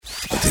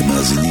אתם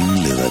מאזינים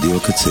לרדיו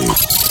הקצה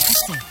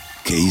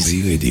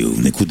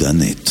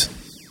kzradio.net.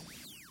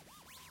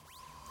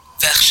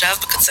 ועכשיו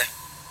בקצה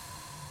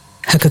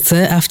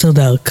הקצה אפטר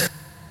דארק,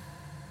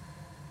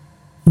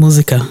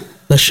 מוזיקה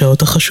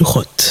לשעות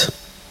החשוכות.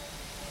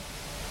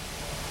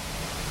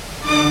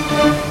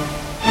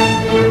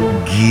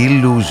 גיל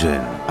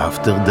לוז'ן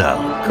אפטר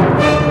דארק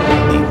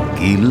עם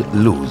גיל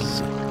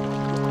לוז.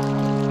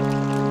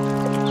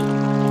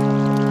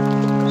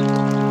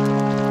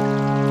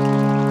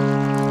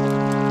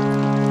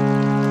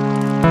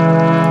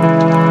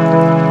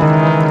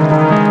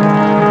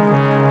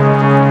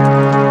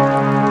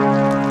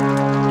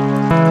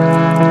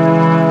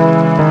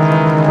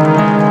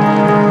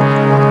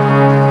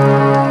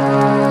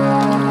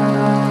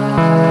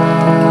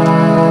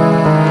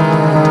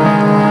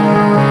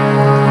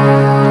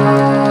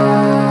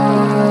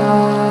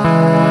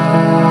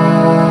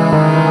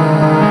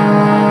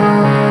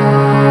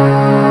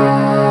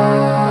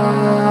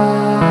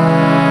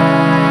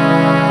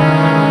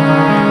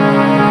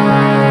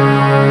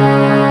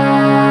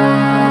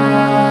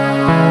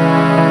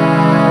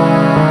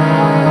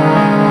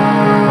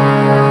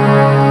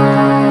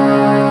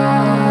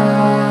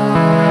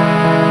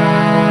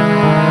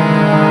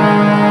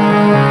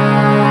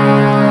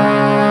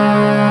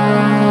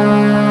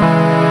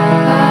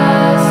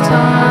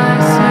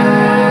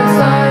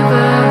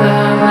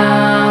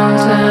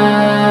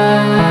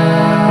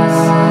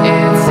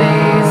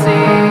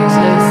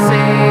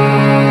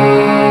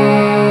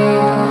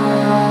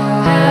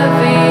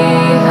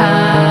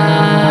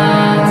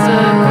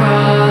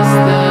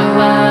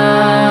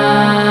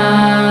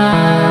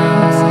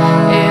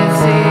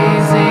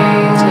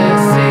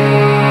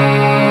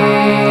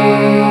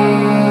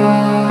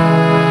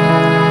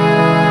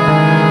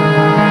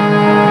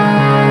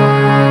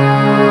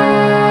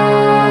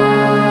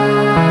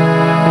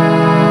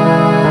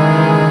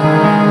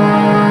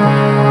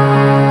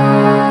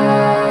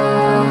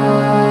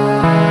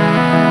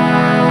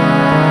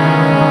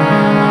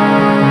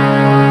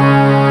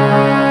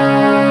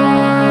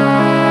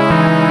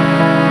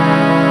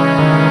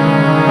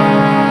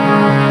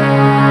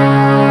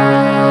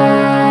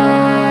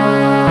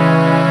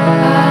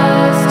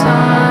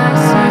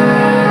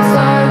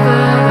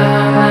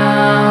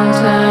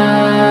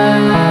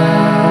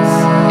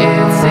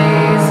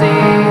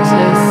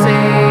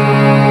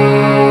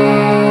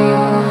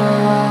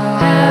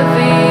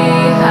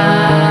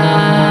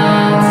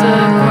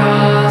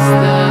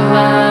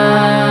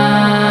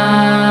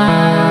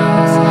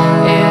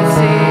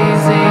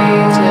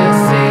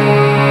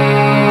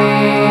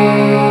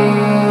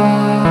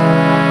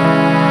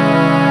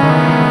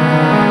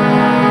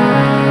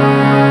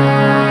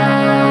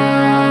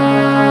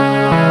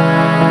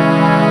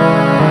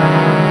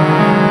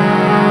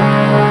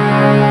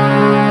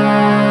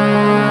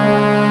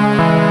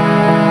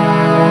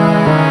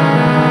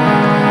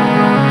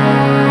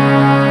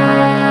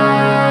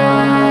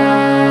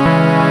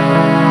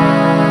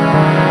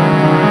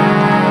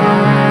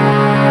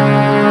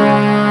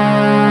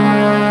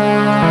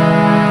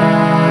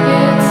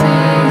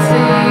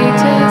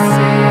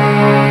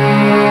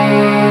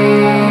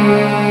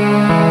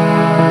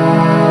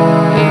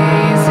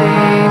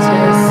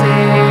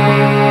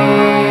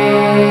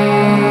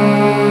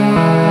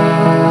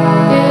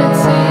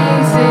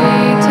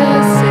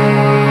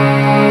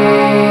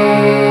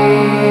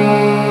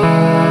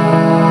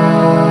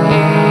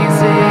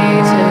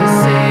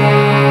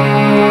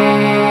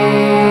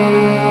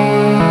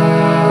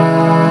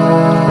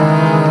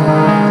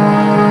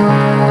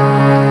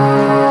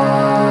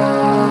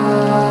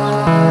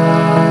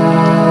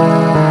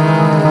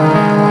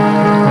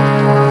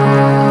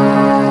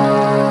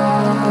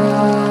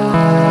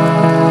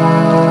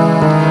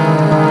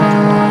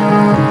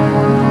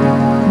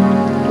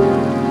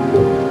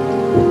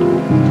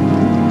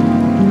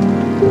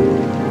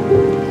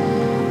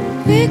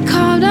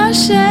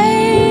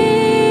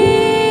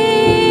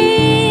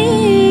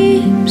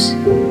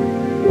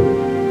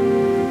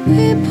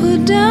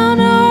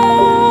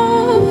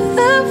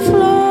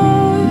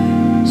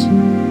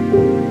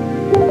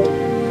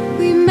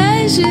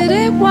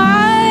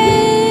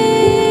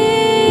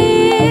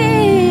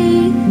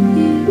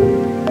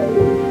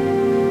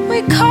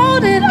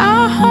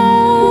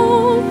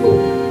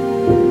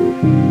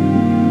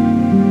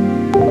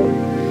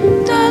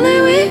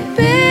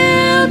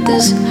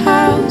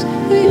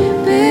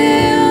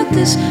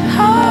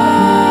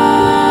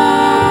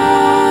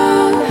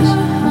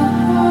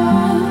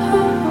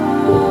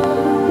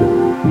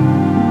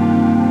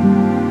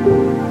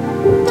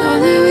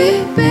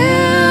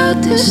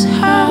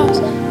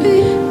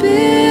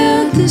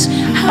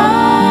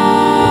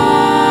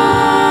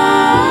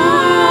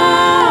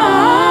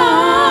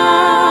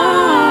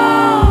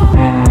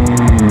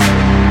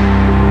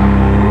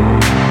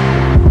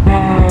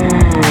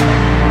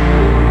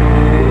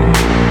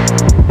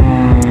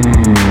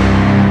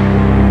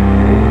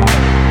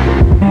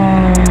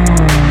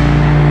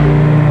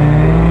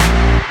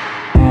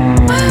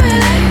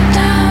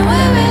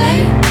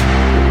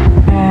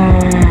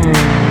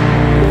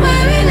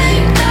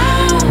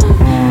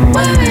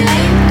 Where we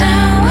lay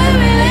down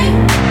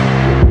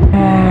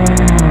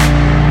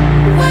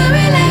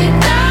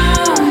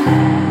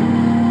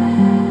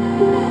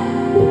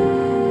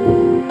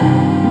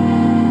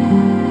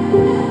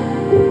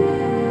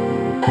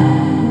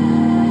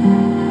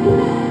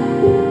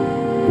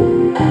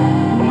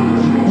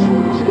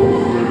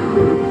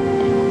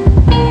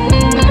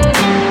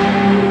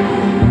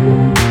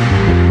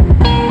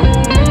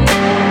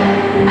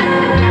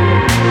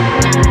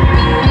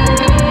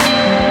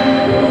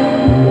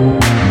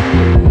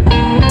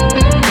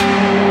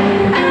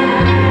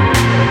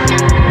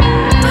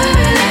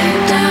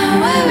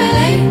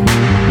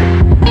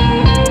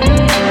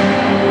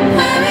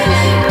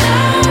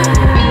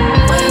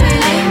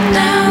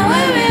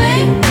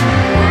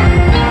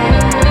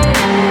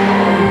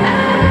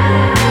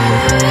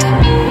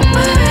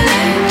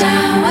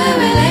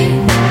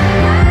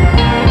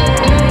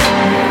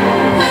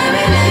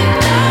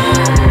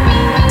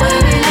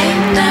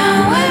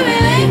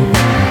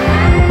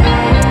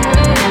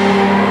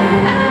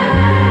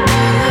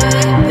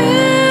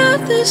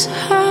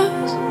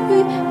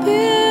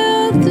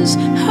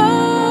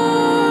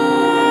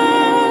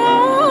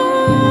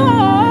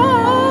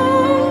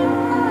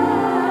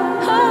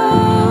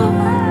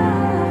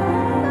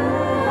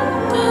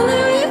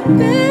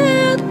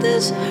built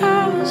this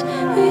house,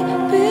 we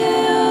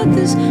built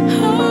this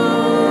house.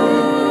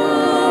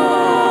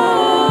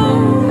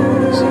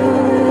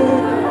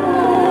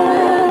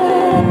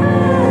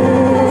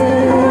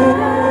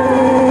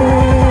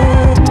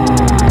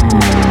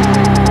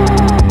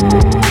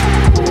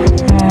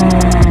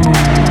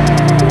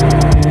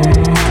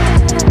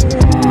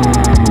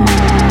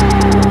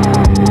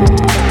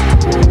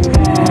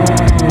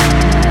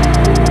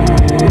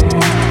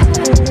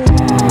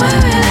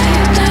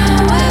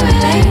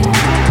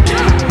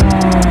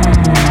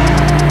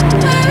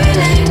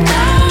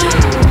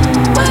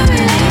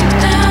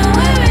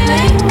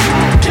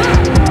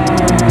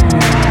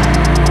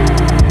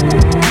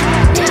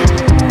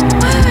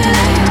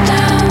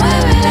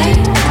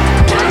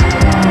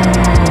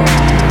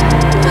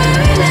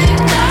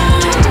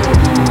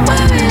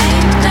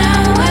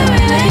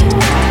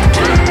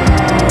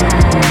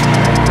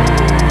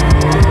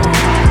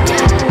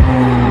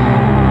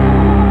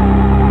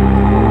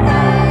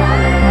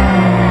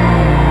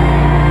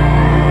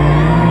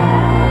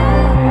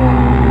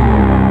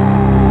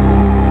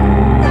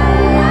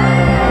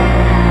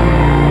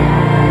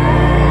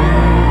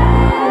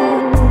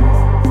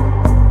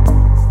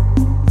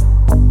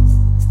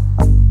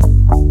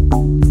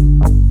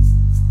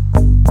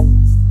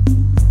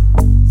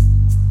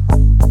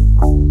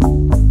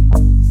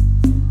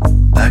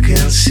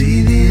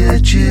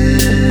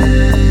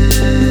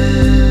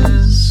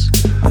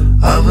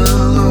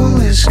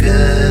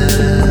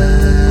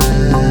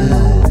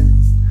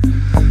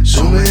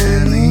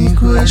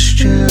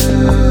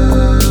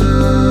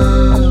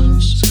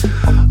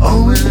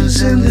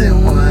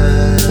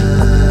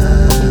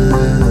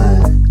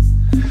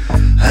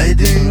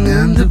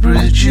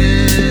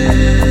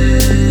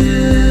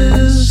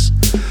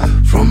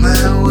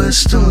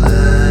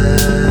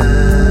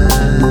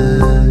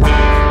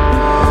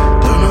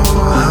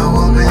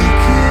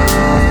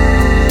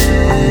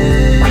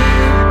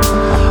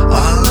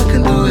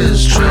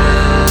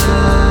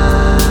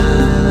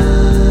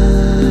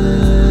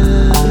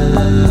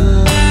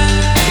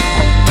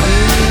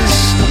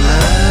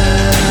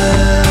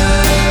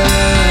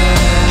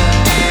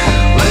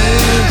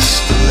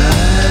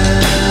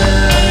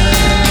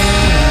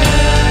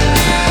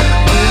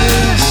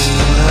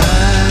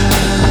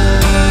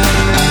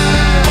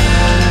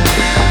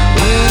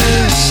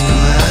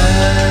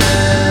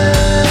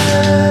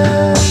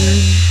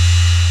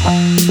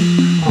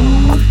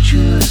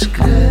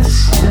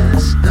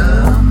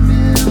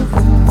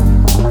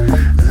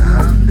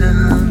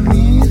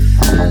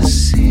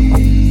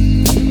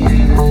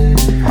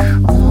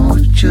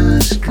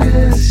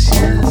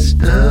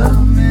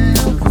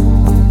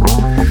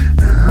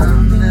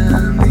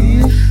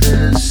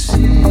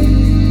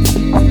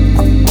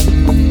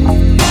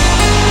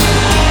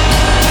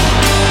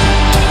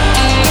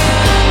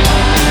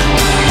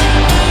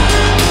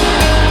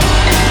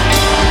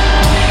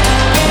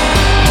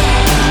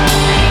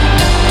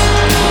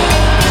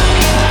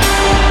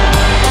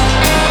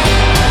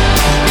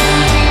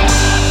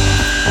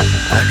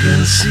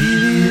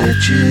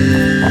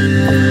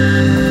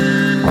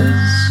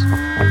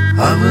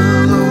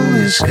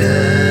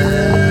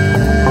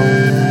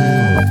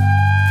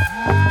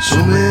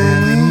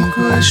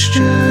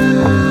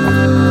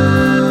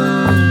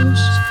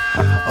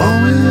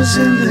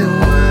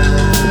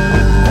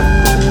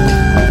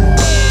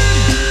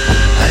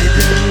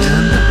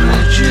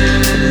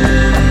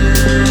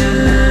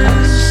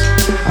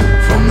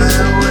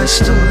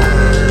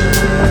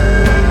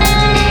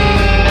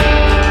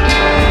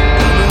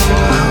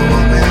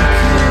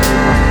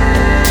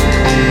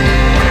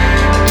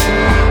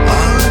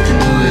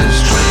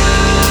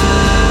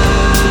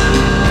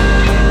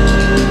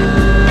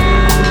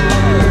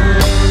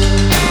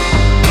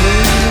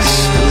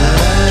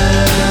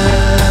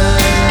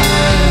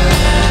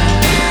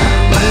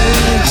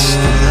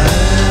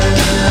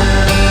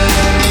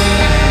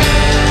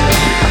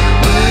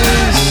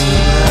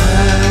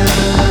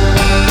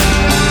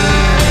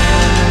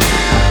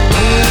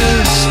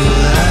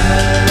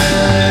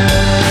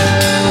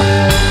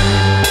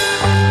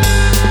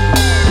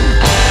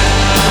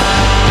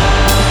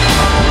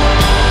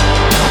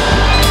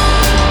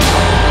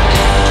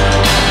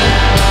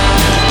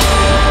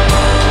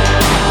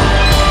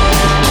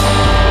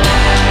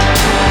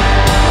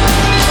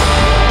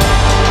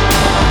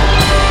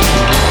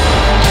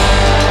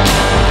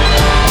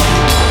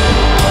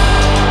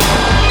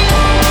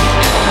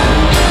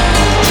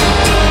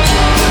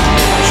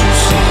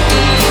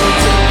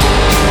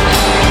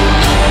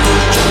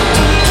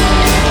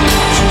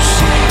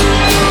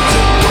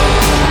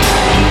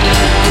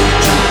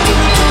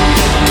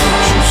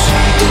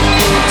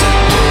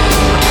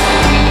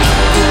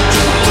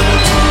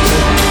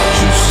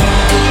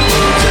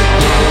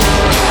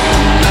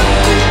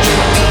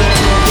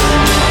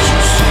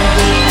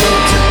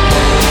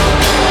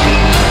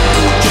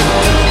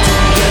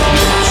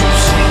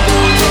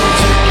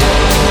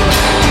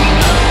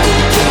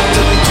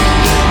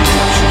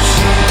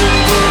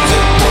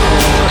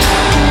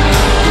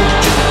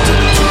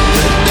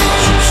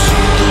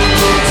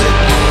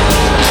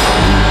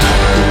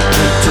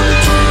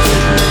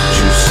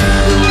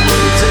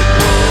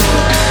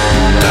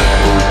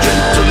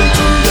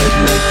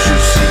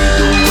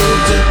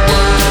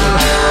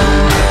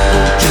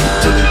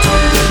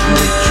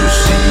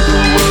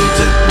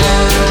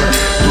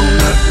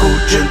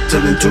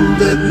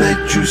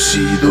 let you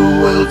see the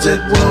world's at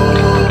war.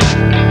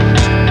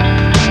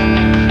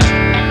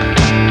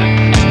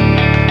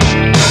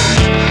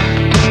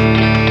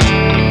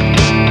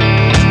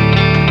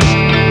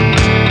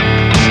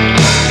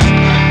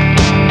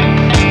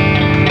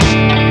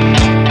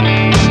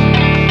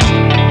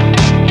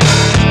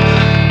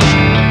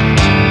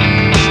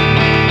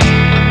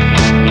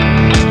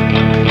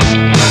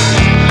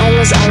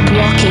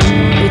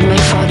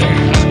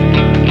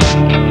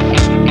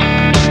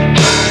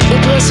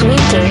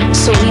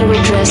 So we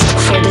were dressed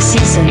for the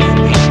season.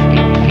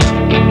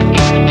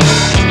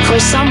 For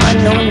some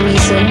unknown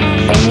reason,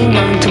 only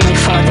known to my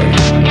father,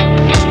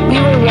 we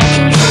were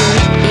walking through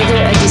either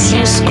a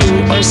disused school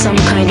or some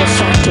kind of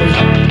factory.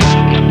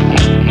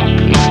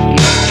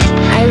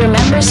 I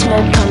remember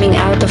smoke coming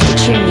out of the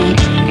chimney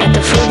at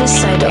the furthest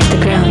side of the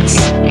grounds.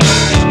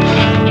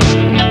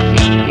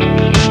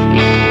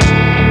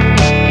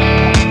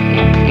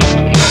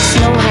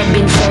 Snow had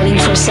been falling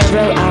for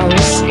several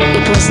hours.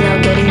 It was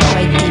now getting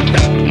quite deep.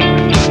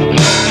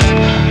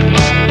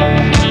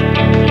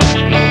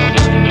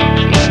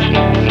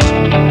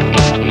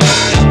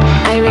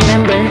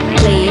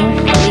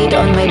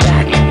 On my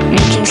back,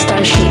 making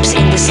star shapes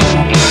in the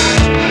snow.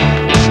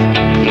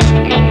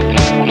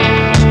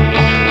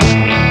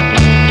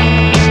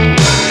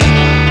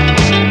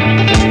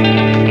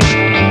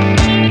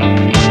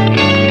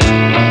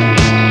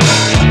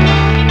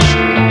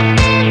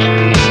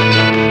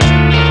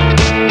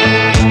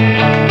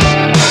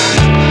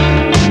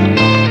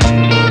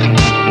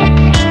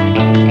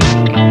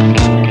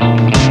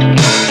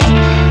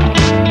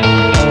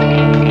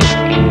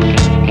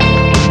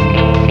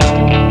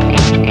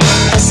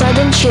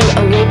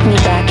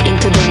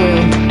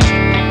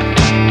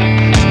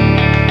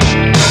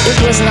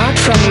 Was not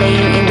from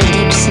laying in the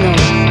deep snow.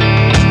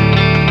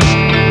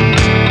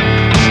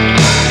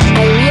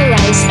 I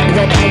realized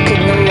that I could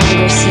no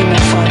longer see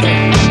my father.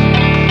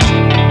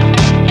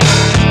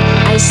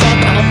 I sat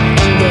up,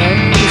 and there,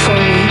 before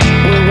me,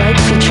 were white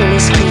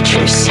featureless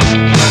creatures.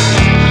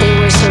 They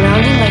were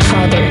surrounding my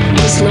father.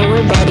 His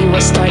lower body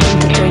was starting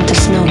to turn to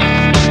snow.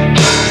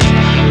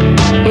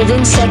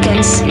 Within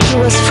seconds, he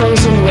was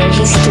frozen where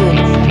he stood,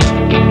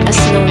 a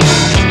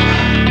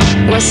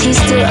snowman. Was he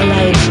still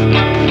alive?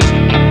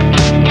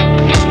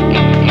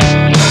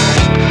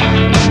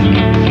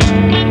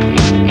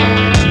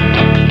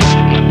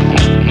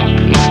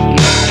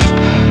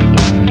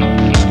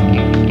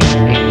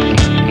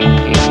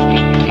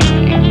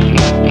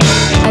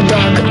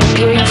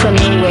 From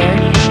nowhere,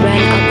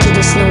 ran up to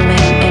the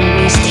snowman and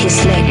raised his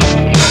leg.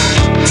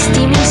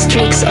 Steaming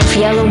streaks of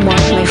yellow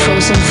marked my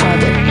frozen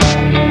father.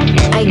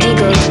 I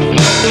giggled.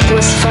 It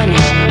was funny.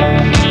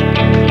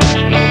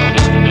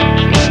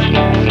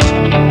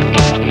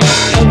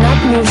 I not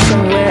moved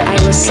from where I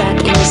was sat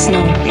in the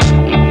snow.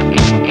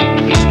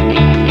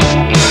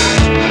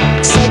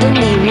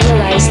 Suddenly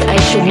realized I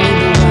should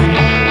maybe run.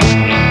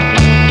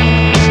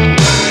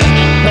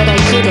 But I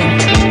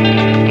couldn't.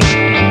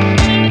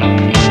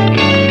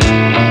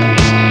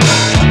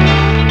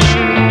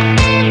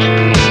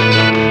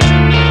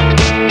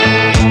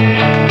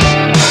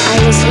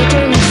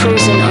 Literally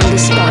frozen on the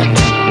spot.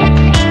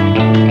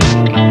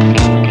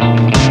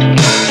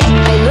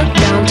 I looked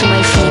down to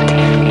my feet.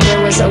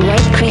 There was a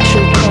white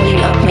creature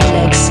crawling up my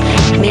legs,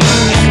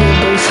 making me feel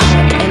both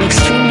hot and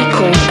extremely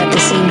cold at the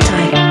same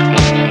time.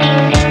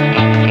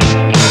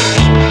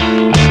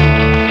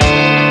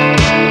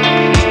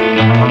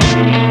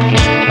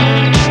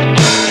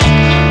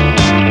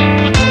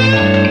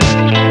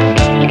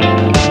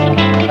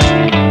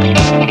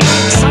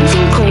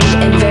 Something cold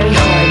and very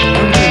hard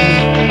entered me.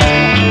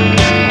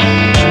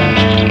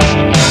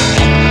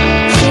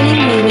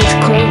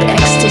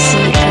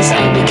 As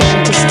I began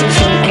to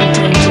stiffen and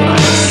turn to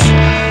ice.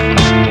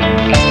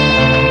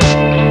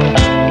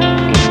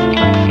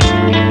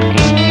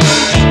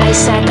 I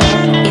sat up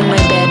in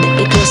my bed.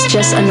 It was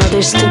just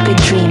another stupid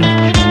dream.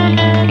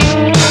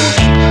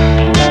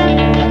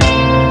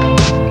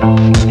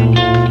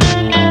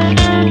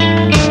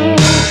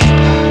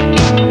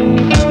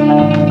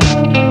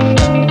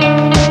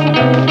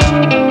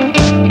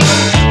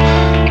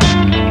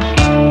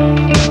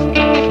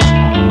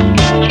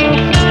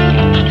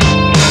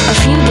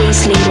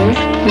 Later,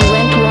 we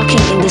went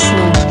walking in the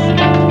snow.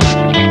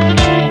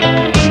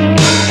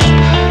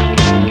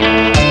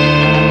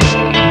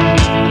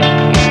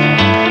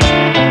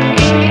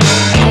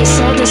 I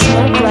saw the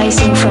smoke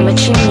rising from a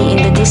chimney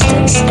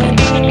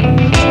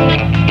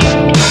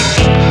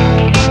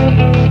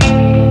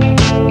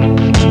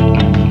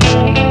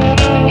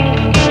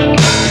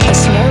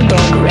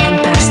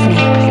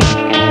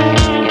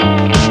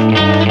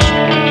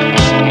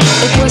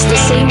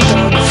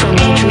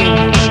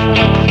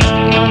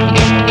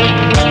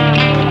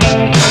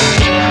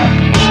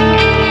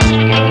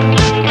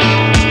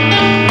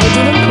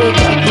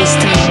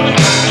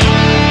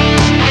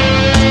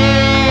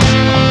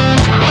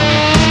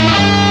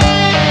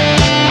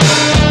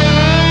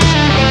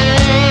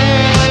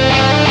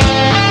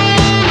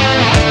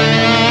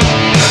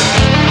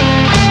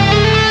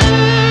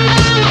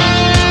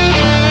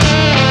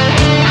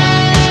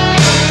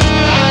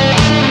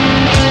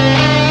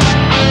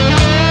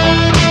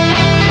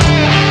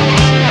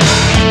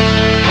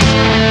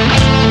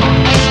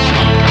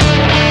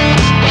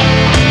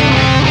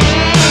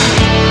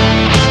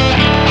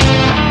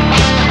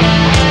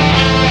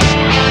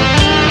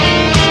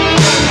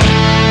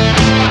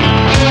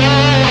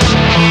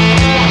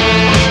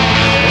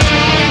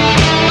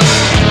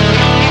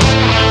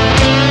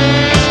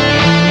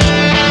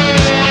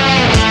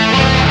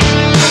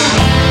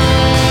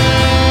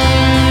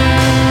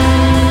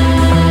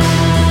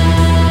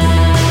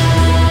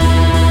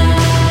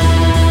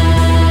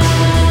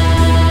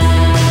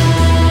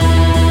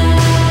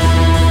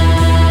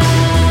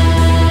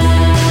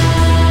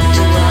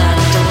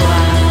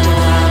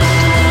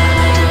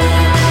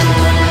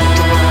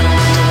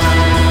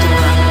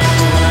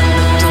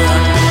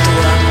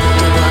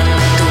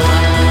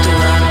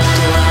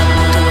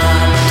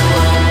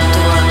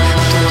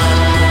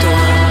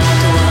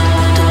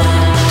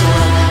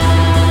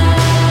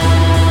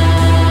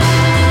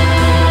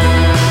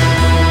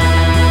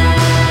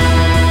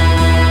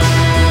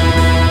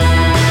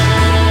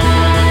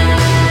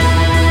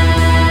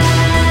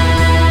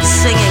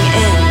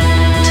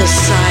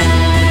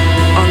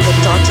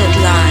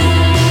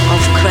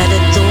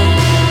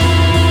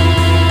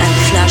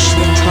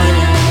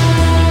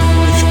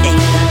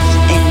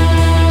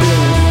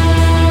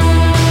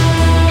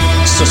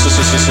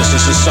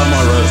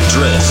Summer of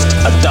drift,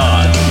 a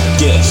dark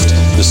gift.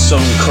 The sun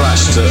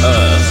crashed to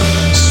earth,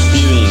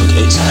 spewing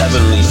its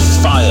heavenly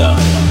fire.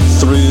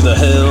 Through the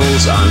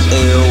hills I'm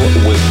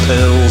ill with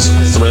pills,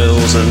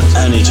 thrills and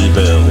energy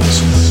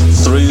bills.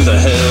 Through the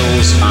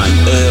hills I'm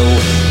ill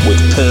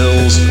with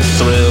pills,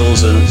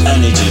 thrills and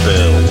energy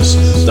bills.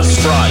 The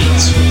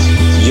fright,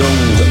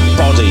 young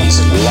bodies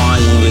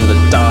lying in the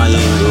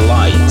dying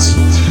light.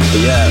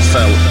 The air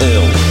felt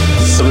ill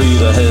through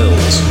the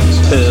hills,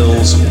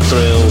 pills,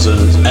 thrills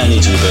and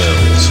energy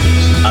bills.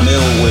 I'm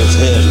ill with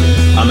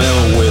him, I'm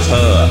ill with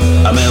her,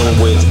 I'm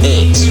ill with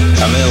it,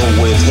 I'm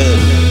ill with him,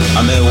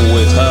 I'm ill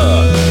with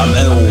her, I'm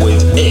ill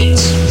with it.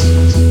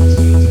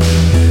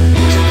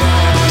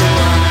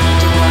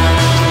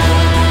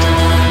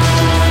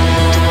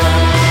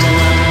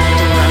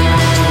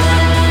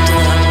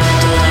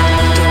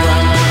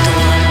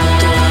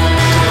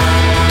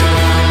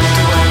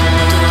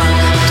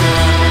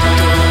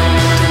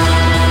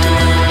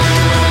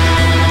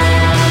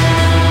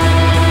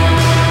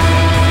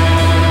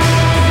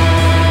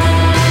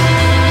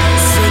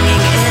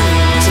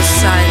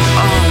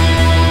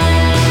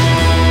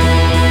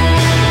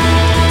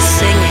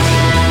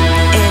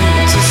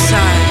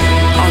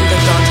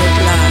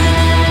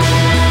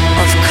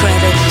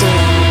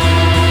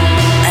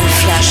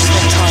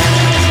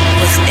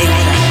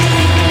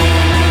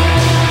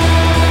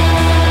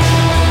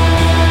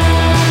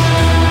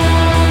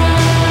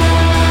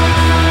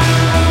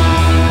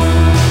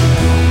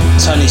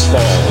 Tennis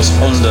balls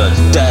under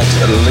dead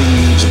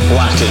leaves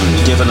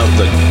blackened, giving up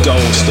the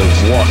ghost of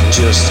what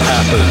just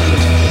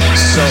happened.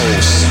 So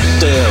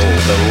still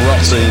the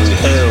rotting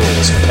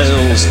hills,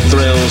 pills,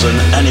 thrills and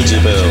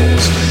energy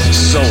bills.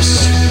 So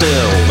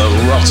still the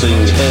rotting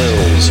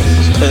hills,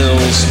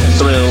 pills,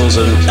 thrills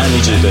and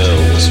energy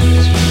bills.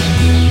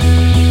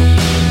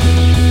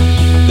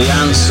 The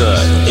answer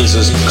is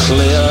as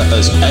clear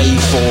as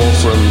A4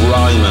 from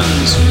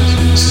Ryman's.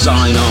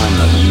 Sign on,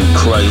 you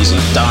crazy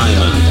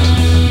diamond.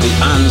 The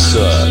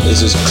answer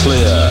is as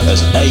clear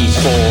as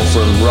A4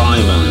 from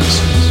Ryman's.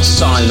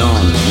 Sign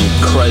on, you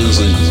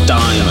crazy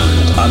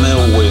diamond. I'm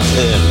ill with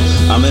him,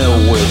 I'm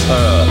ill with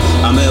her,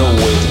 I'm ill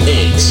with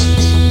it.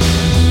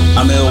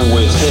 I'm ill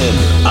with him,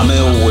 I'm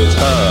ill with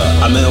her,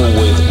 I'm ill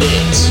with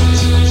it.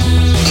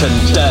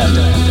 Condemn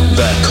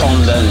their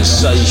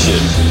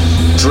condensation,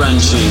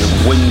 drenching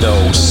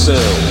window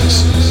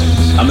sills.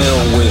 I'm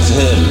ill with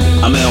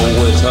him, I'm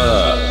ill with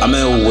her, I'm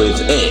ill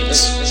with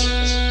it.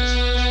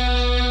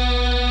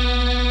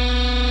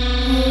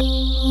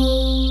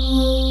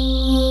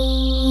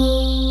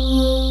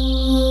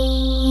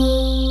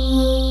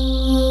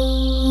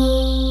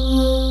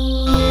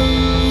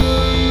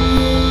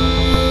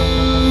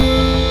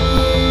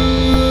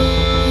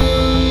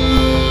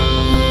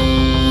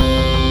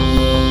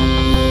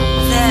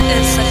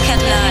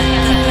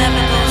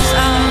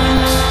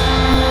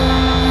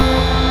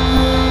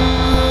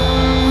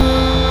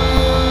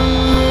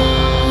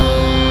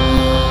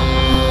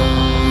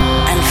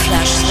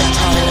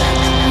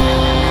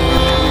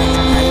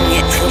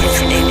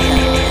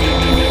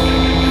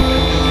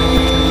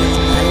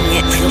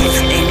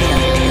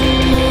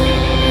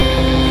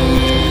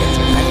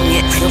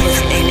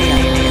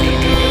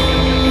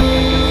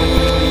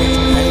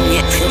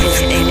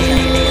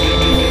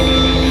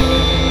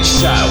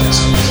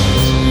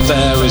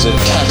 There is a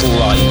kettle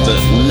light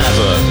that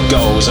never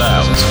goes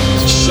out.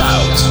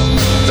 Shout,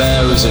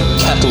 there is a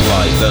kettle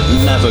light that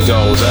never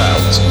goes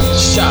out.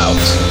 Shout,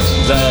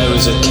 there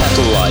is a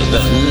kettle light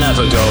that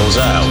never goes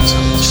out.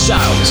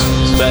 Shout,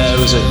 there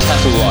is a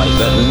kettle light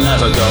that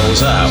never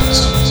goes out.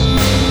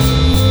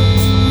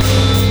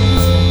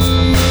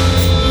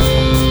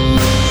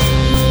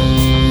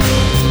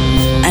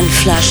 And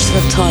flush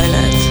the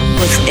toilet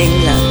with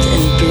England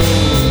in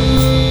bloom.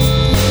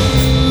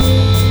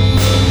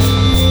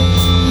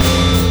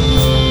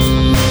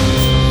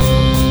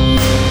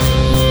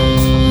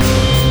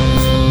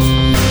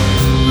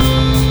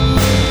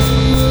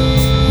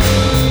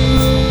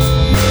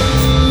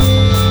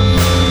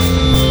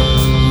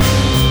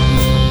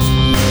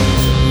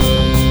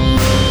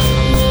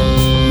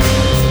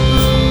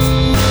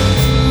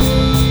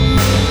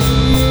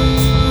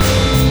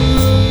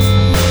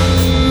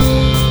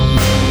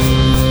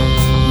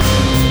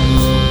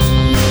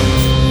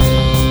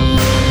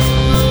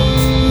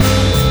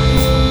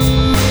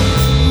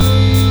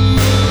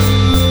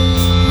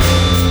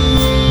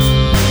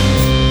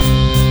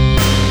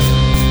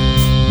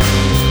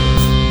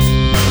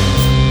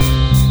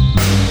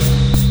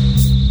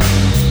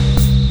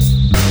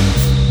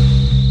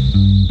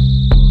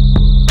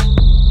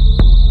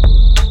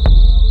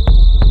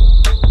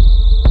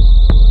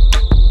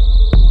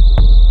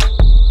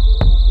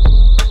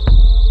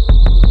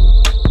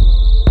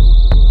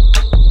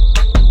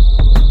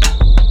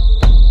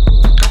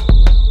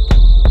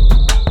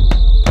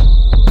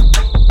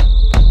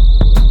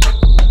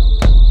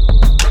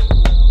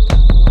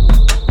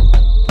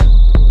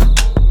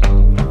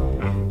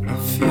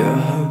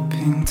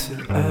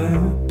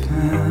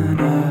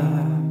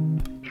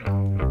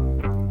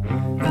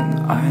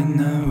 I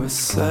know a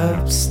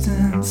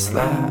substance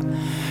that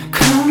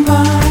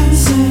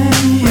combines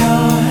in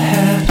your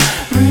head.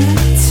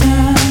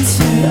 Return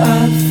to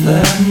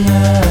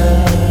otherness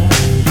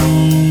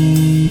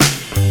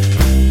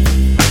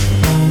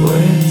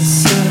with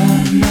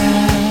symmetrically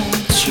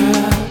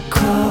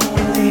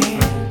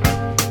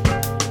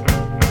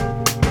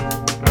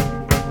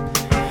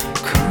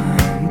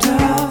kind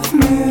of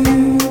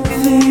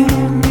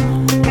moving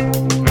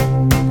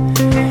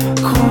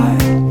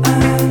quite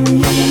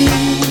unusually.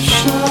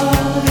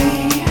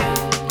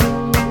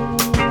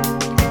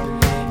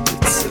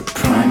 It's a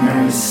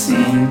primary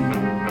scene.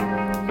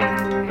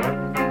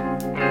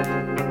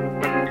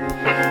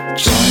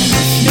 Join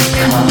if you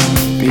can't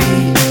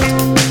beat.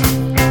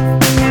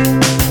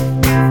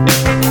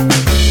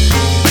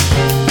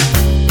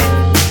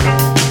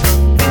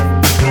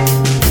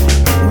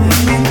 When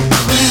you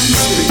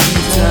cleanse but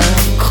you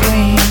don't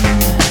clean.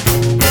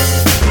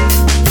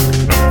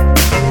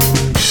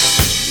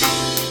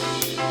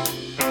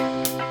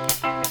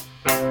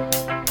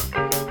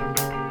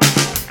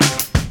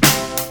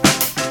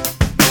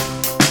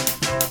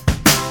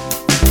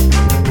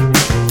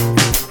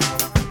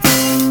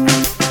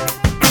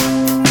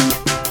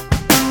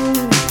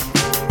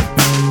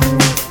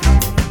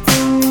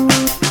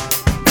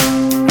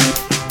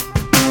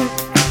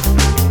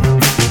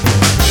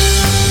 I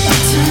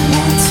don't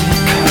want to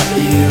cut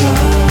you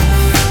off,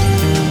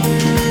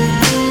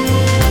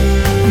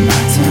 and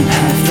I don't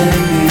have the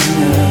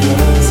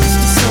minerals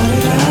to sort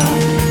it out.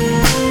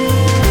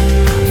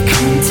 I've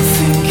come to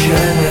think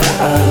of it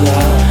a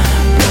lot,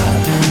 but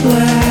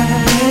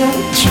let it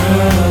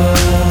drop.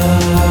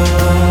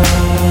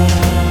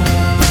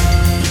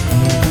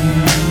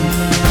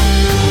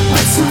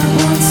 I don't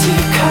want to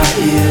cut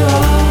you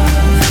off,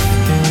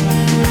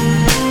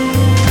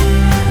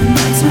 and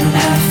I don't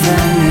have the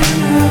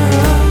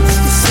minerals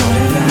to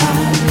sort it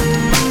out.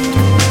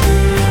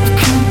 I've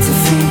come to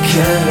think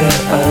of it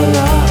a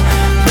lot,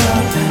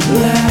 but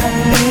let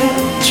it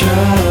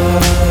drop.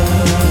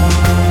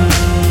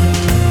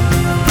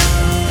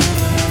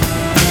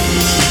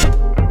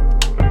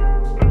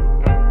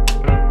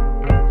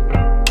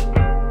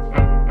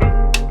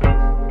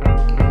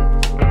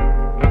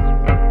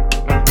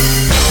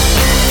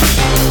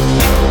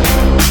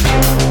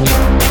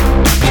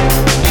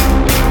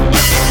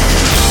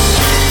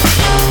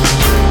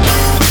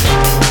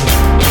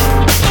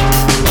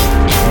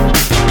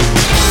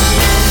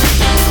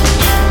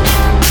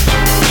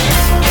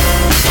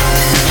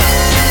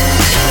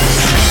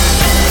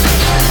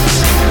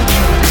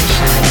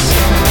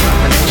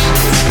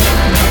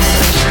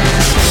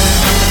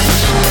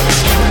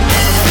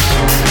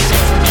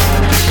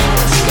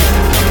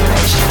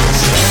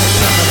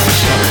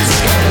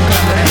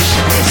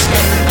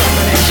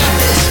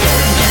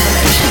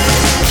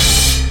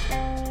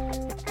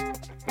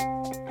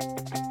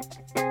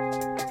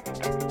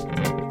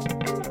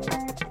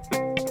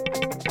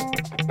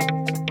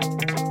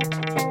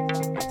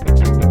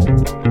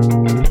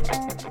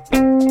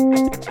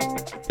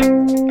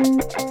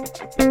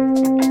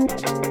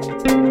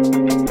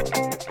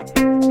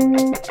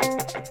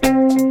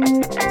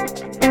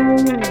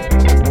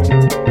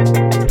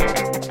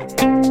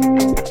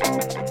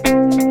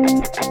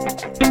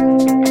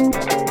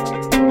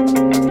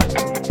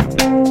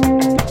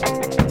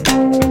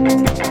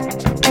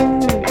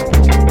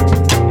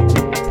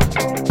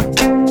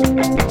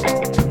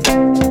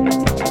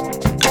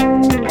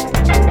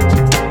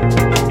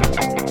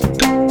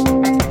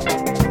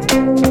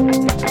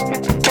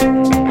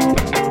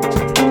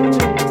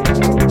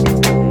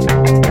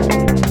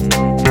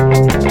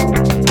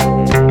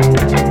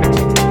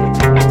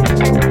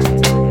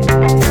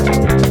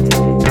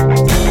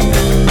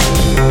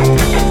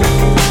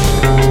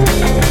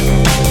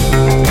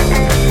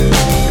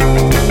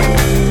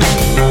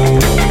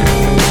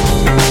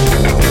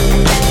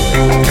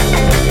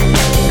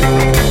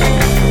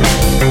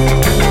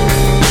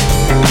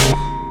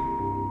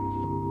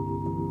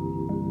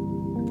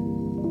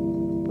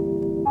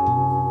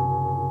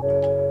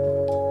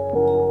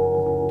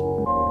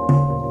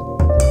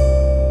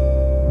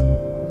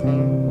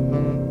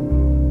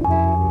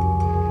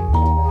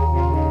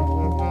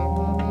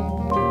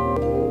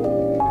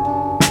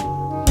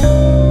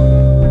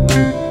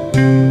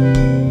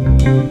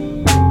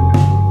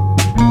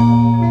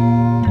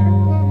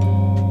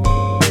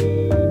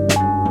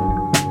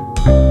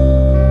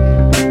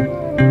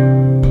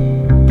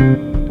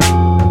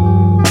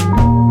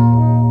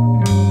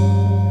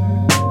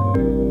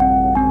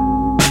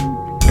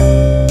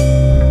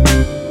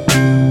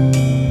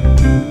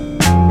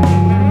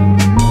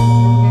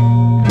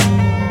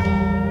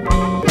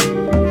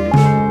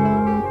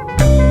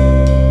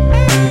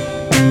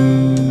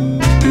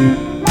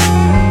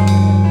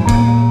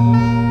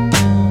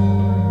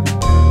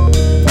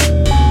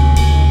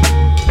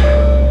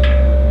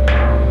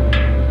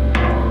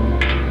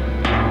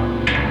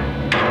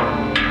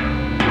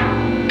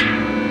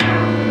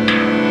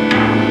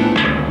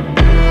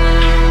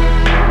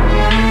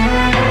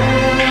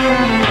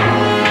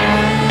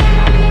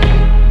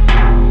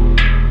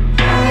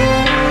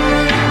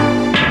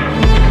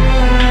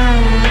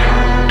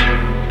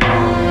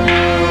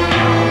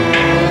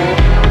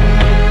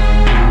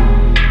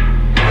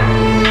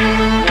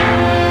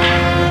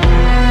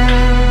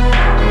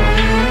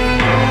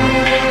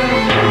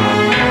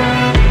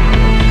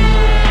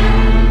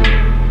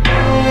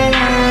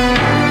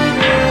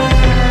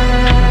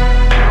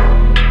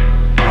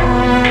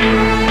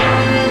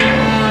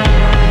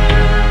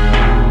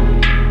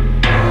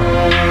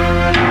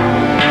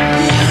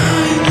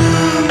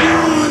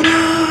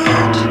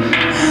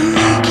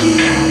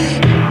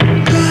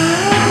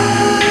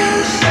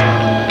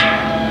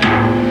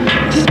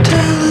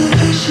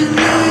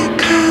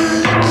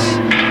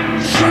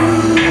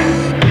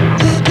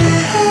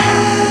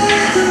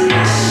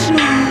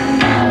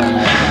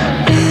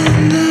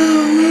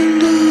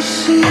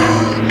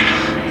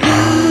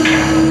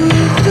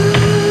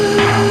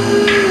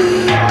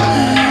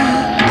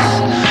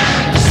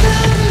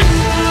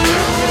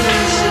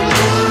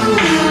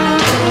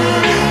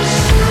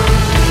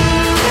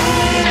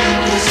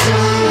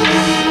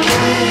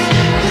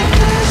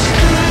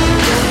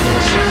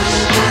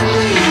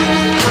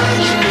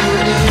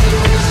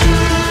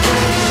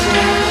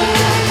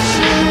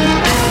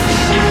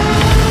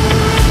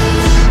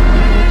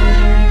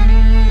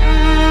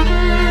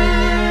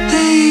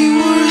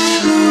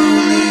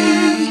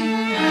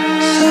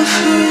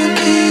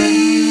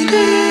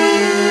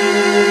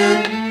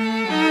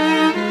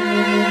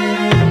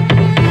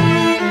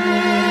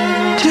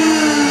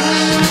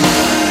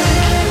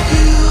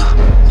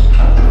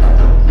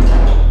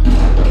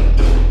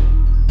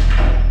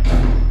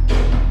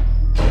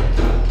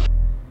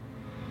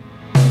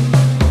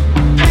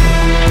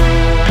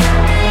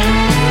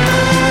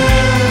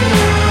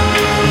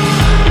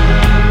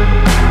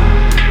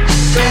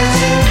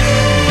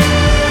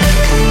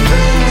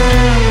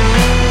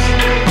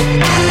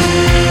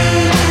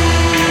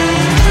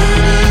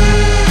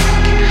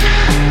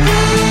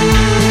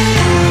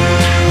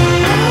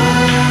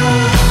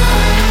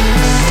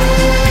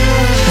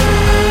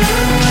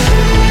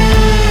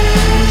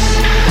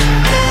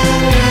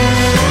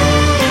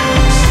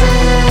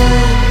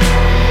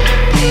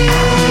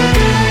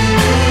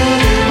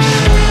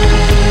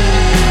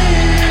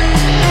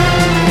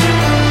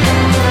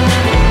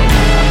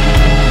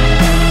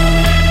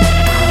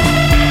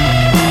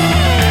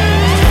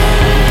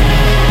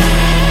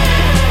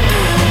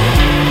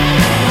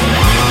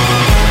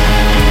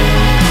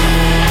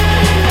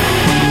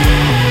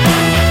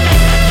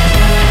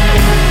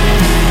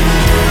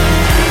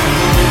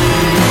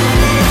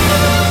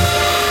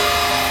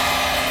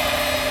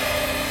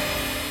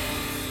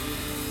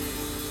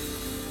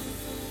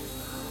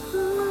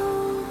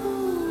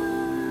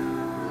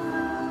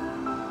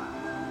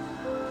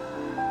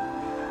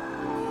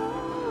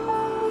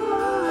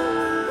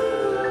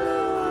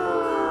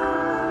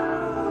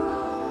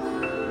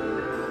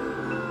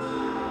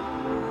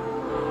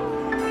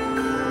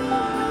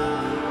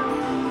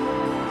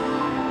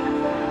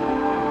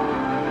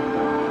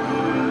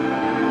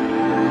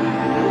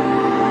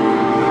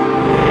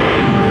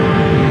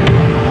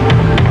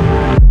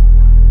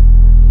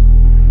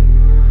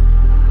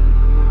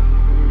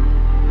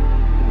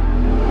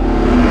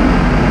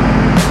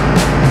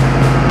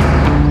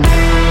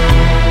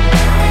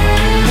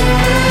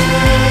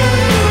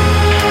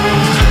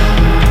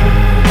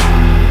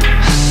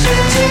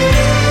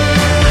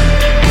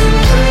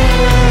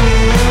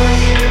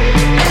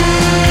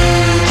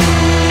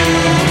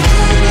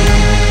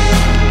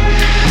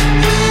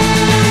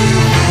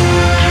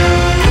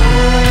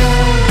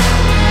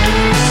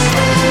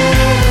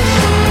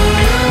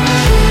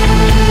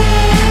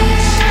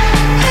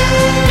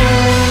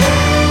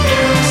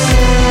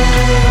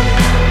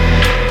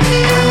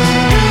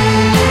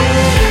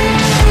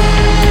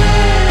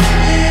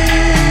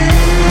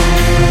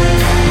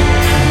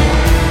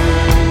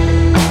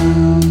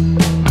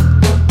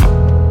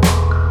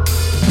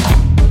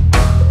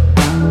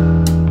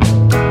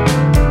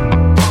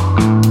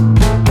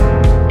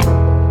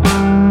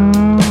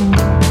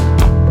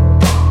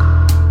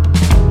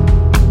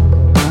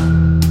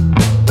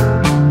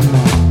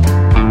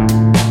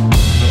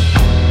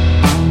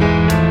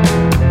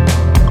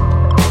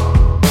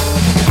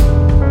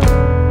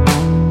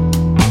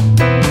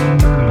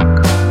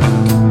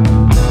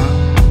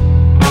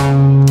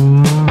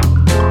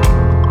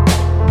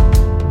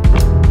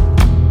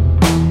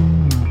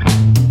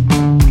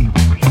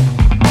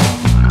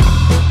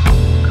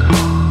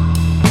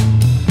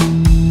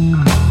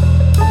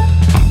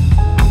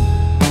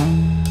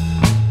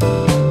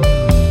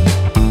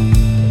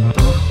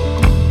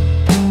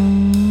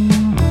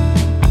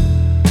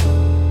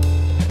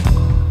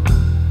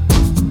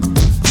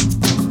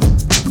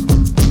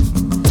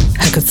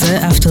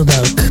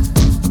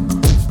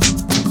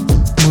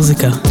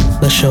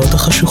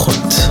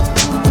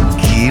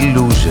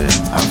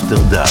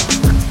 דארק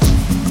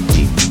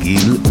עם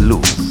גיל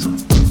לוז.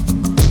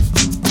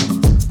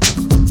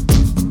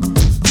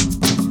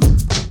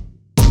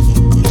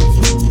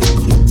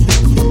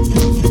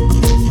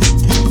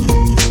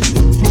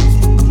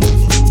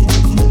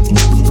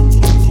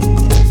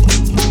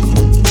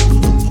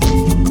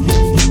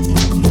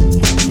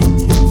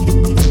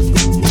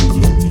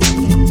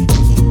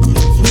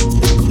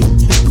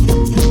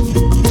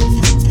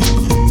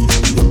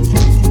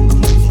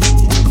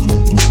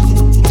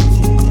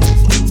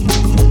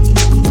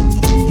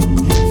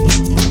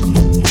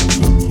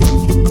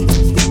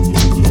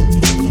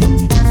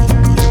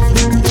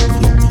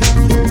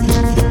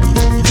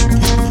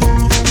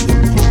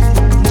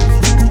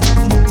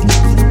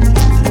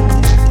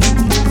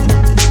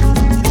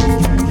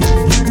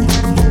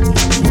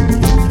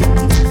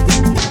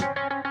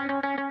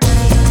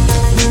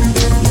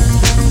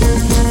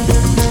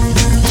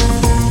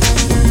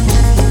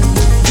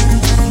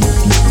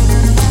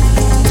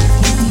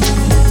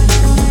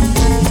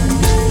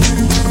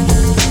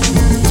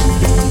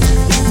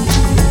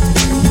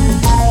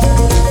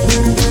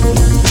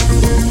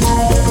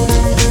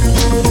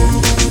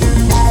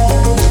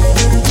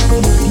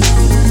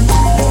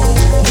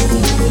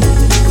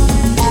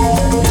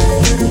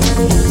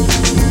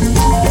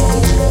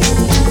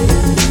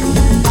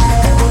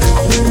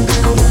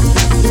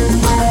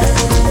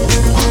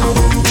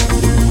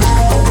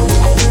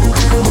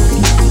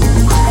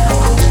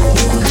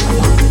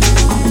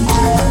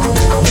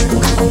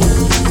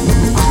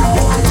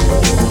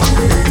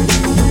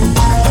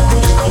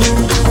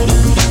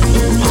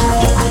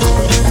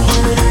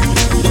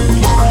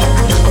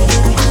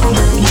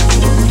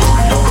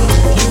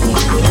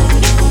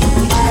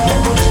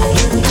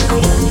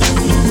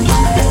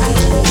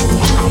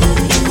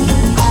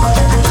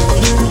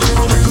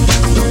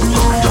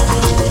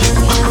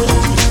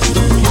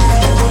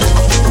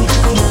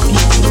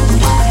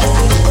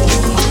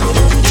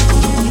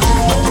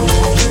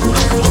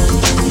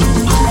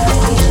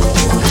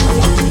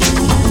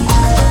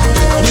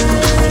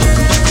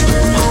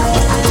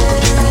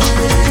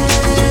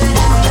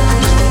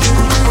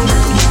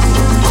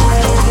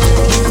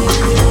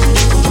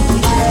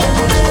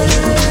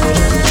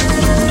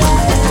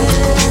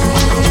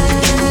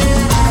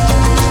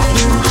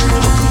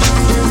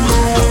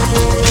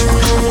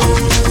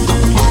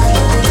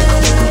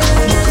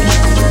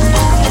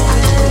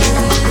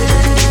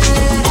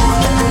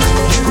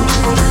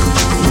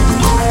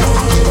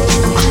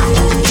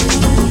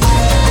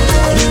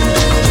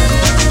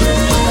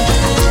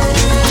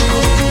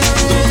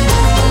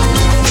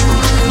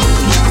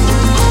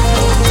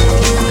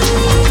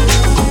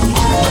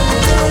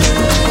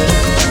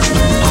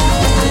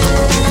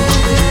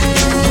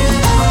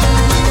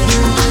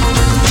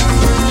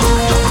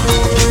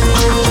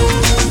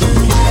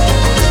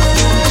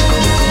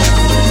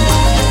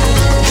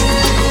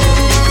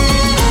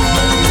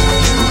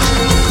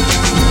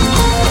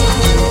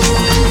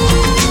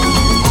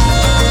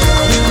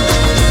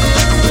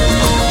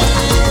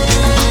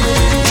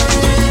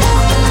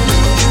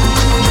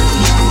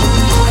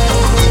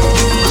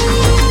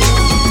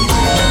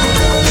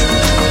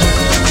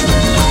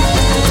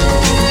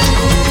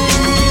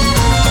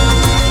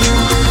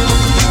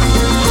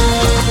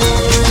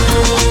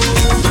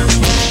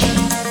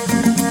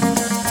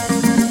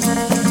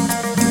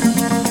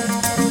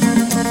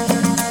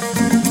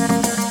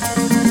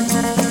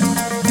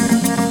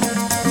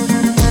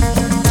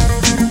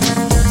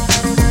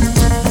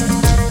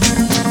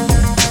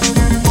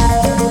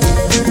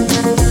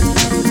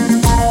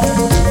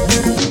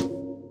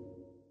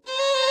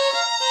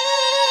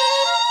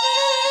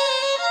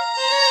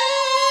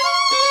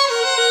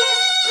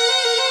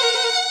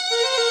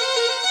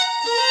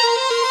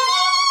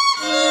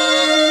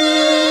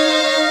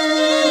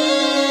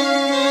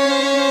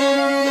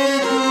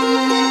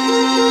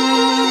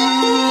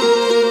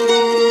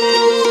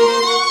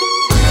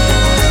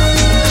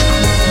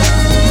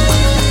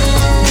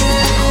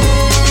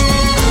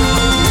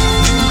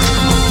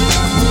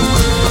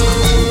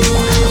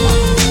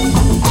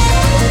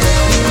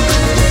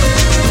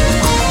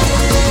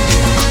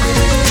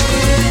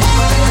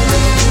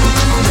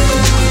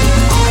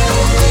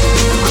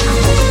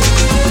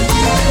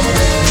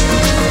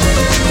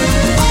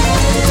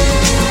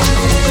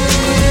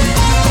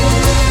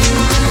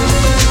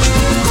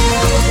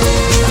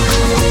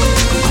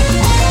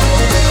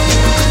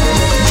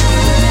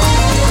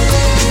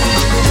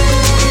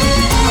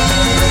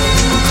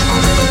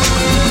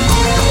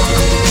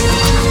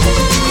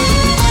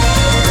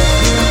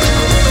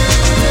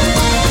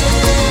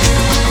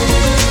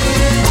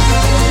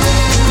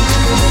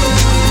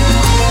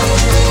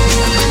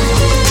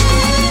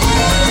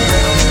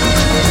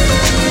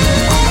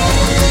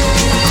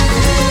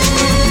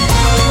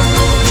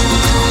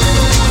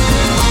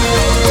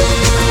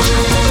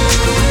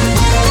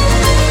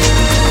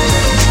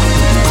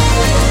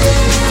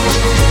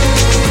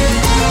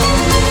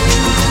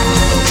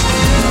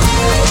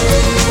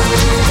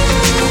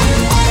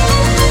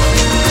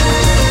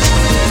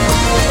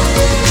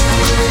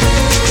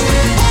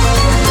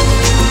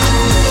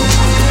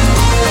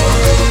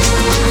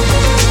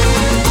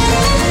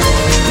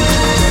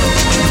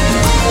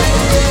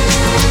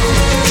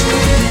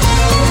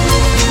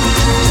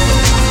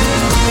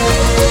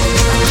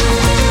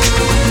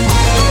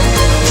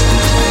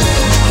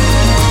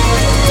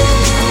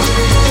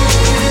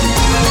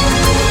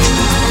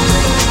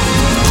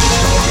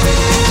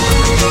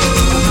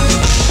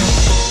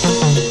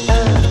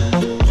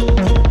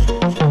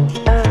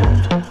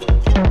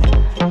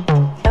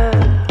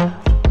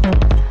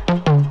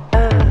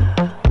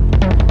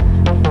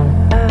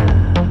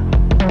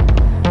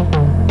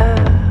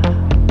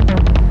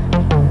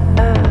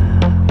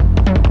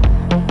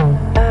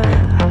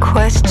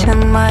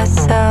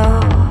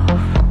 myself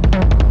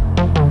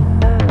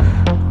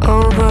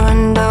over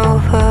and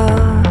over,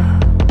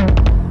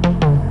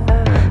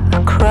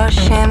 a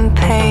crushing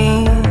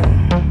pain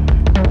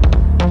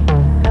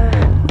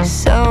we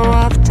so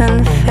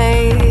often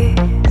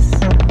face.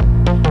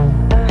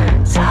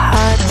 It's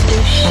hard to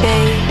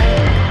shake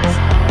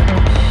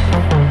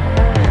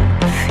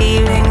the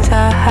feelings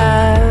I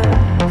have,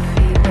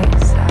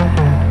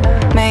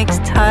 makes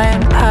time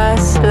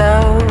pass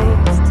slow.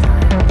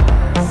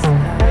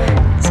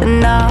 It's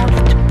enough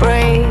to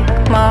break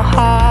my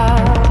heart.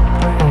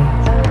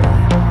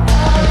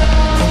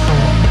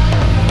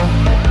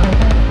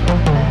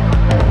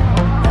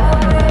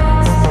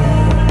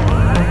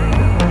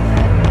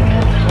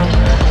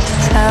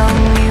 Tell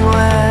me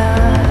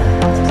where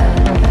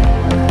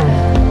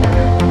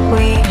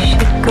we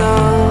should go.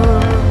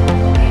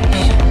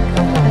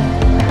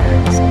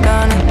 It's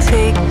gonna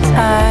take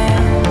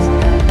time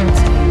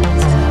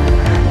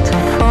to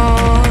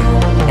fall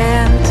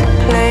into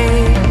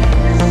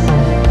place.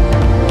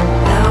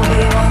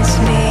 Nobody wants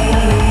me.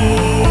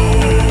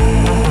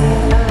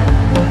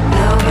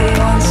 Nobody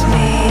wants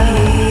me.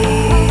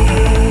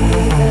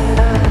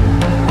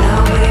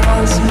 Nobody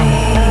wants me.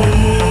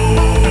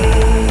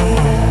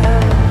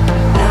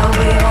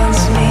 Nobody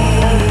wants me.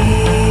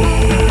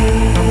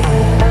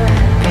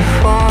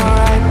 Before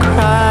I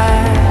cry,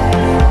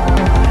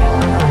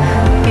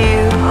 you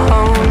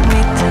hold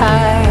me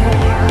tight.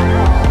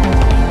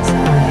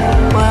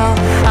 We'll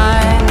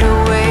find a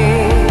way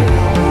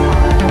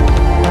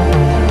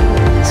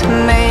to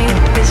make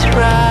this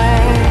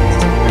right.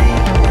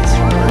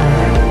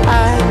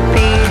 I'd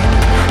be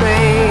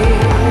afraid.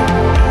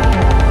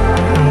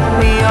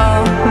 We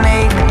all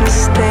make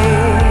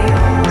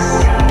mistakes.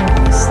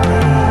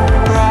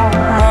 Want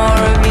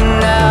more of you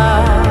now.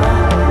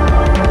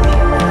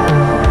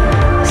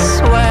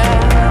 Swear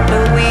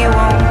that we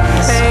won't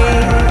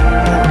fade.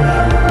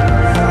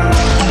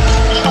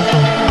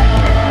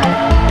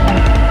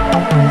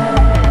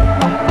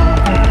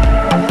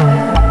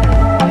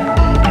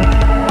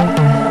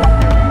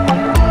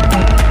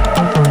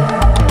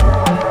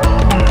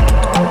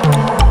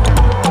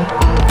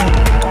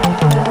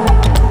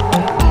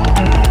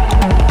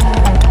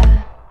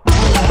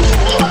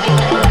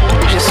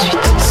 Je suis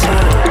toute seule.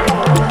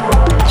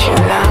 Tu es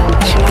là,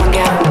 tu me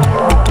regardes.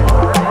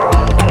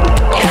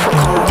 Il faut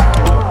qu'on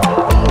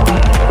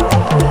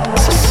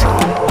se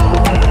sente.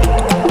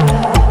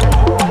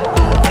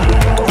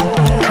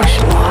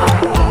 Touche-moi.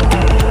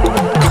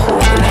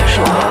 Trouve la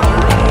joie.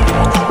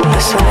 Le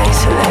soleil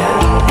se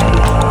lève.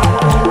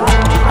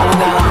 On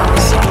regardera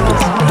ensemble.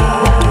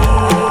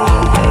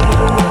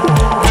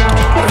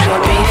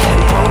 Aujourd'hui il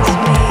fait beau.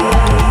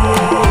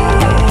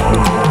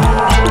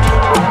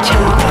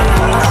 Tiens-moi par la main.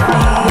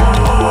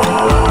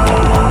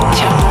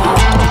 Tiens-moi.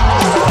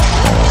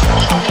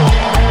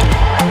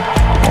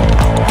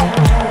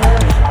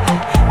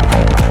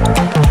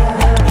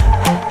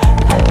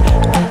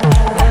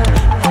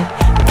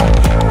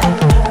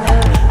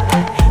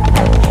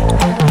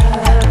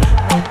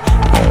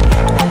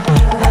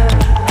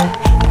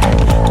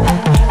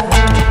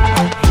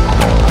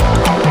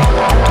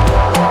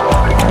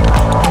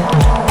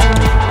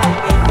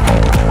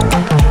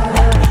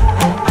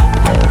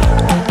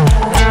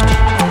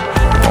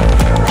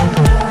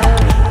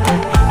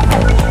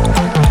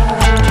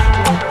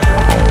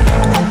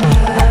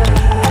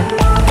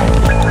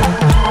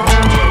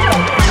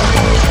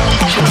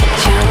 Je te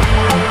tiens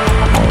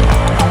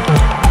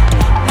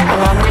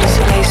avant que le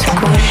soleil se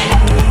couche.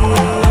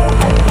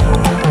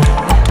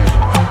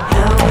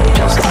 Le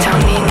jour se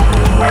termine.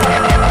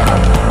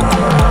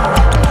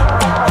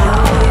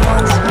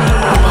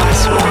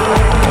 Embrasse-moi.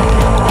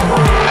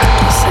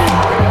 On s'aime.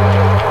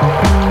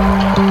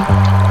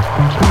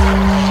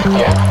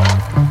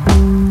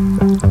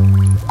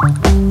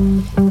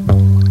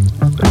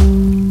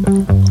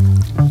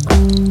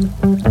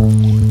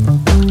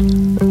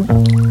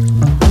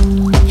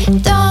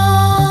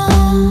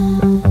 Dans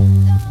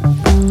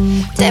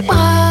tes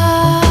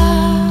bras,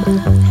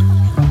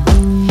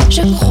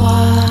 je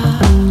crois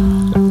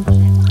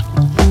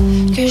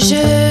que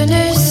je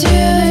ne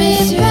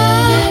survis pas.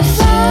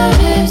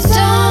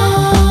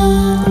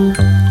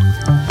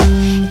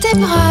 Dans tes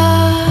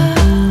bras,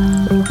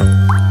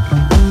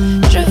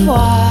 je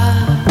vois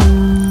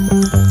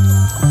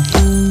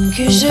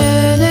que je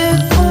ne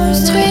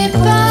construis pas.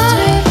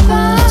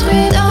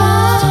 Dans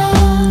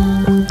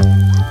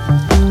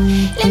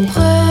les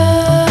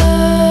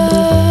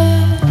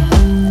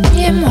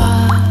premiers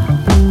mois,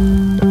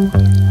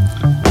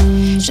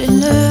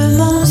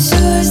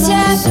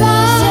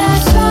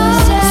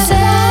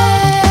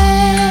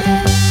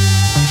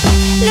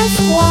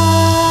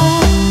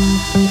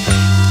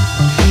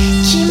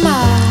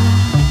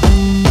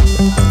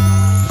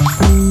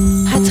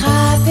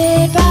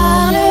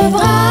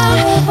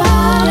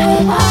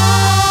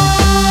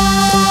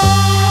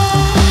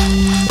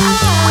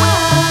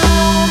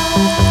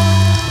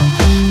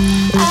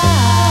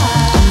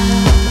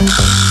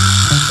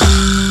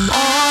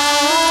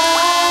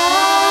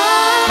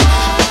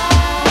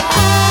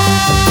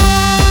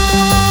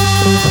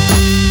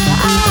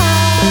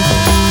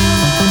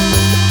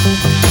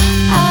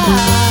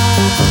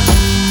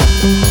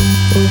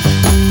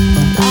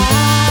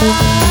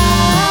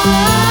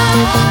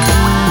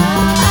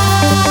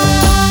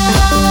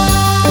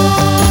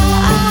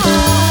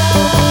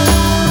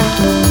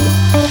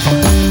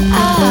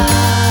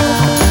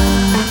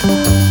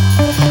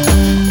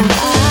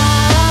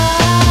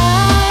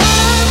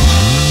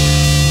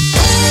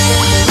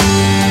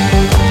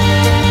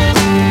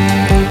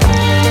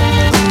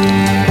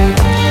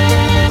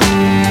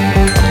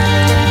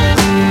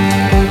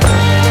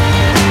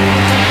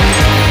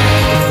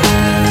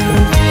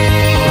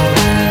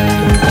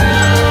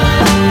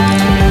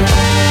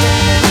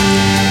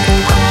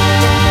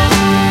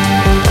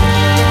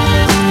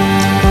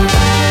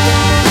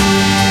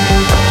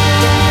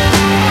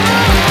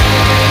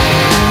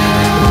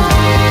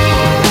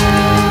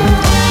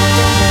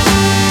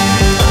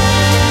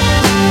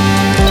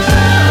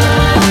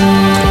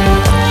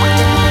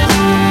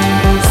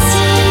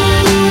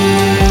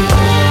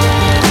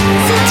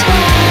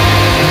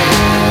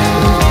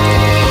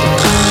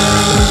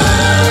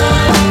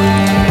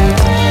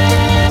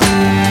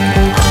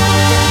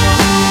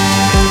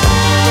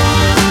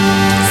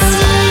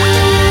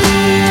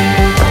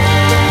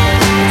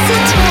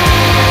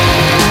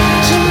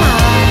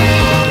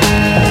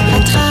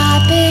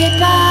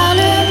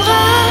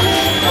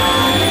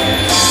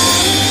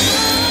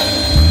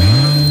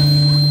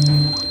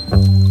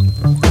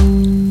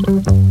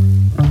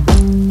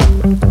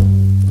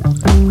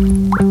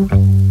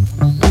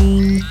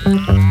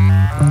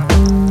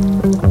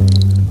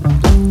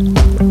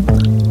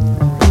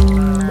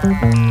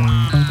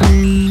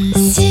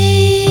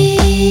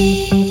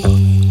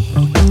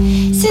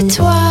 c'est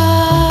toi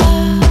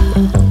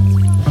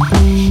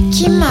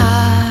qui m'as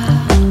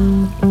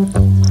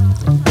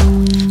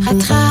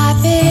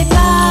rattrapé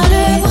par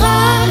le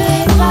bras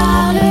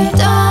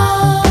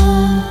dans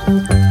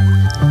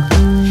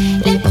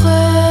les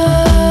premiers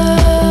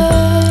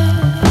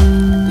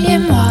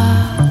mois.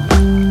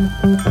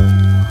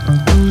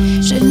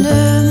 Je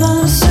ne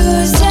m'en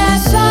souciais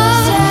pas.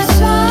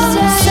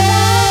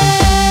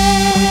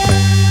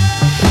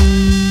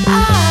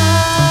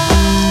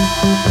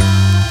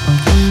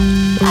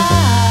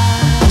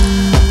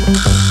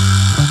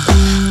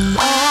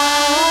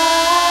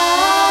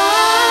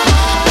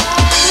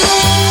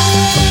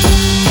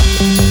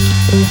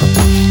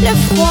 Le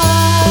froid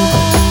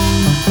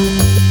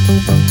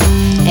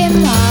et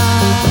moi,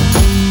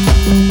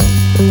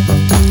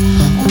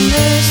 on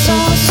ne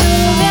s'en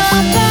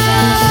souvient pas.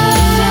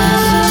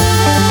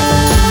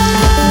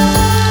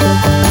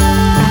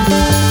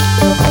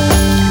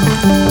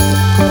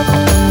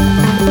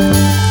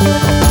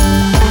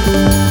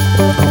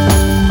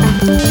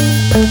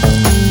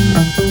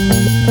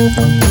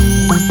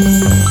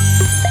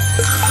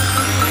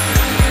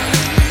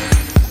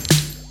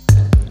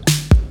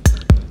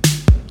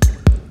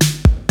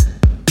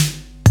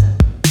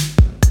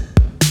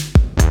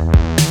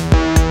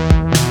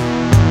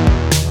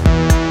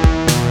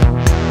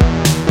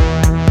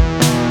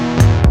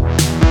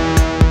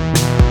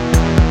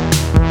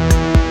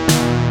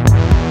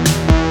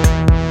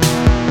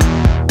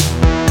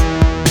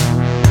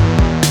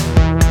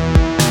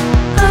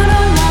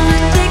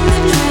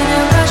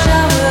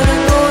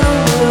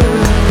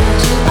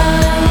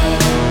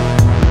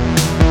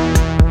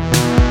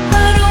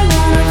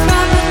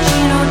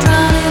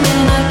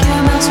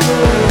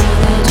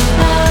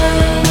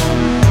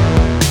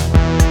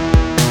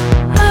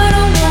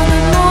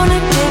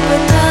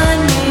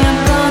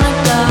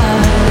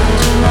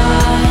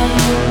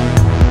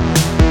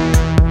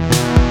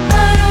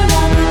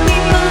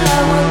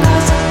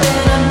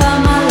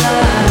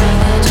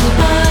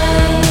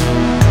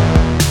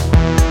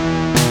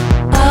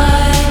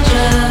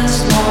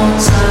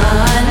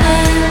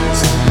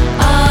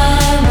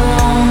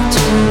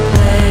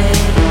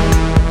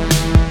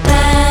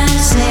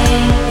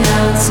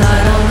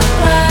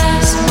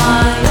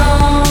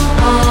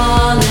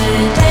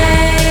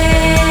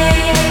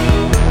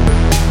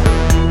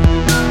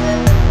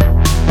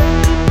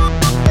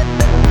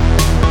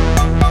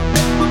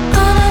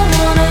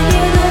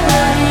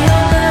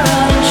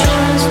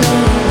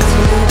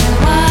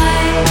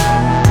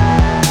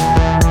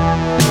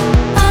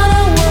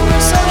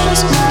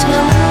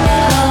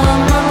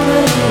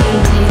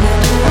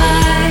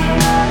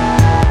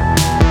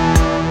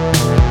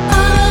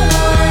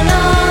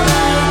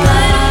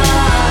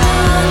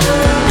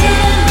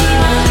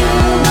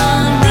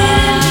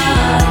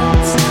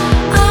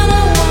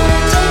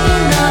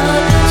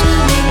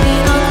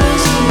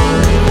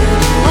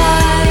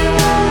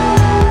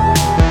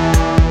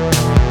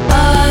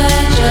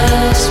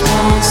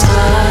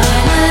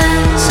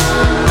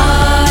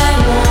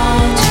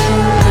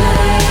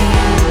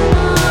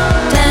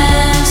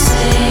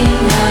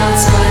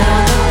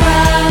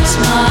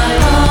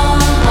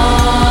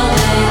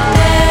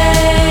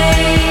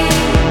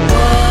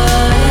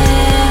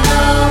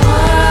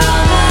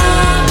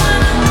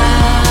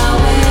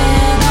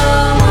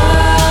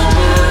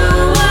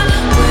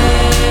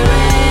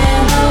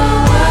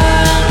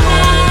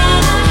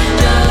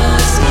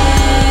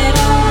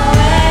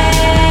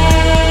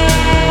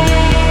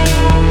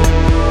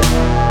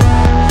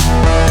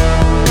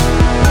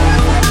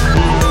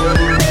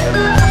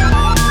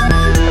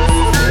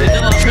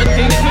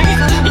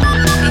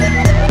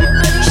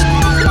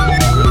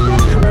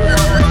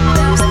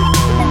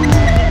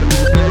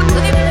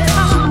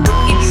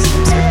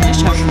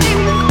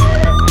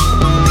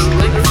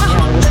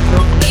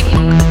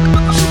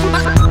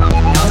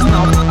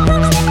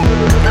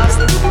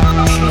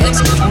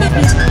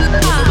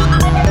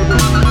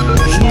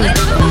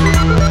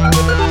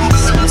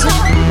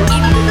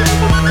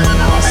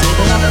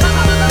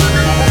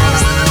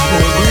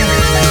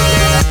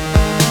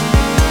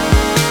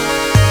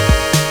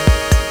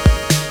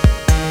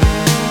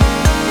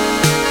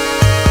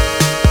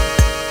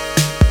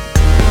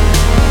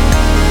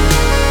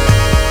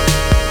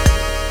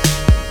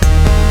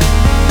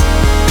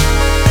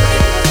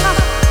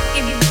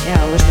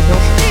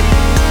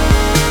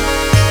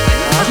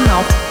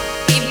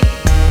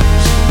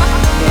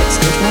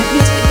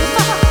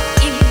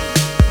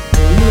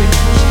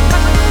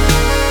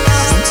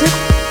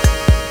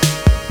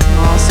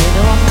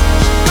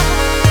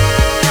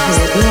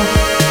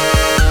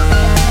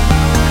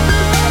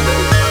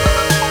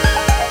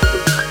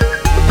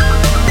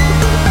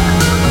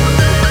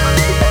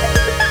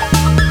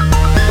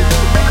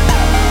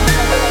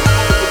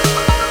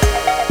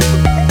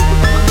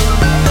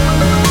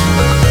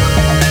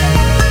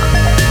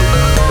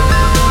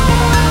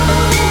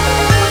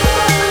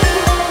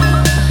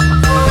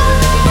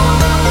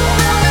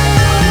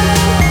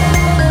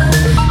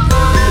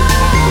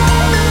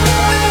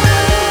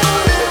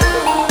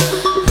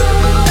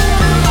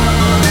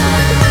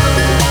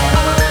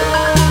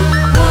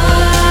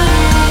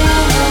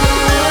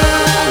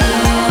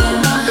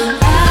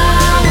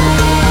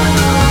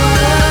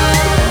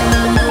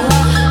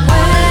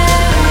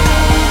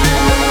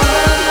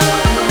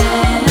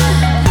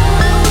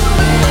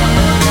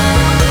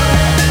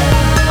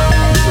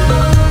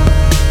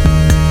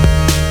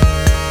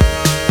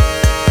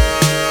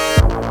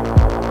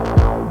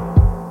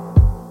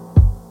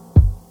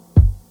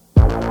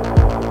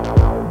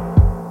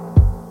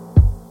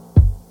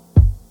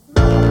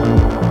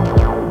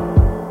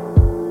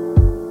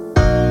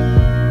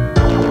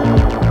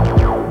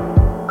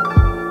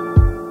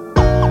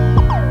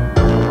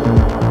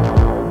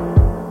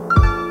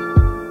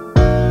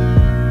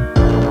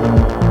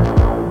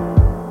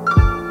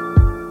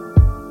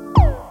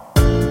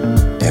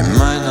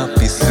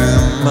 be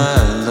through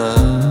my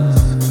love,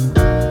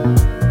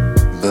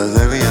 but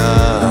there we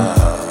are,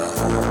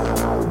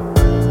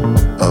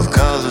 of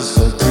colors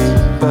so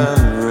deep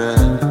and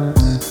red,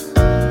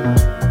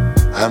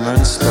 hammer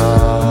and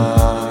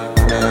star,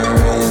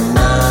 Mary in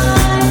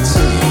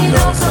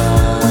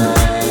 1905.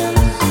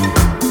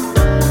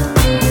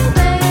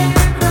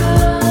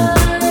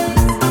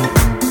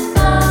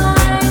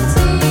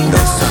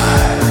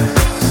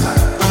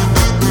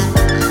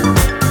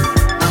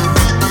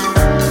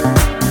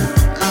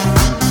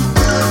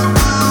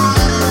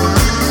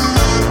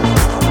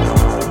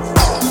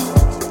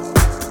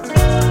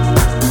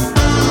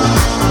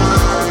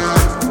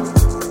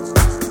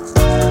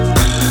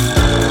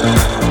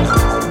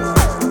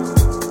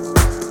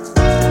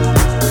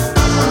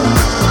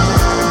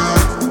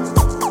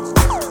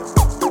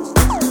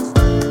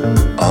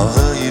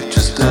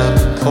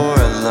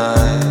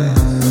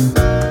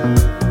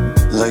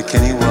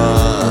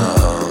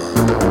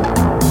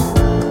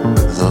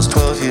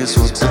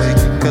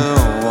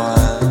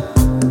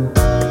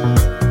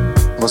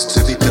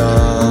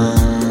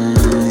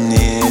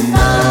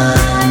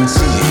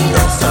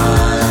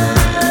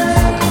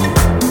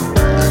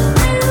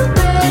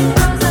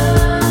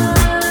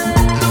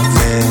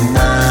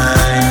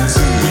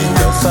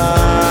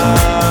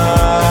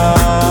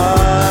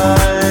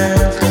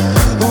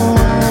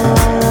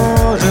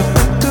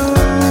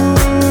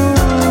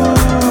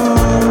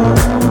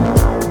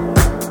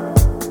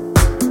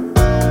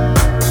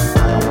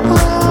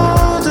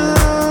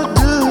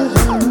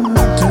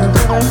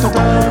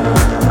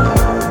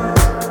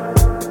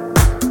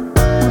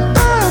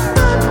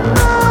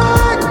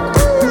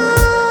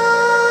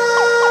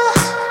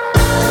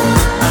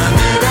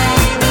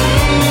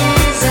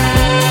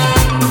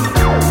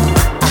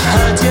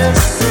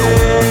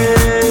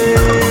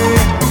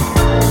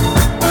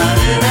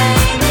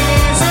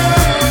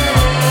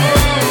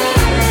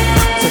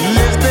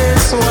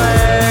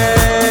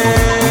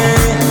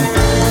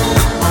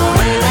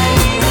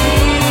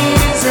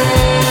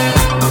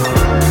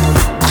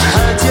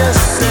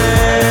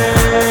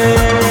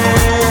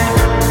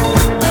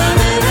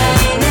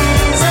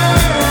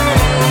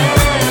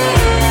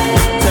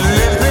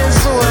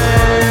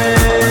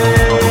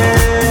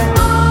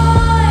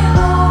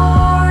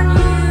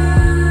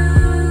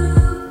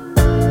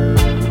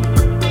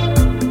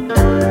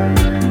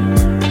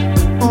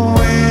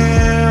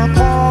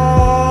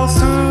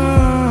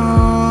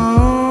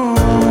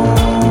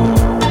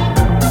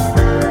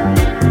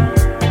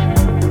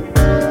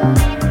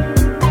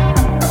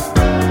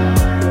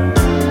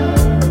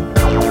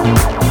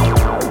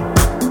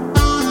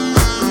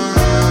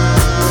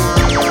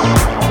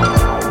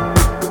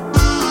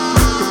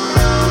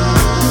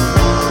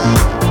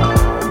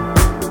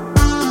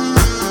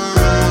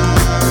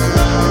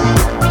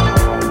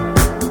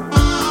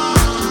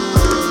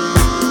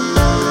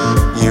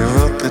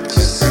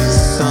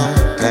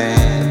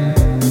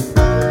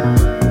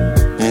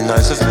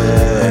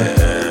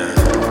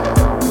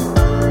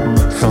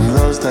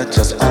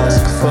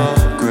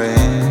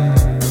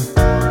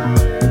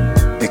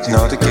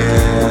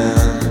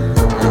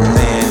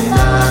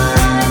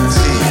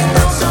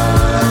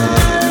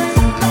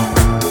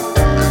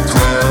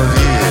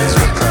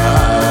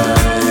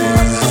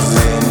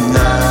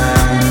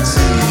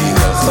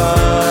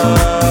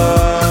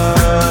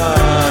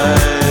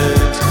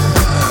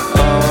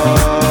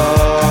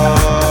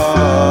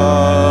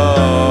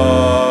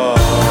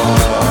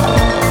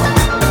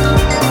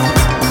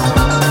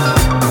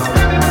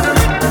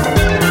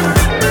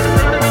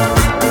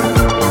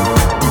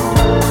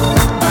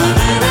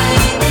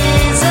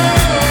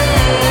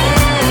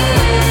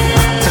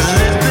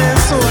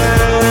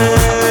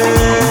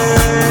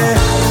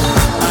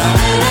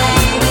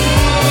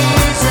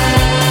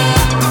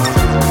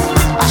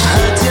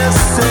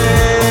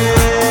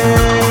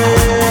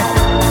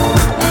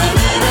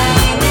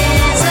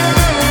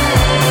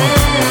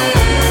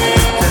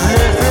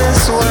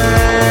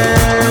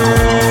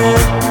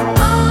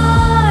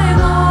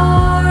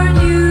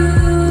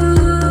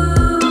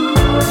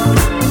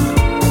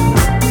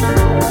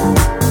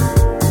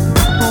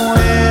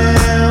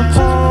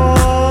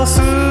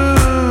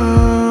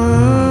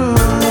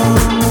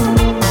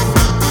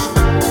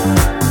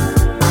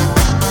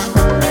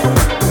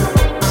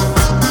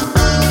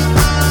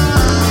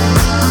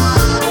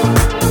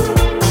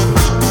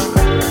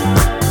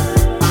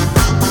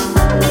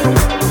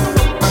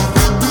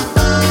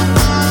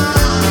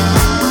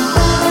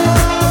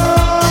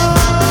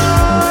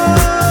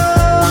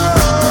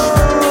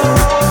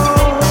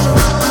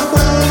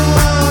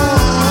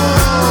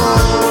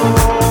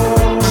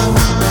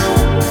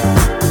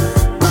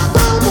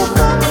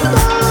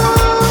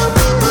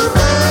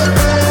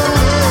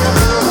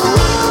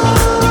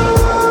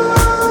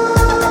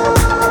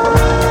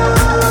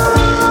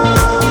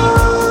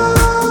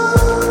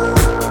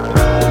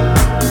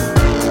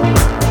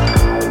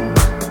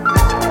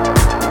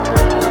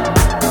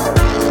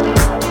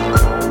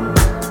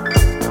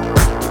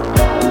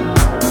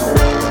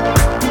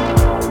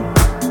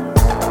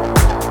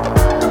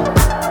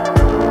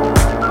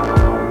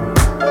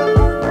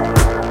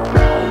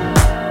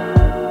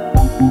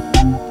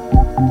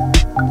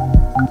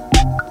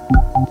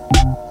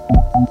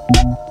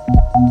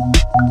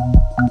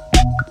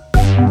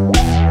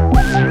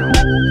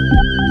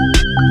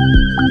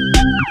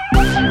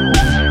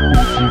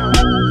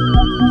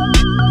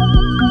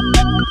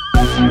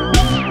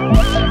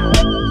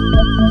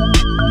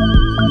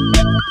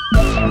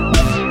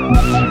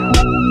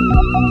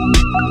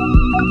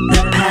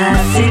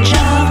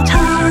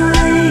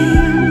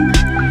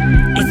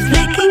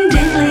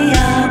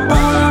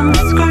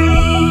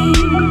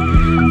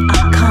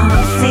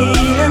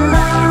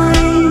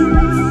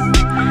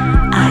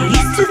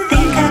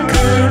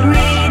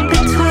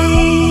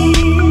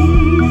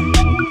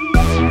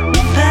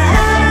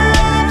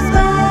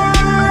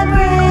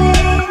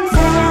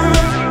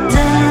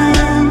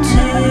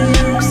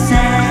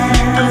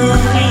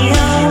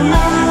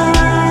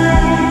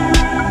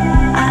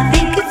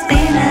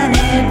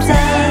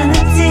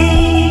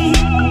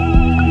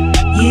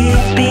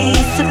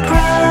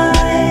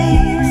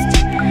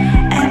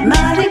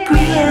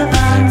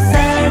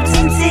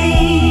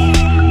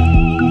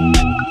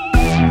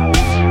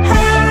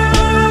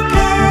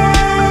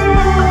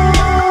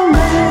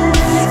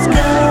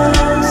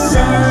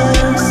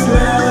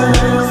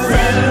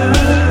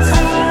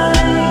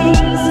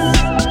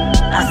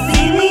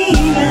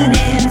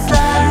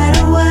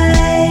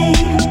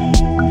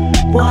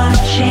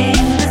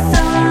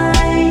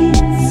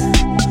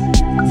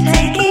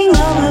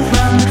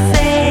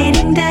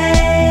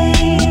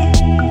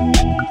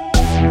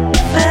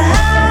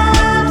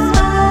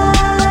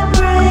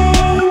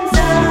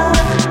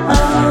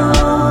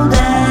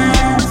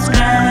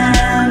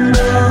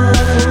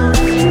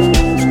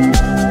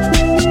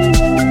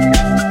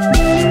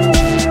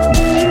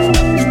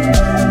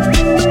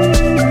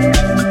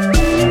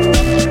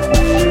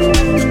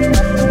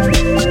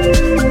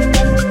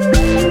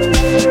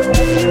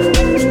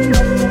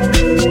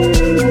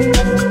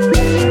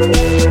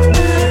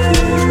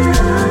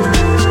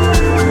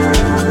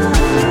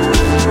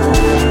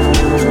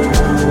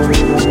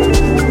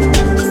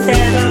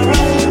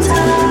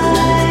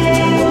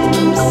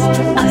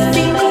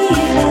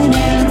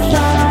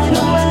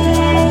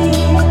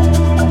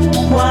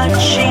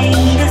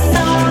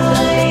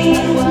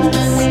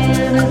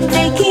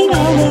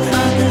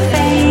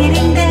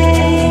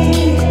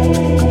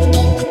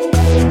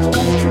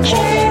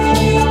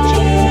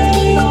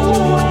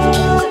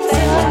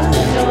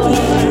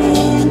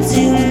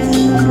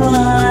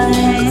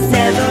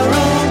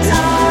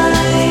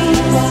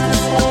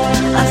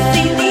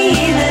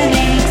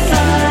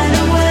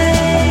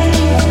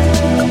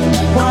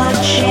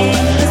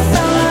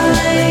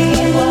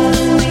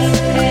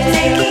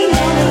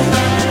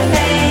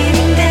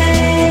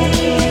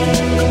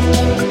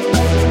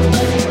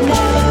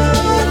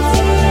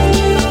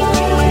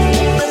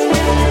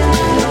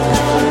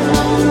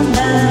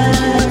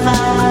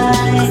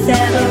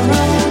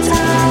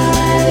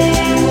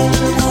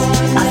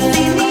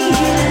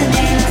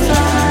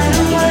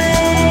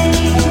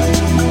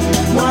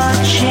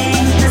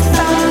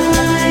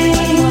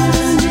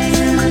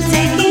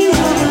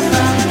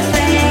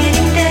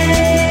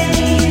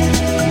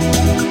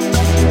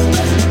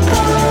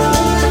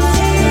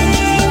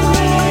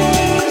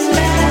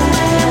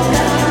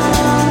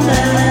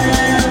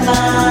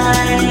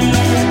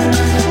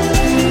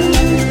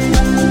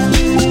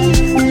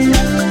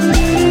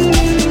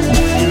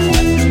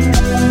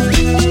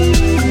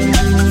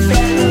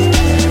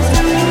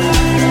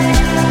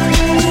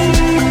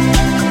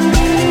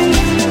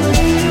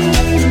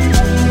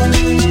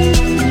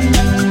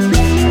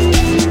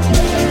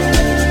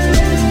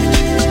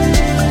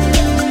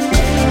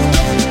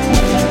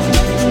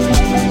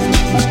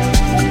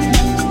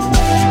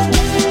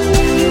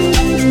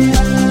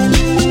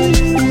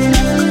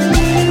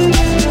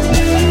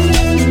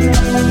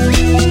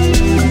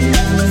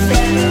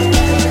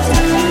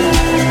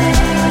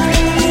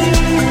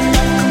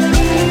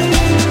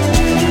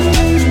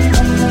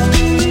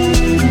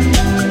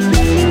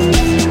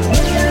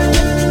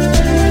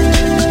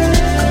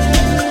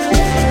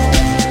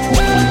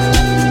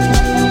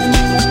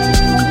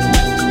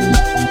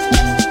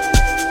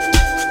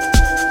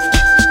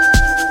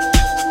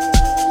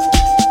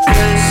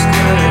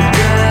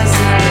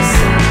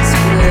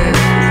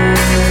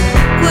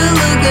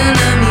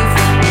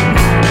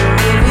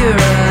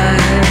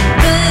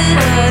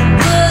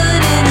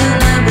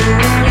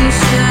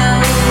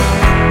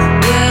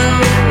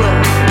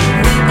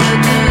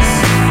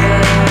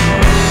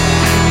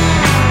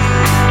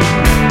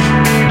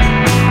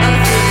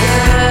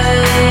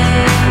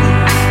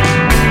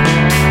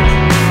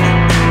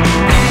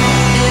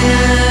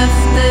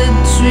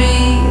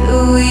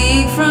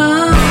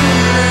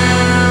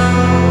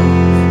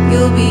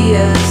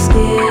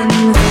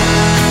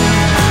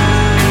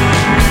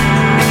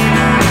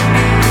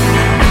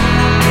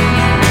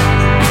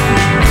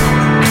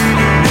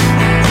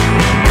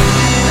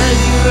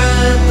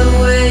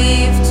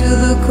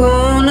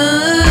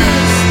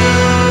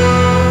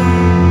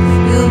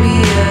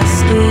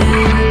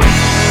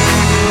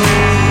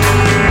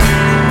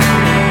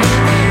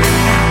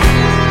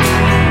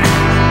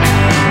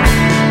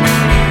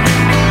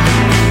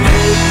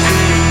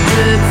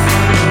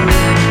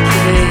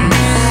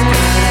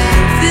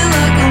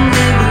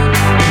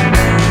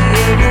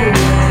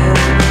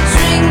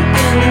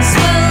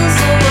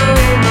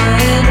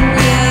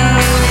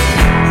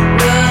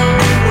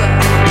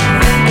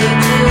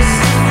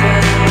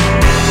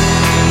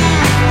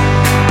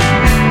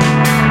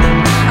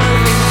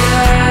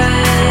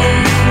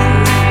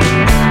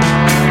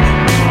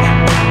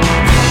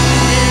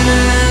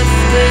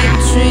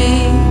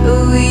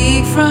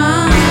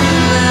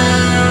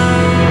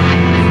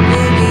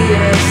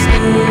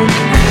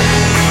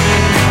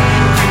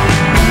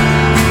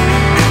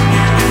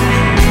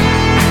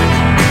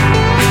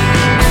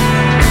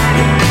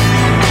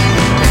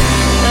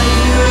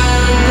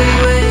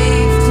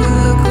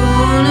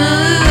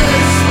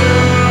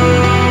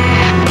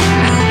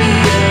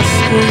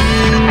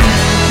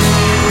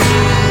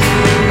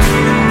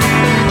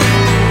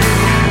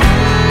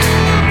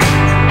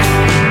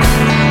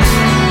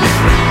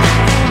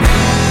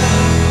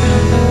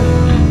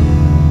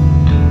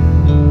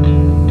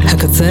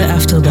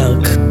 After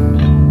Dark.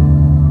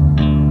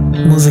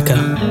 מוזיקה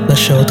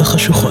לשעות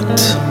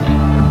החשוכות.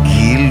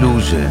 גיל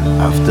לוז'ה,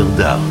 After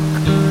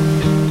Dark,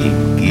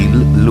 עם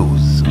גיל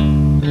לוז.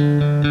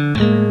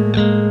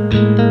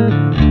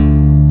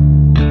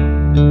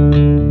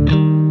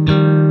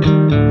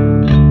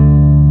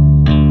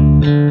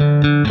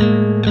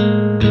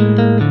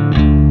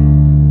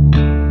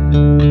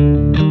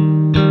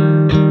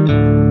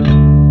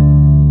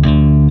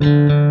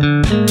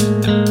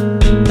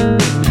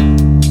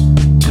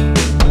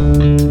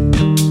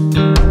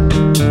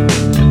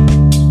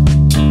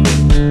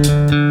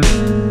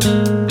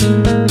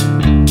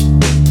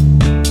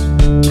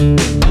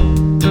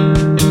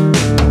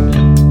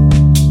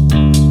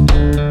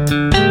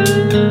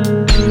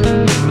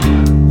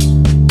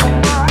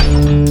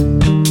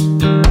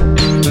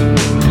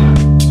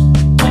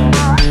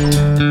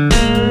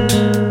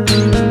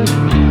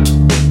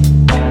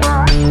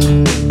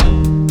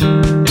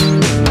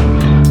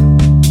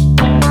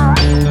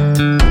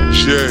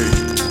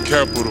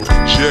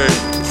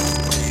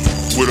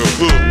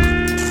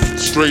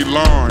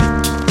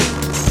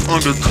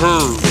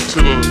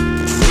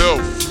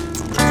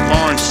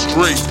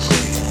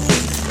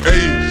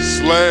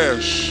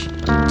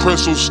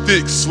 Pretzel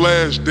stick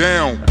slash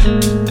down.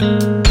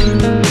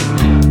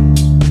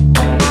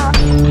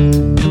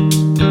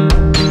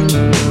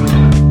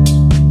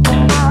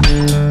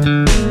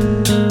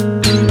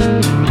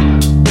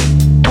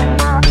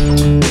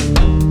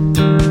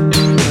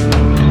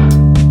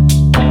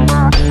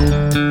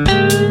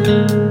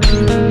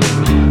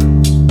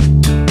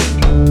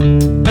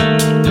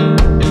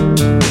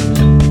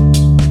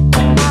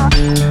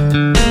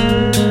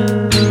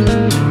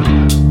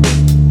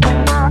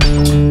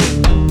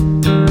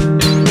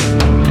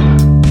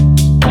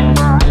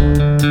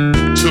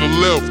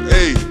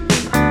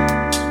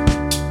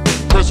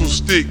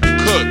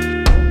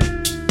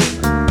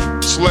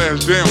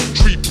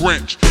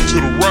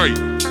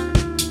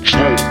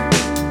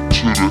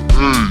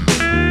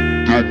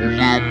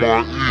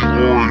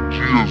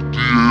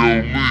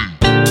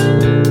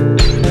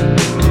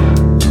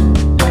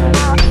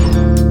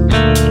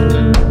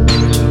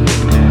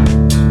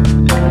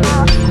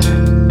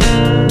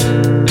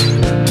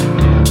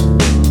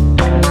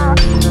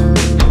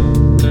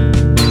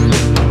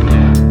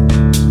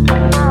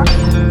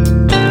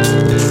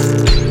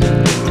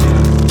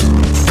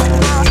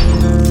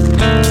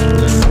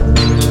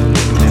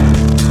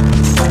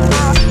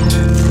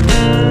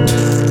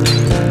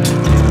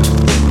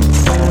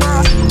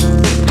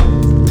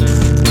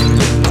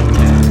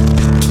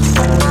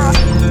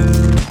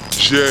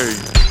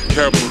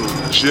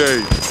 J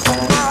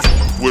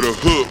with a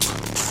hook,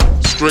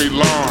 straight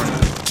line,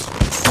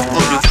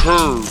 under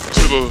curve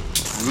to the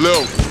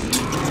left,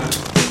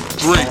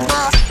 straight,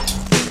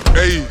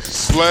 A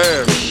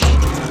slash,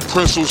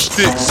 pretzel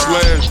stick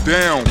slash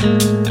down.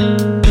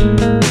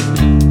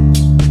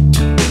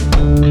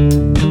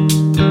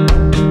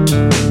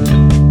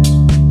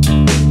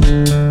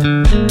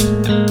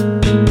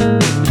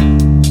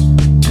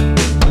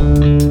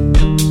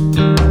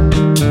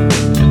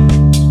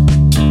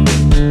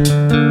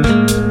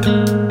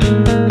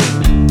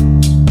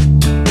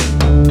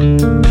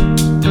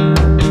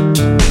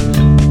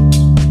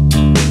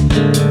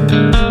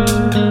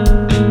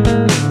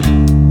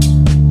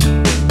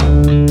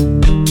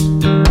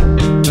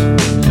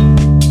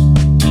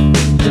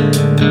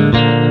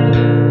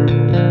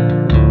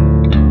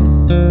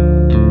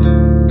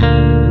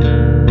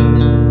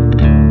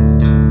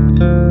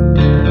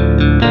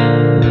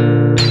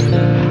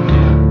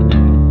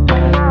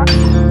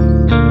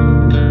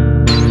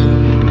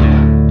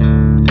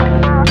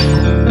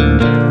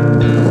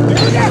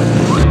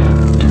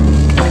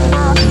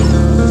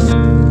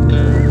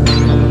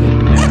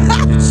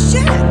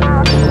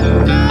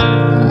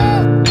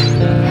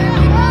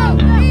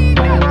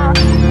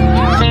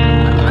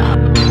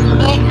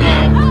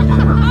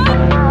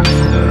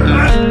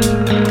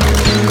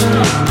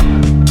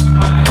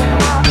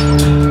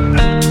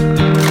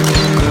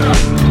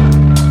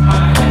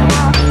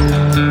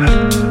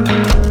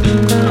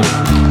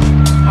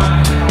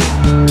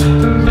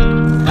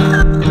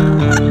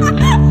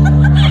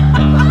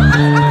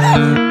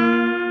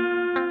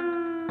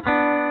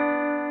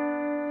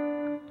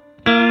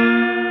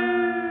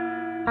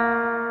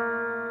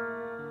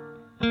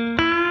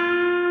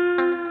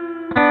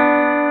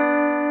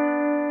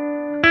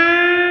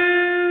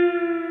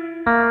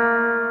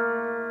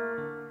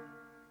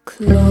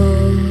 Holding,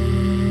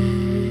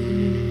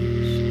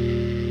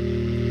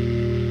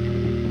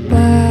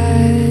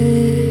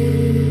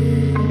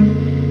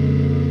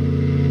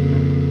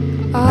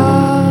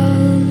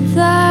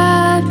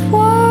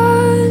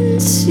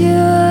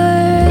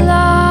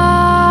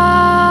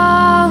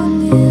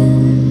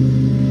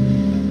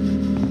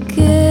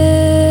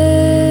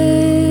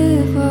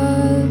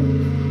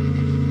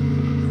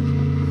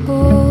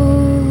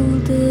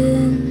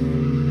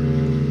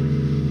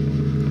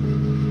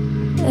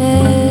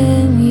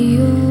 and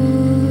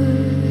you're.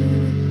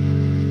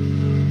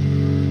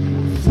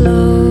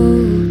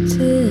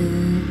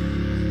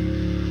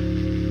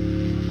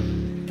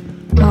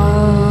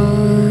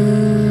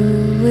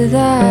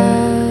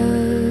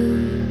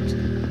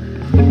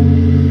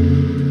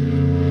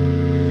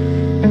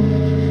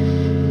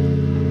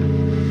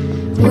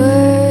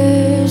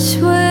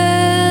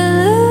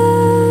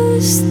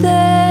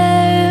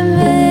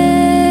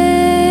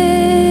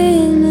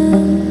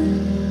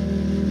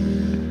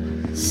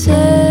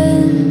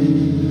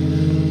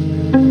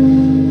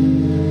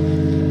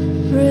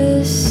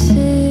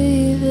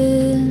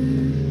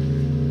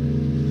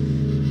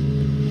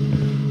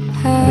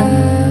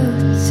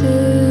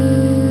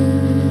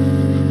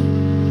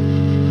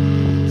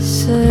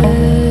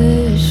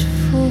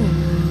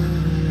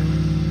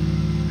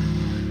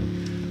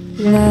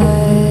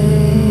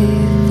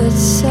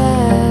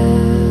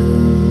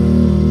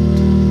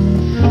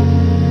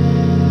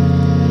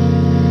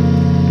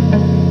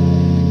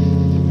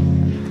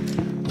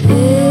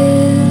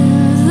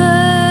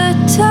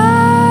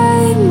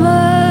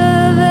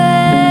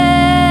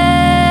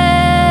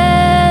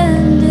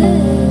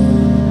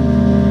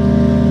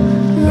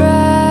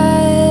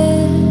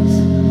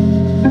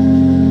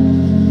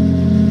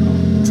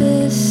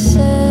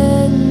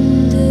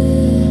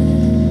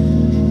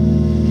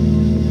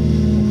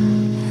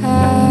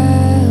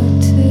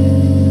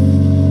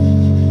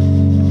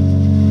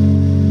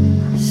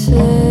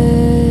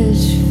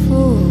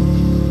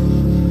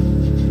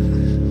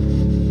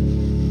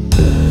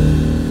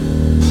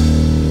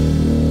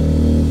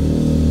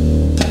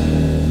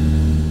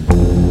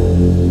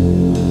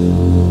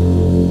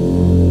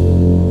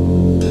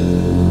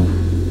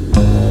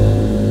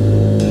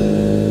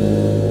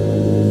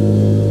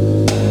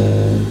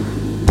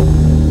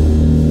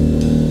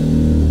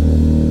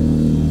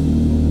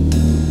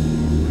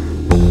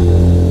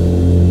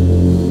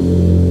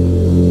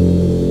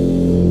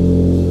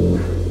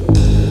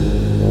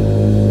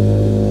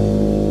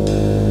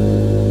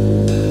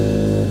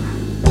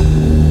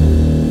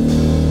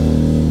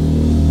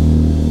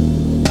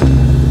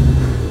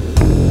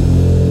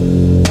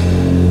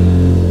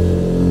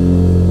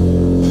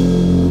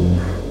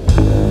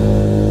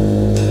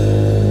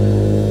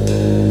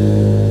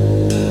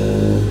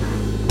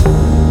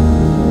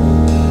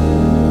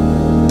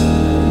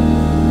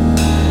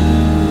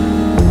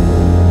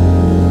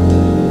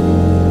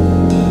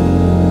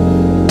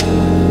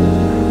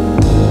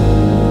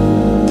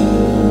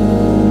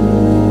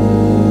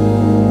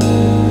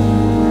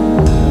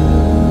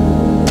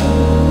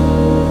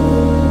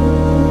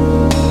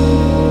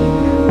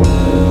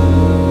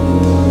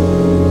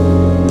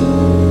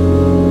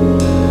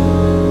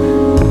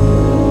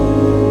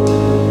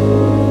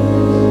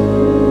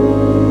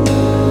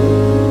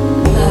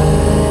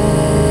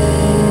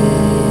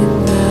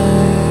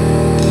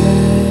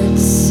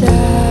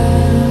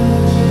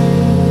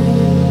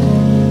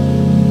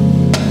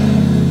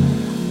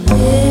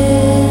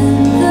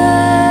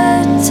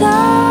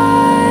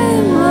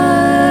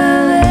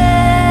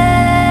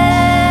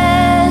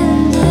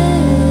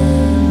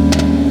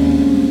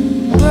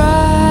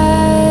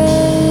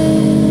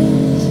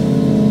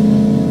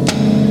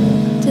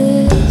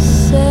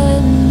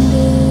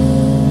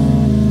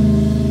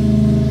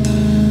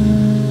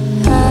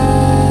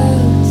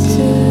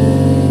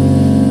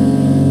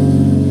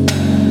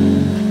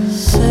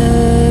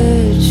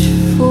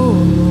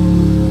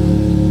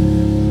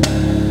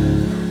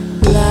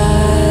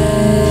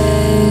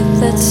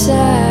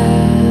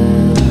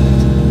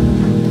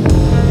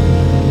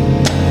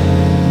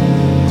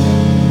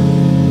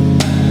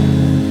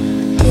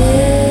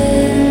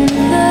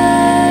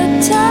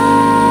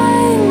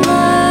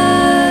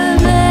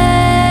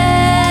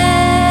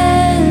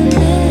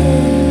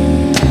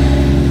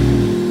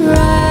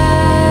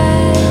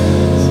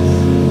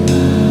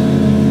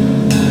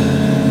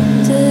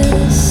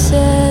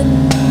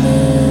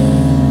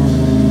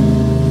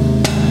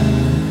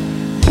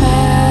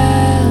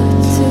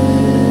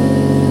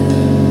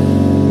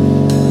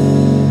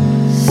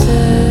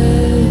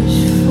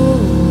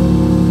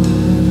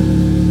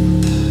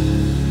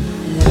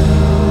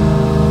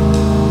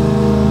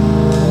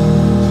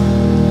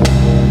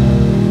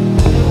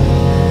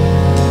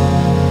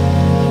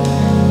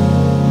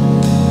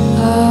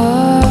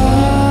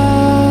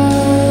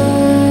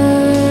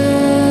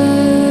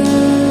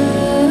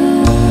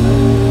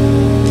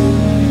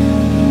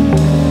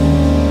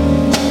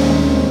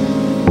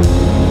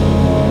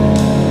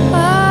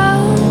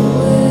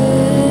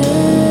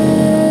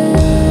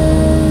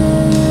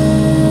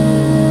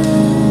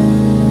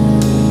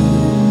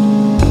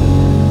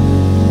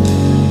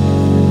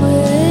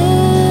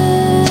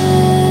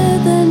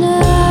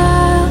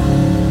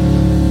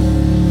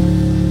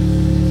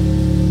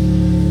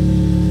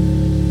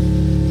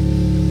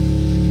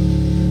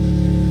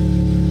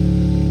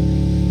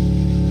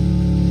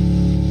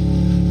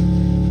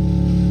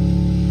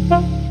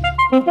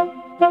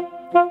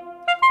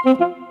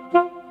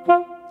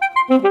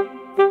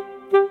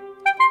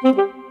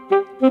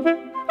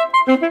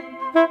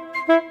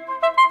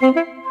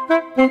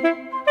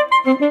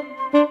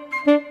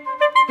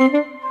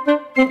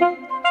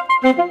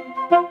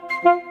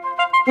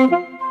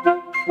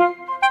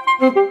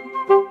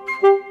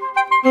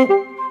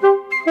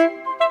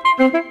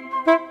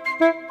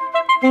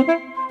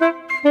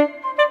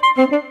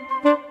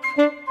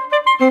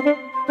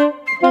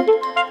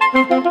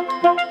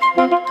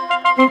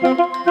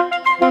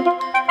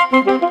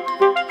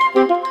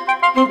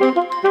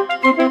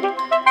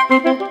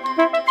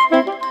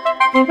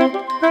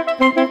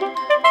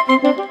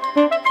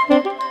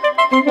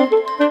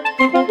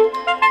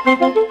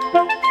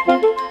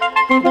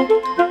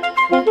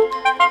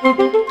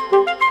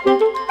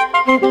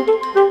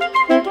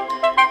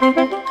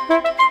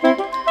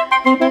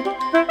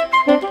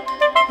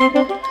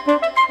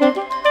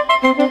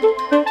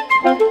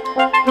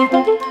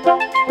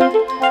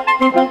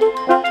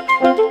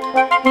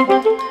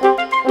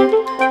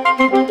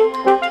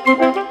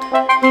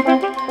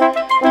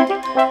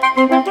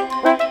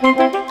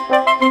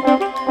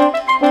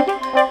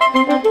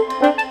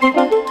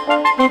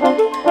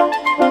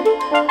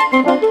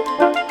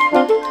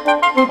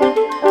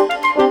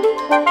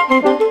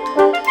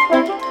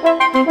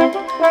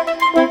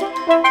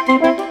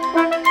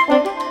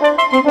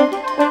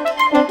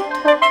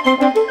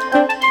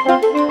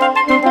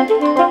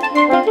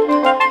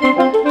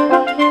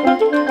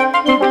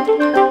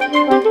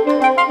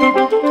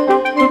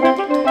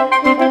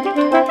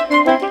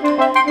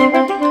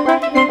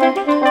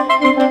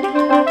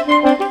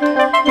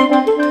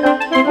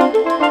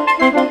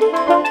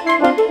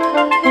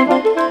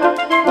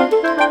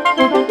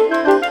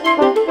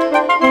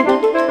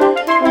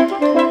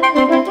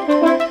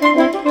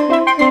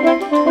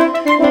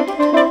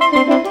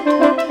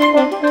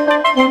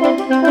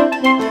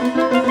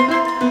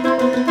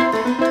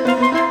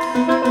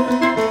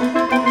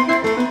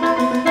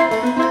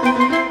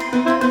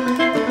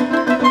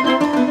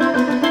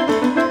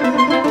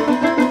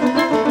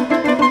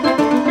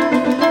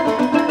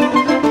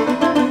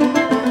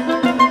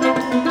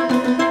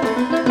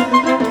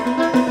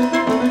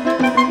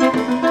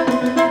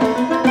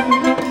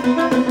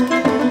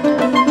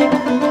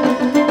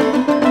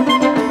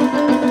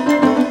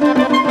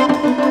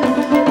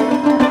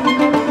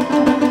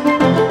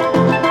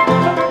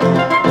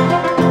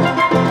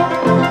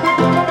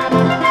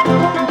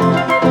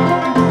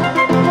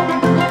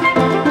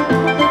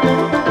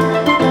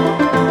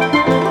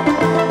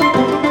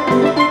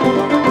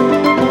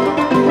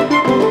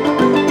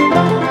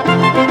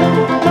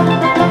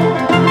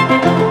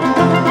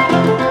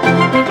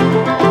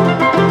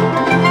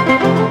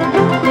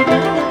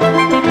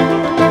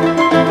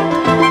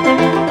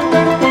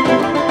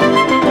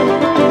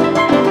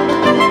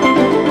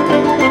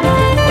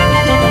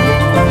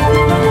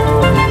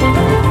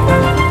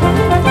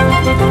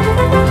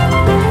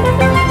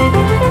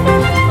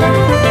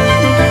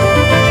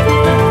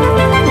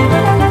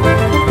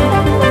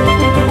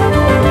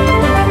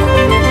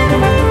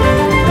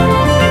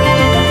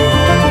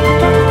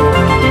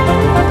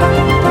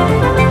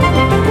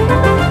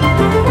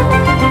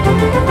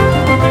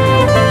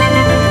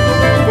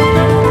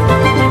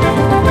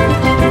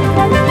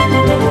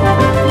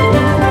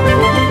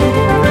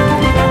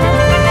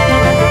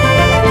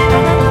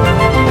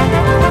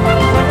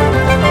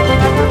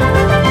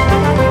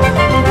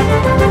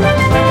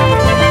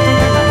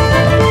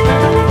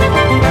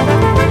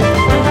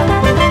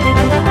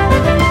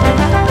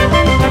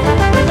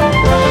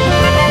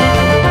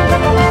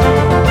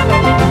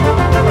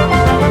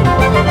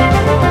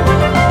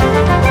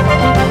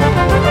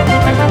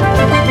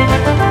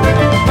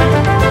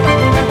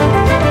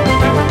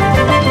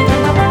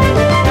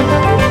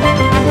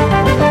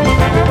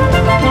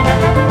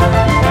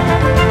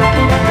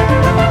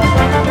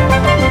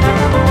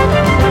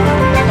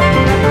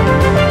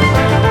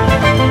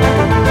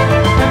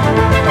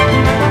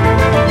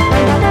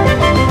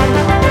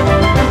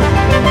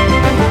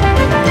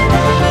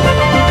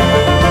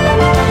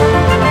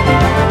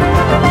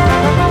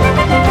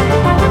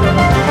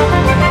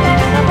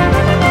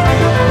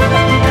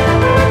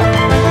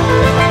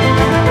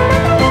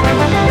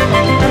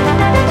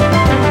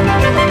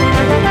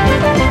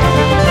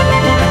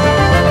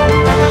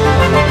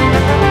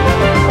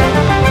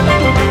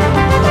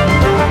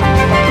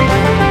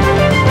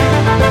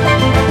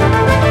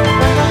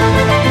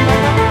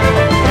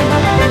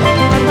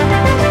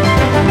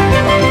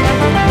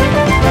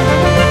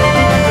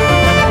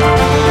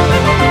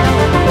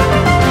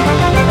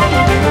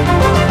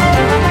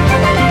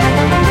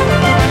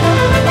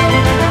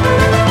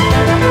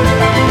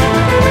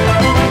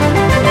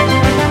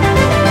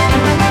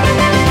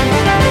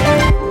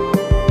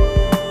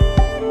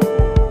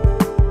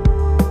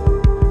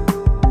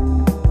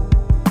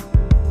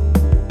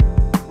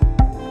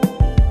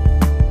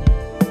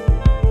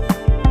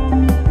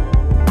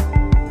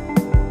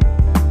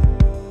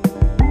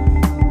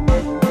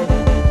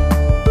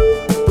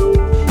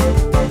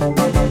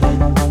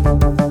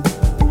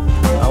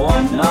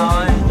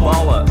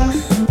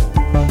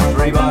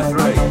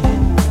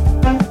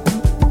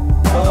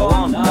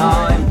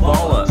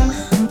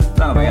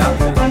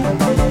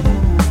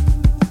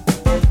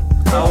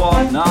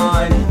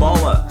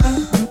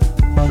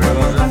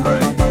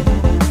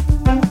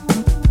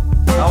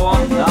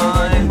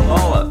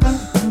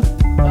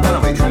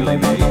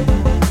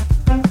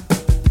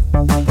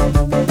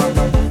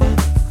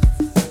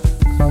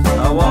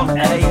 I want 8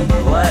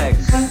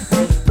 legs.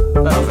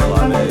 That'll feel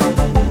like me.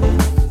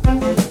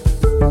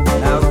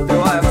 Now, do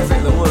I have to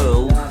fit the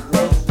world?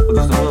 Or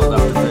does the world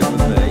have to fit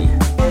with me?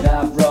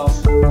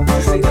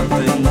 Just eat the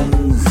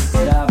beans.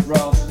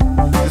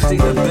 Just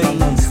eat the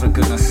beans, for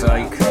goodness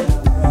sake.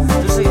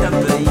 Just eat the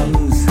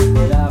beans.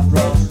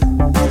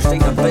 Just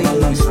eat the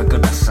beans, for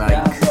goodness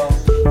sake.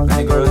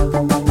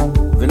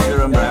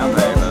 Vinegar and brown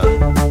paper.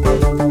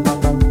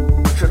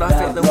 Should I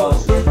fit the world?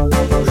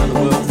 Or should the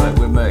world fit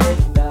with me?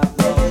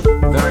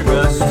 Very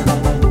best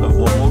of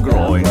what will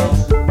groin.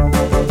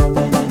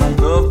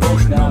 Love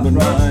potion number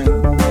 9.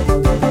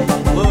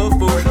 Love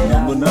potion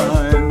number 9.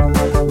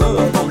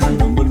 Love potion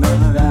number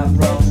 9.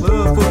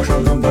 Love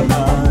potion number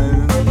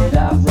 9.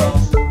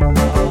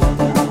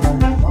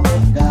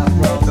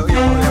 Don't you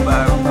worry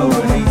about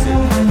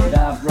overheating.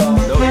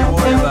 Don't you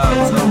worry about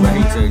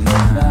overheating.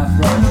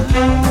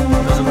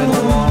 There's a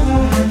middle one.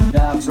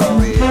 It's not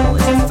real,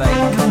 it's a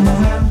fake.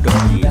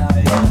 Don't you?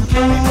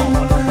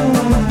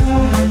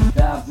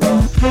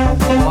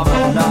 Well, I've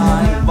got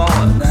 9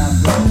 bollocks.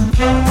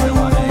 Feel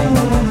like me.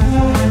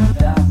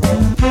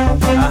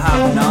 I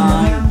have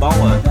 9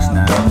 bollocks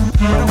now.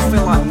 I don't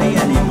feel like me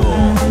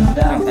anymore.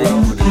 I think 8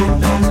 would have been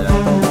better.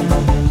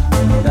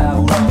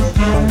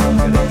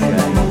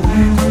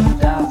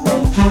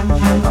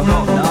 I've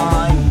got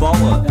 9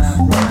 bollocks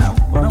now.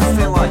 I don't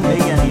feel like me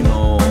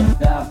anymore.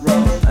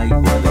 8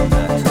 would have been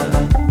better.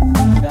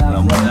 And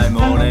on Monday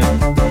morning,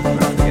 I'm going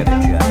to have to get it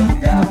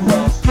changed.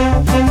 Davros.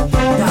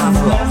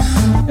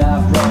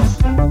 Davros.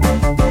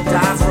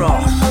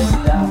 Davros.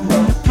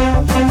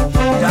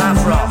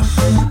 Davros.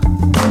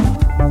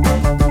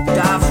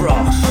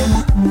 Davros.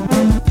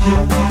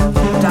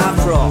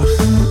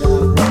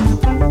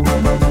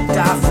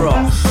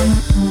 Davros.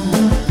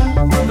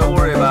 Don't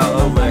worry about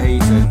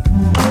overheating.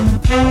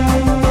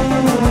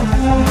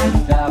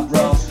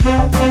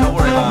 Don't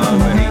worry about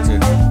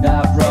overheating.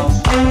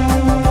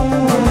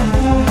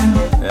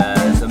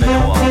 Yeah, it's the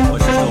middle one,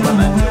 which is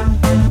ornamental.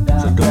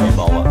 It's a dummy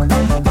bollock.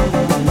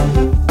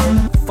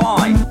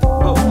 Fine.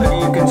 Look, have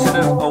you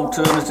considered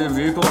alternative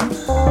viewpoints?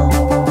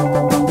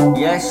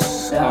 Yes,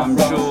 I'm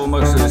sure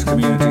most of this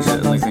community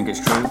certainly think it's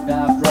true.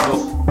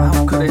 But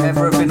how could it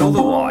ever have been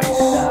otherwise?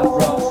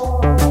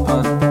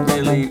 I'd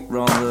really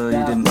rather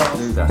you didn't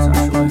do that,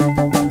 actually.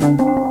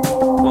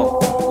 Well,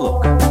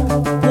 look,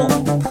 what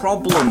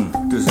problem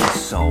does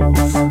this solve?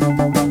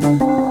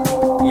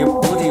 You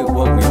bloody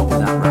woke me up with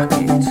that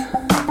racket.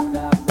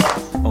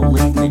 Oh,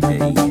 leave me be.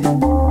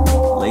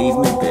 Leave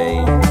me be.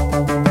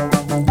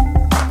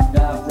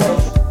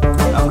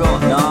 I've got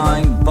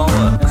 9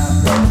 bollocks.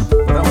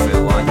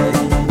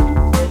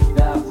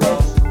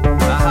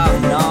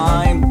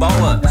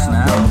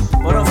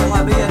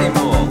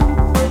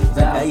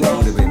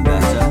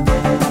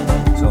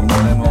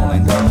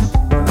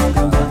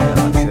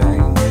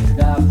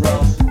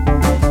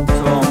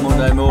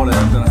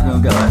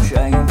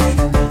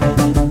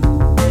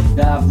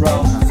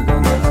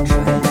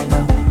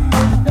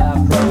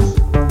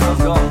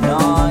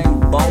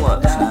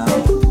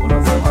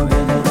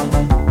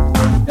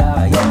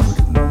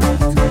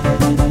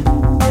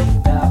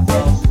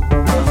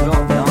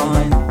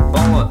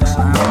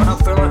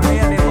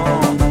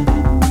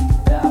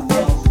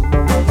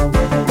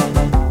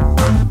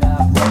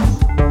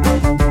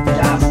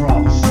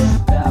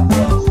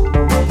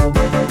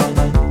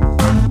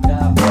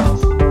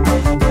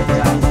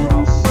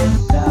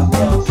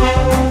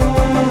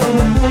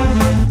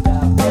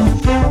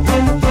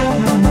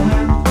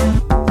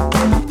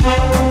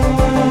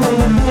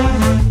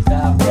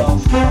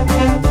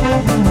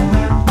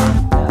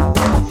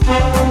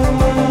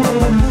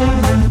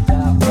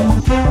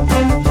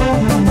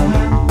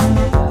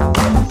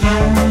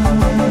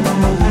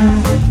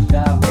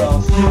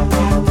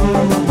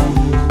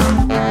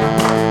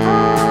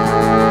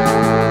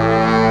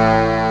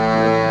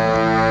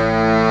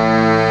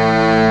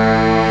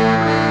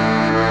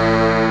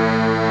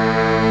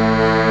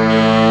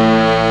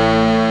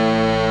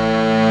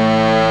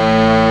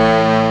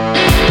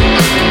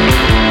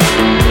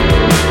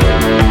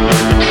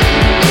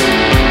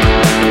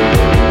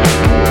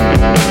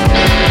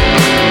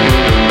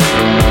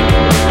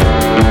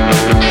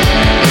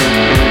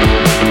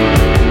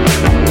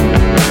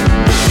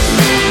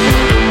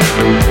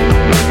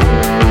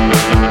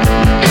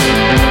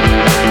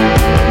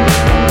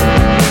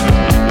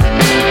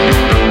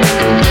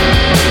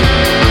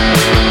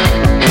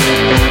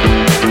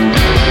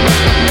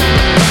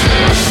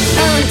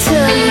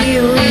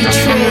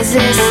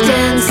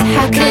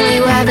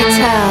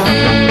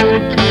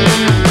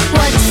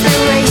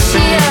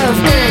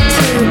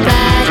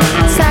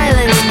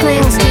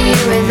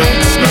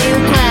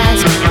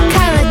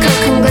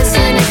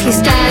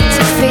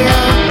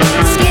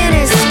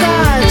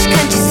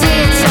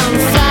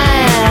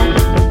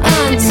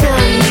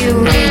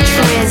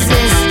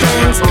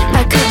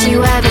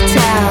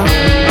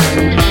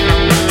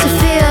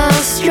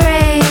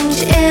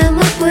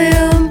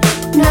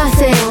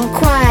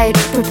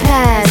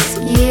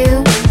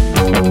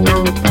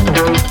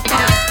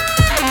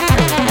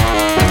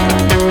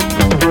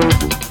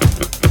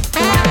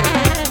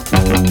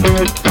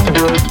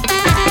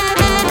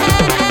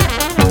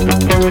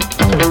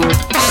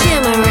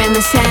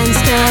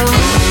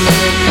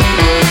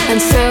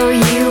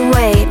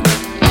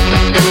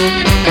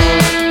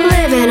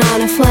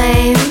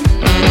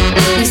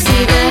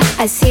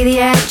 I see the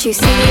edge, you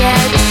see the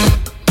edge.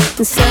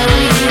 And so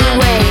you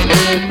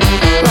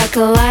wait, like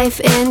a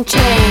life in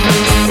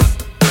chains.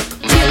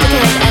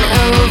 Duplicate and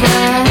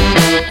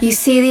over. You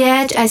see the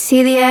edge, I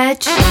see the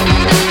edge.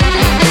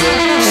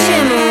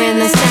 Shimmer in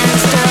the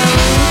sandstone.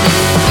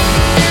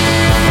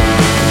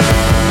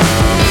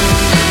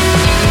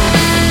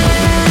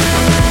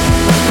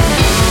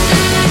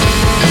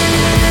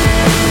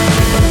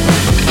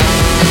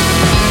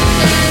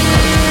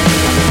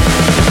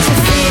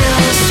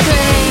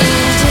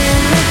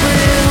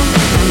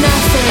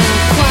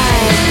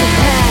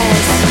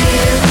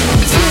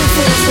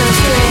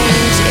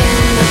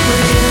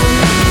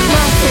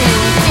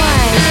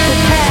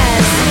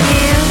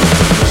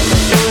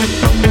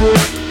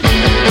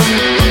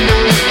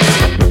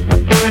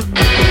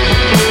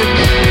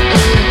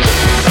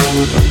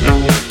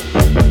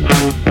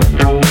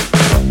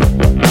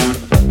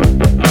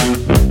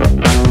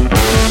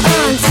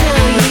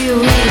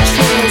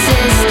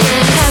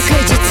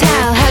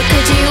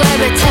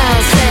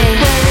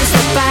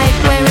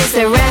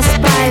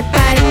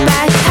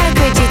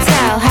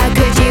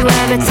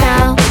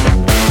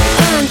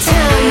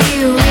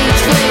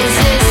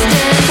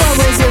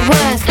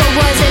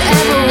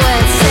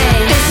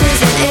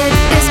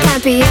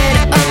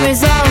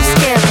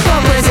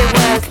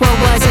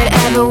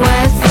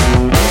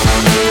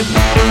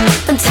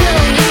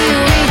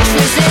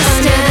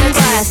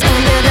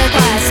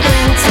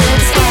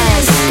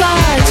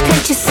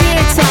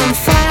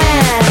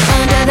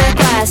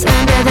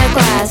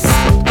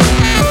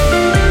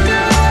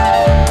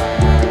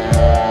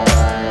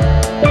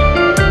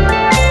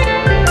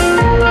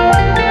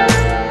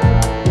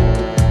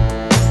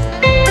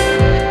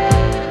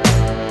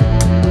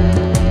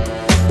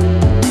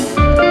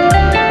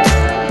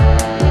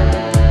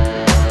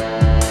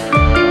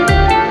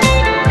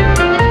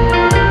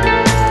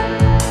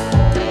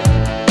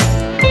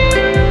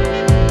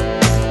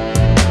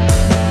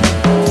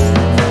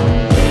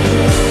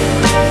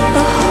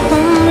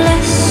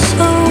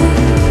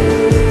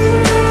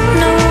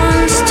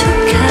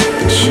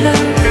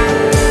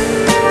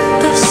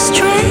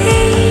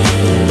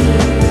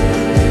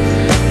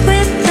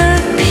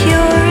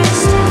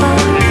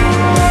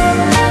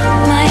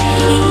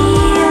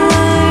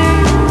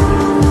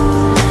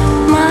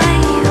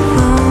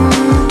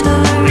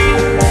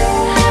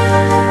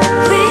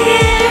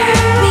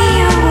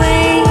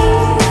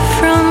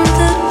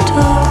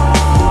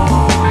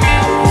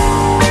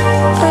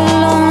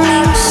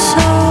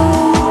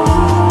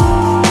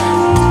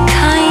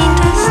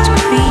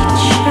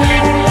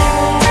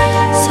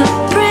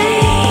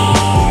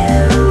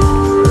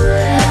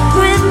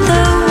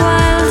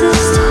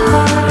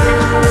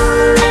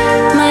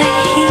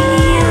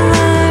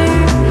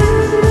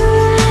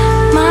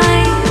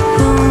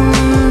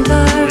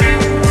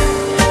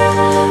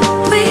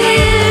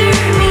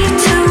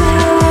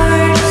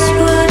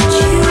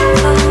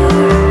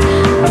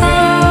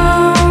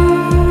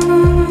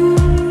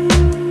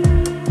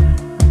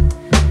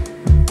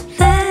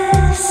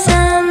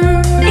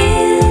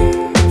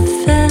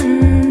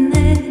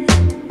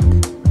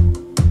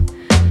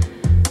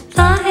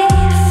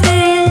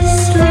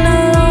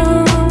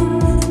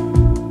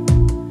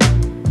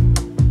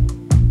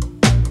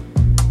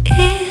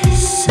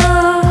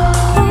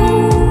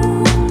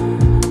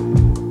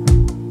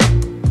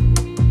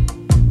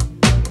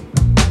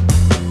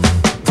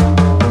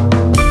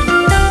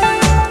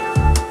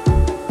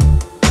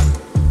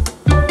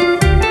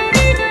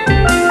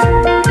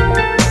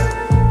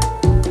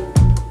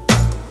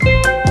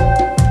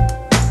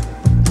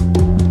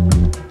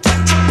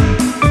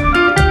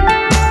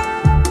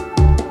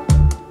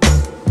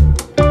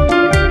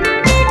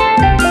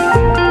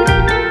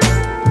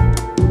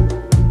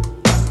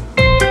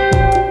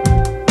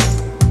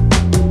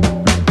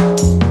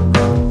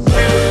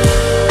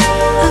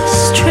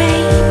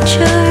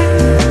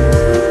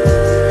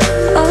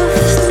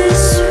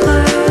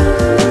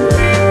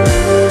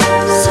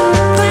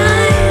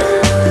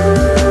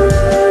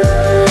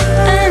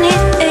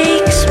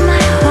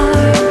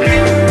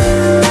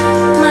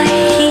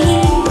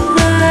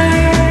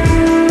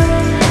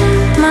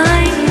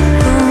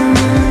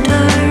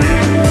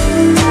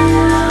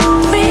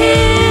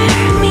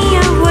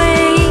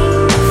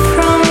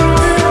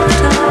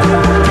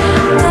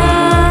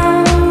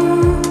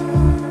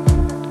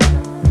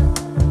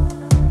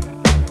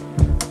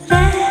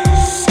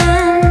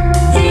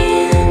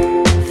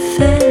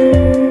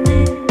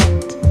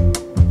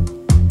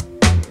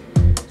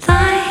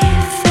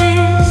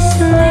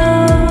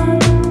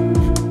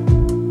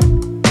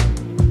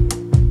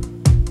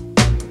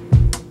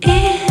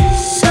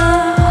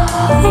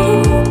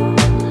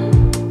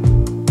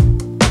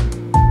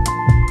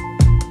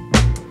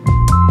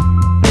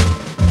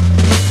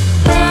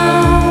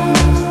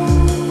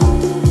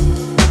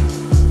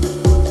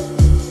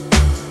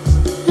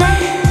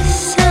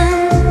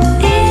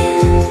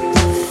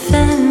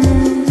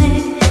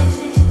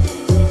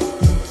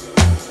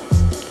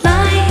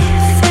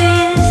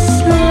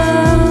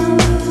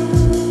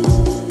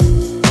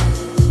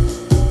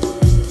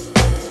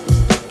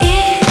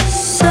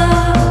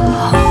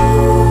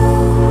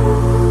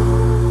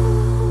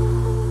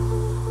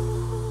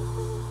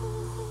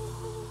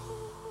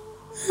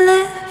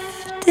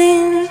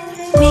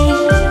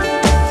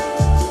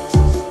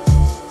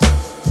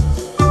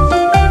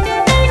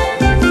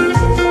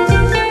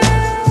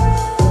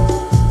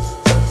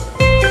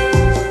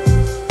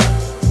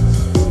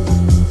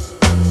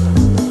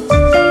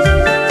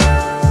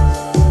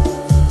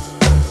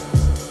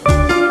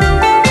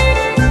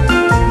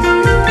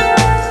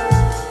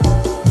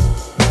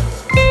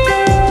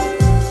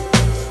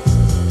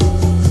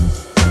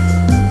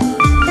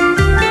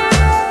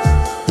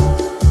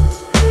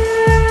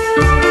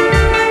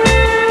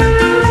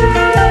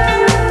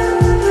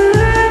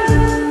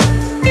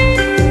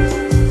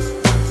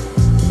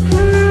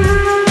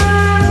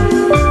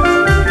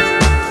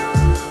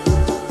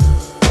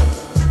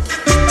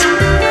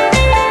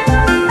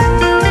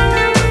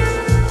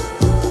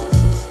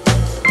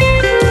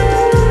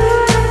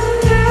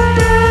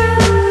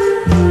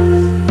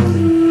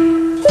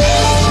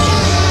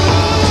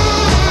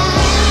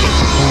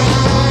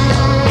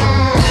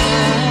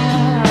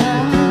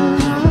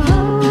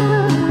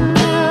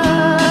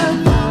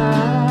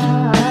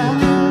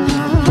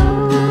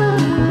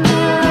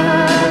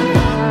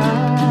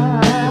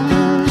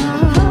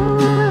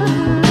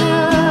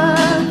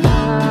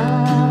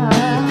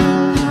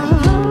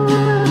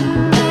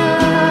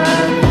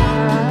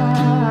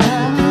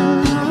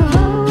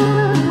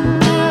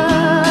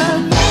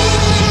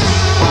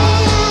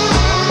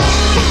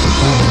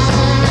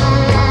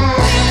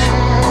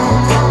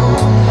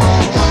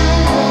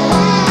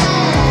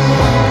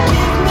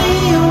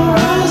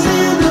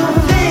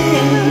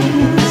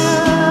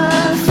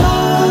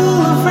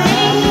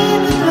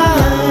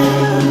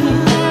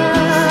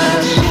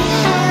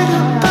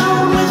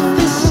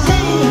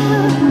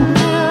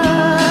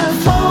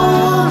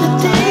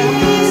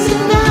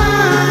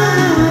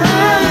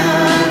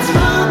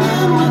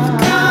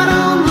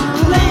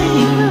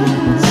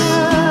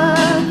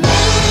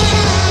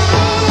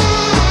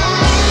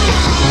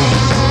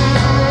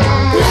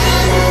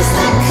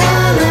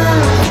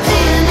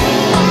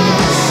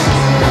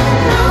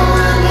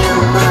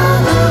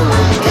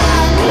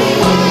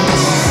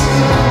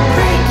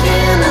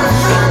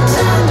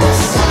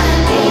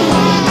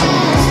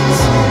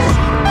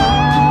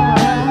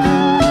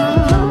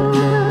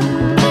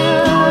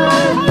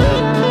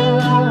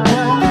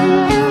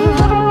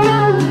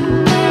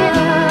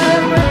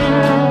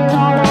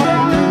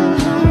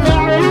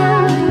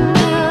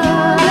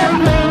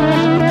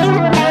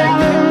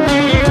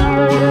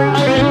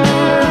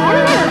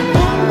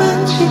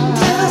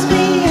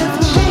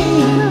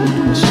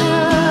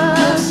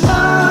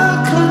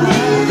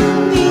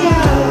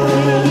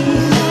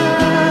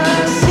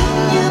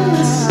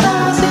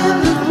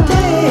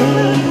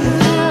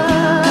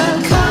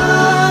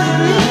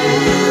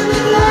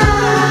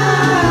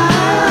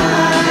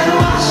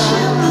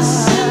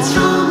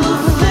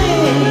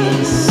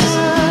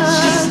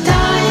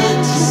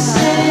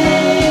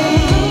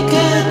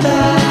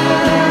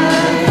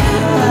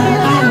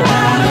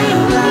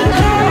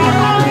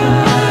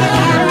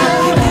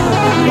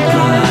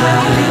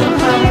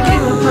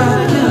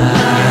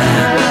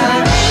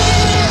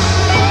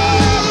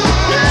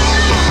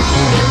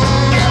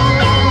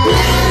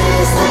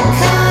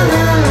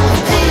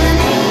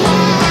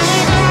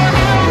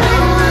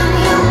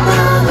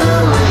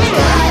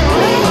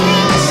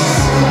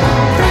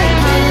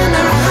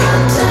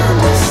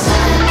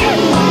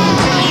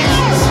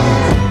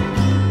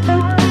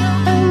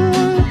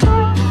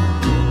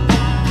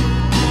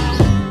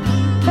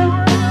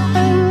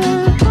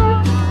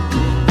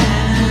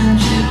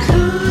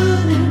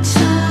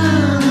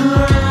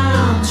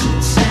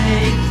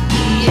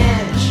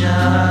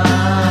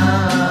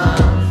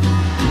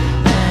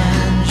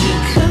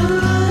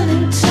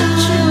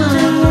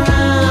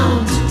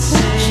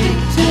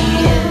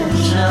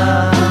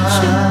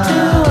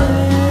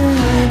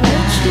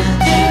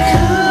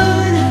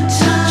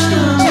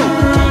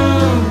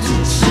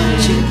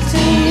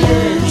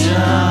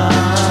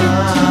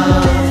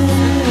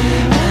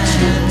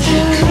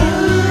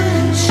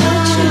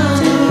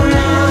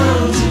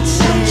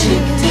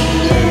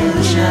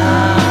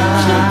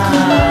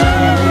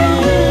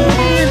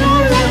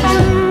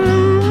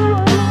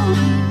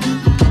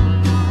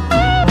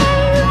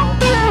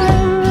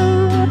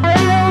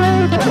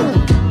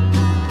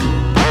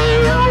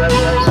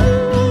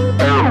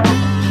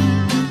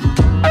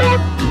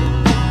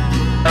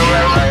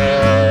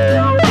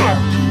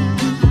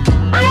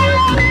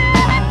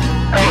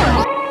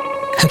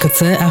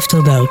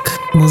 אפטר דארק,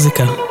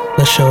 מוזיקה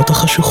לשעות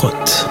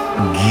החשוכות.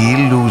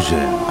 גיל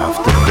לוז'ה,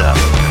 אפטר דארק.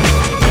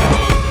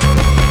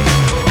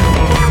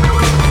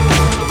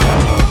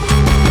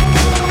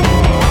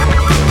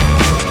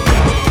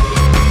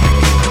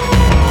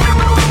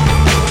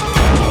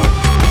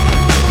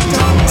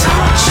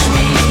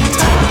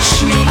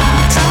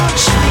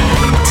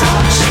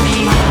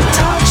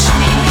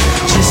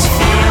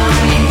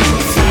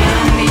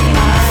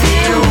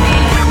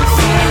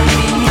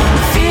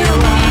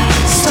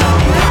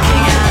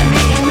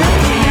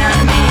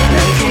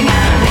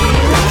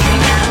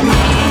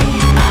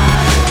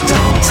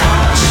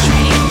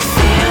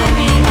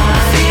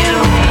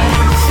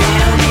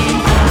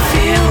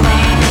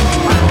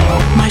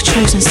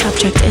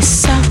 Subject is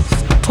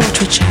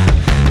self-portraiture.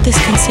 This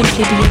can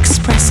simply be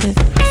expressive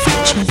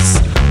features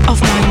of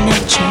my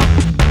nature.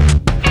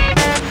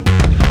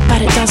 But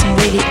it doesn't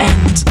really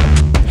end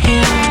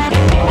here.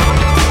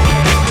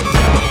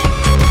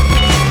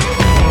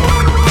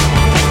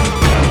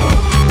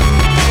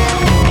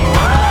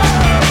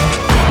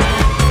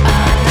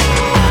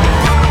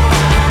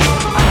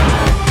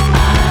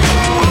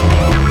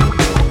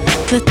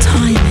 The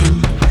timing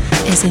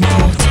is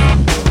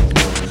important.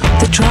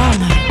 The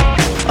drama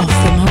of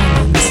the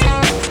moment,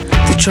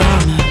 the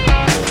drama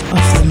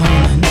of the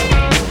moment,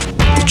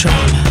 the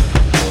drama,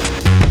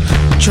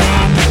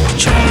 drama,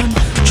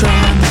 drama,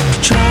 drama,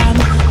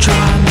 drama,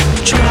 drama,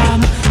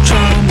 drama,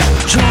 drama,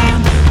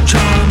 drama,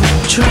 drama,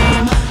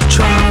 drama,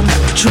 drama,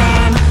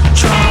 drama,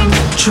 drama,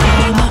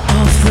 drama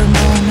of the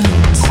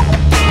moment.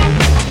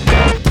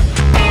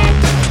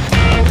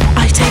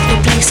 I take the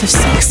place of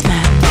 6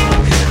 men,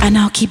 and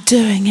I'll keep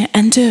doing it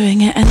and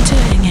doing it and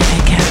doing it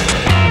again.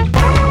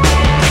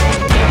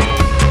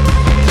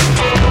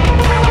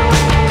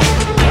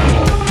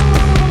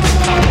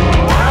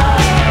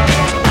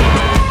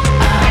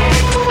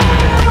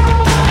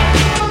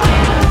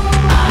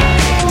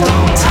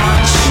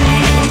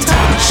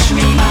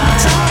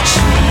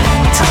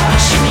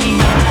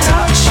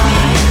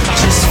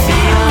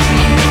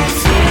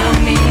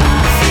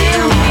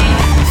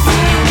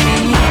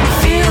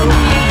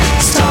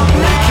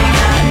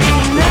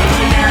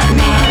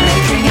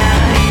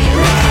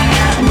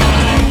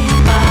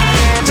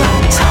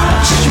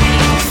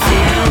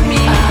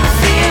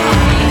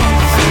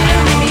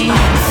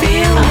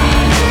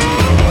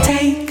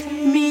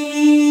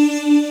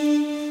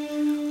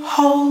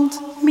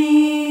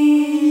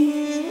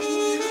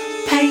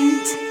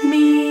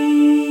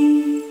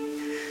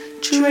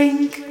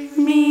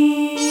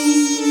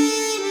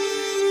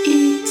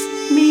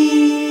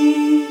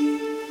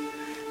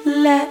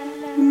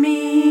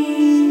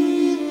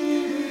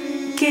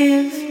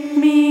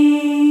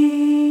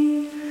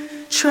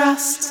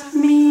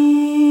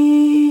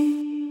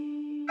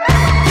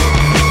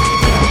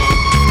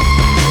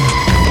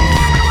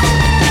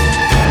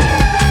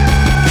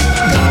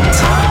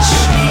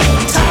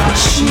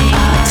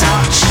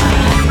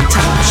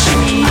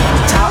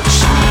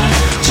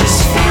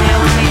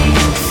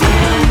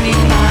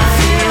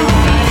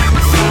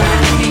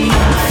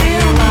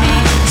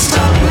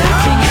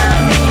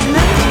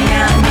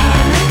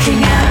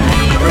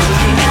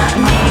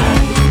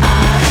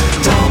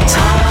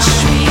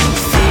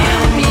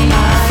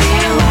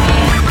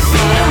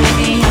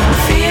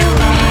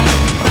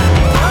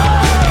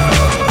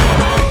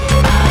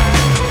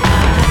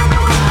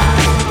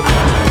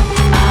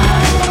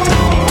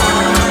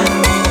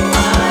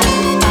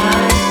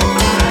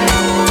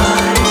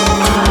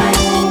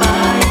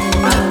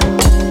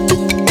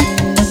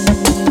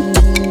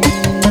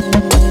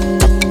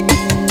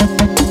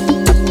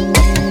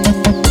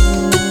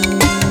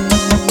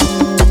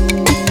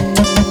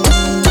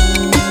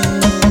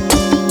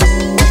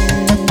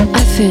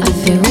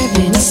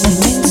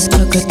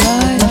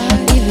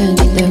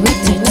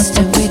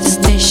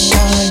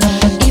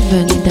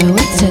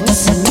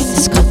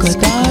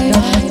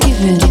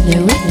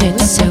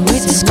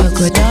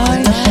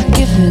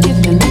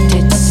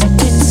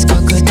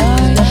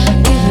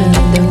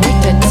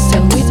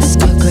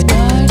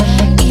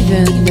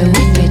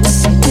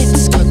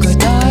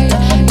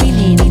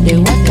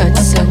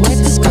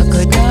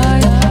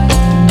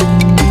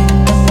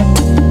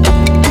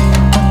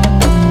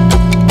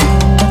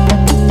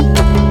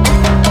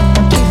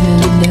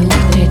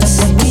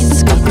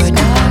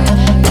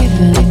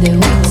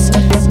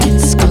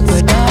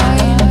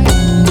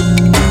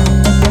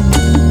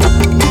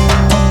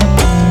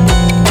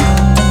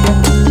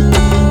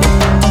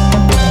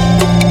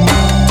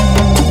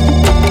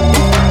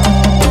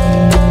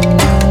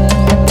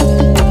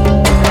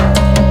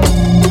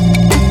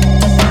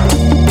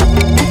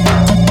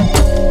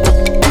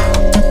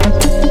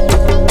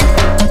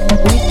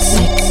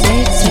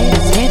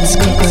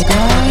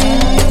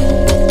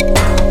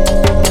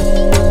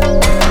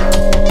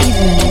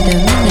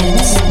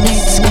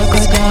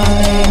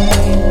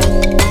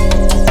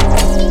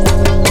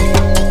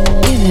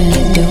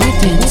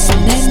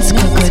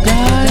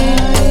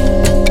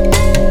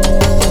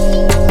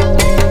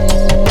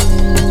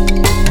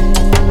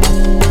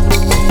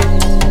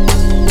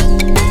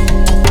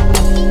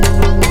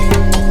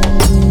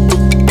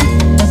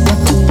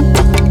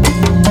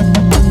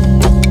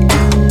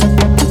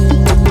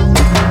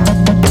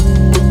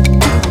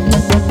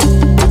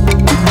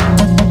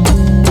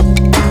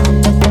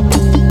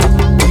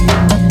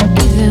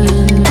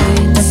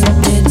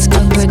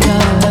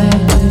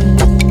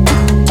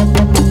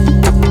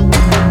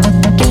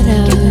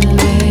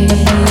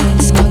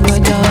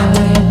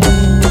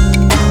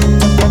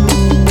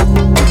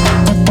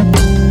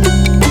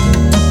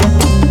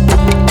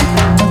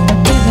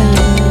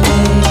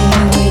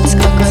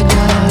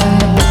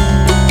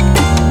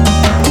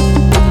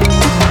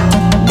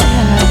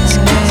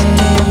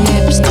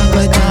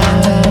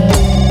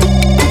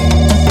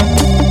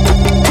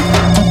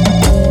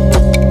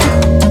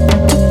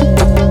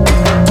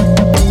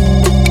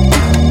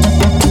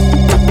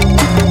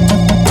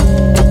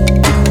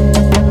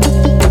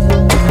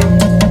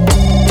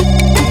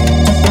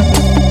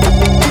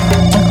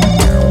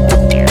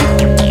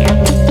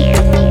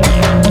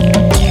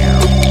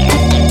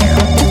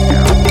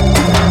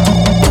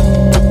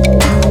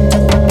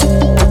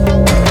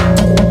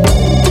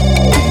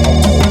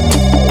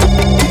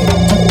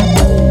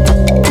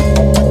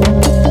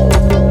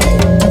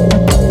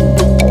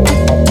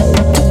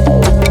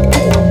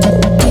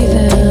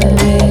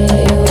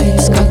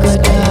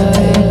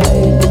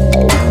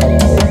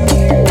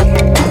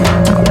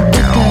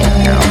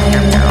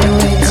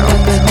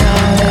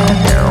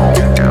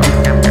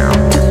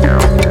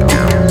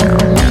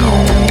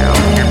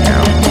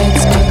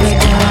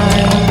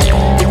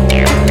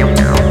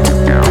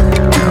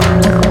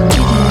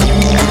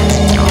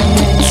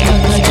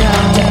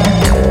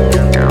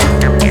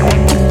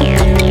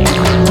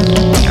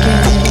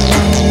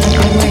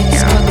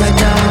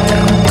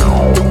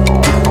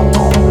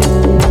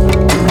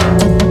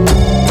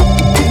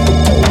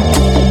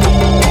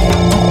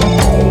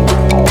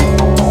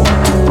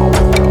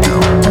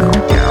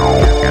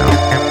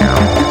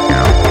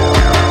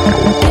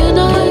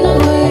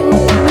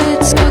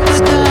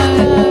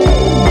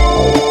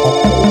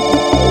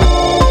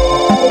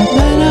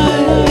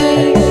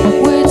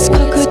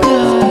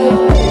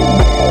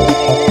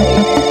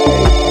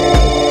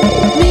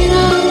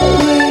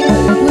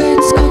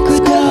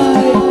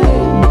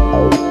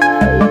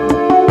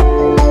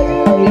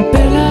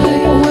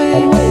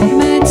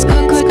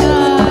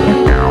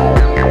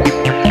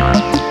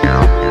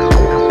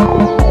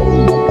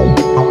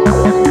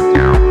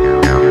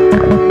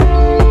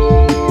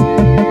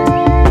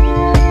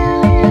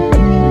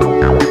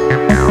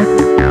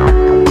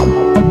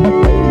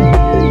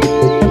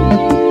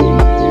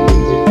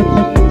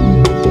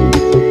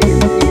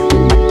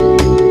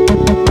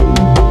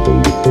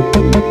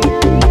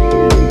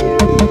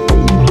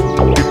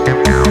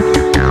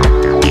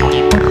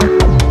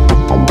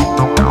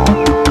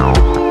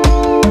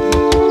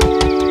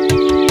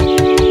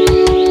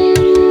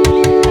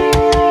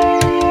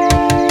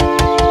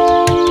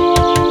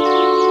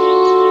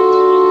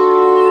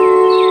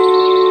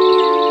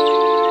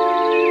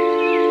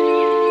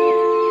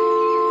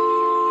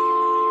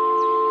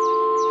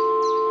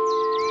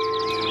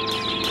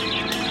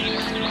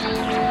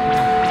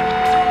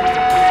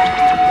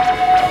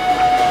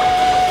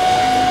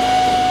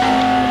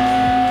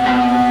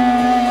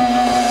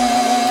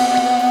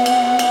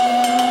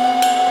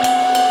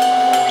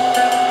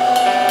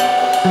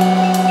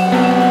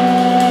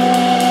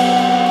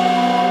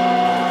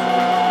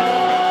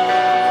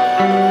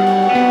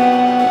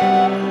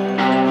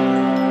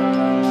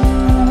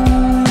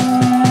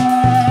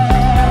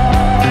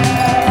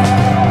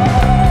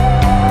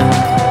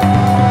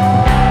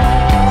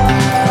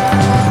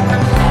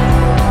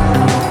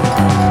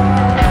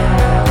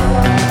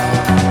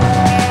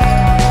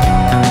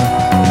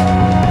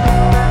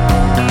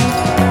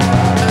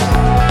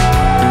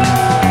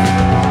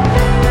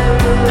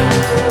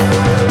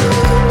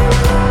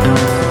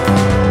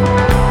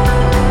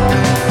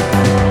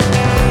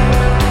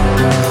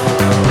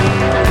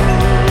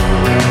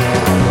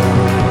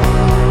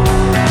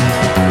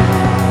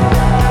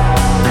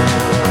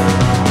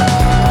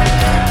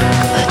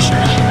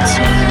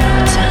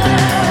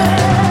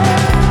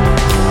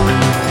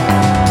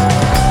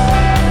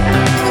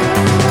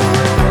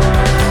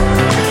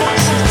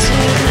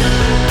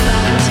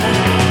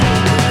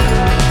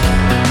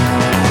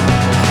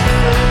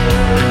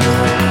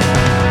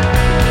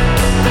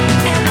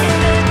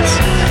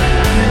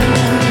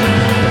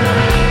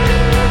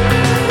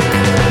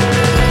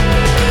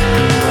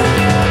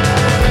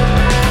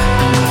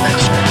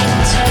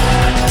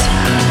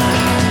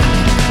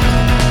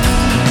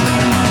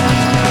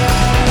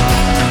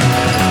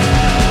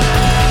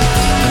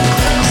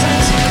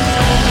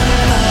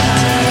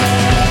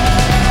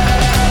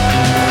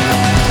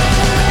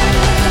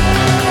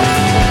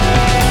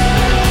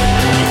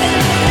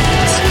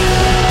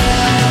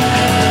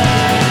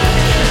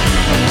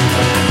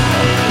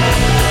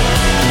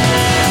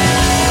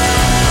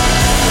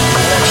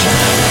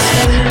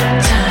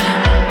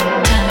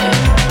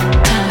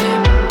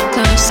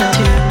 closer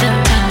to the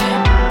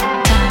time,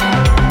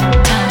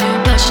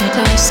 push it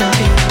closer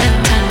to the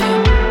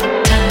time,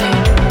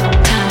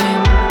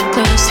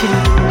 close to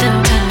the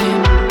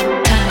time,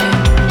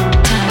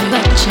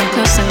 push it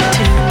closer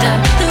to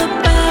the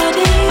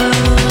body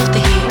of the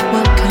heat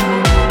will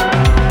come.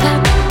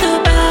 Let the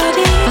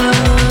body of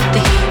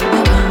the heat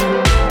will come.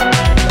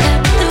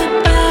 Let the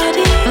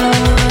body of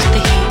the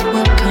heat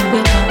will come.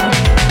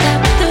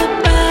 Let the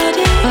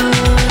body of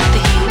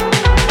the heat.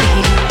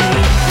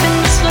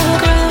 Things slow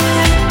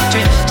growing,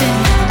 drifting.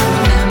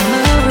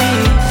 Memory,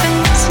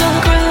 things slow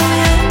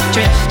growing,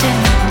 drifting.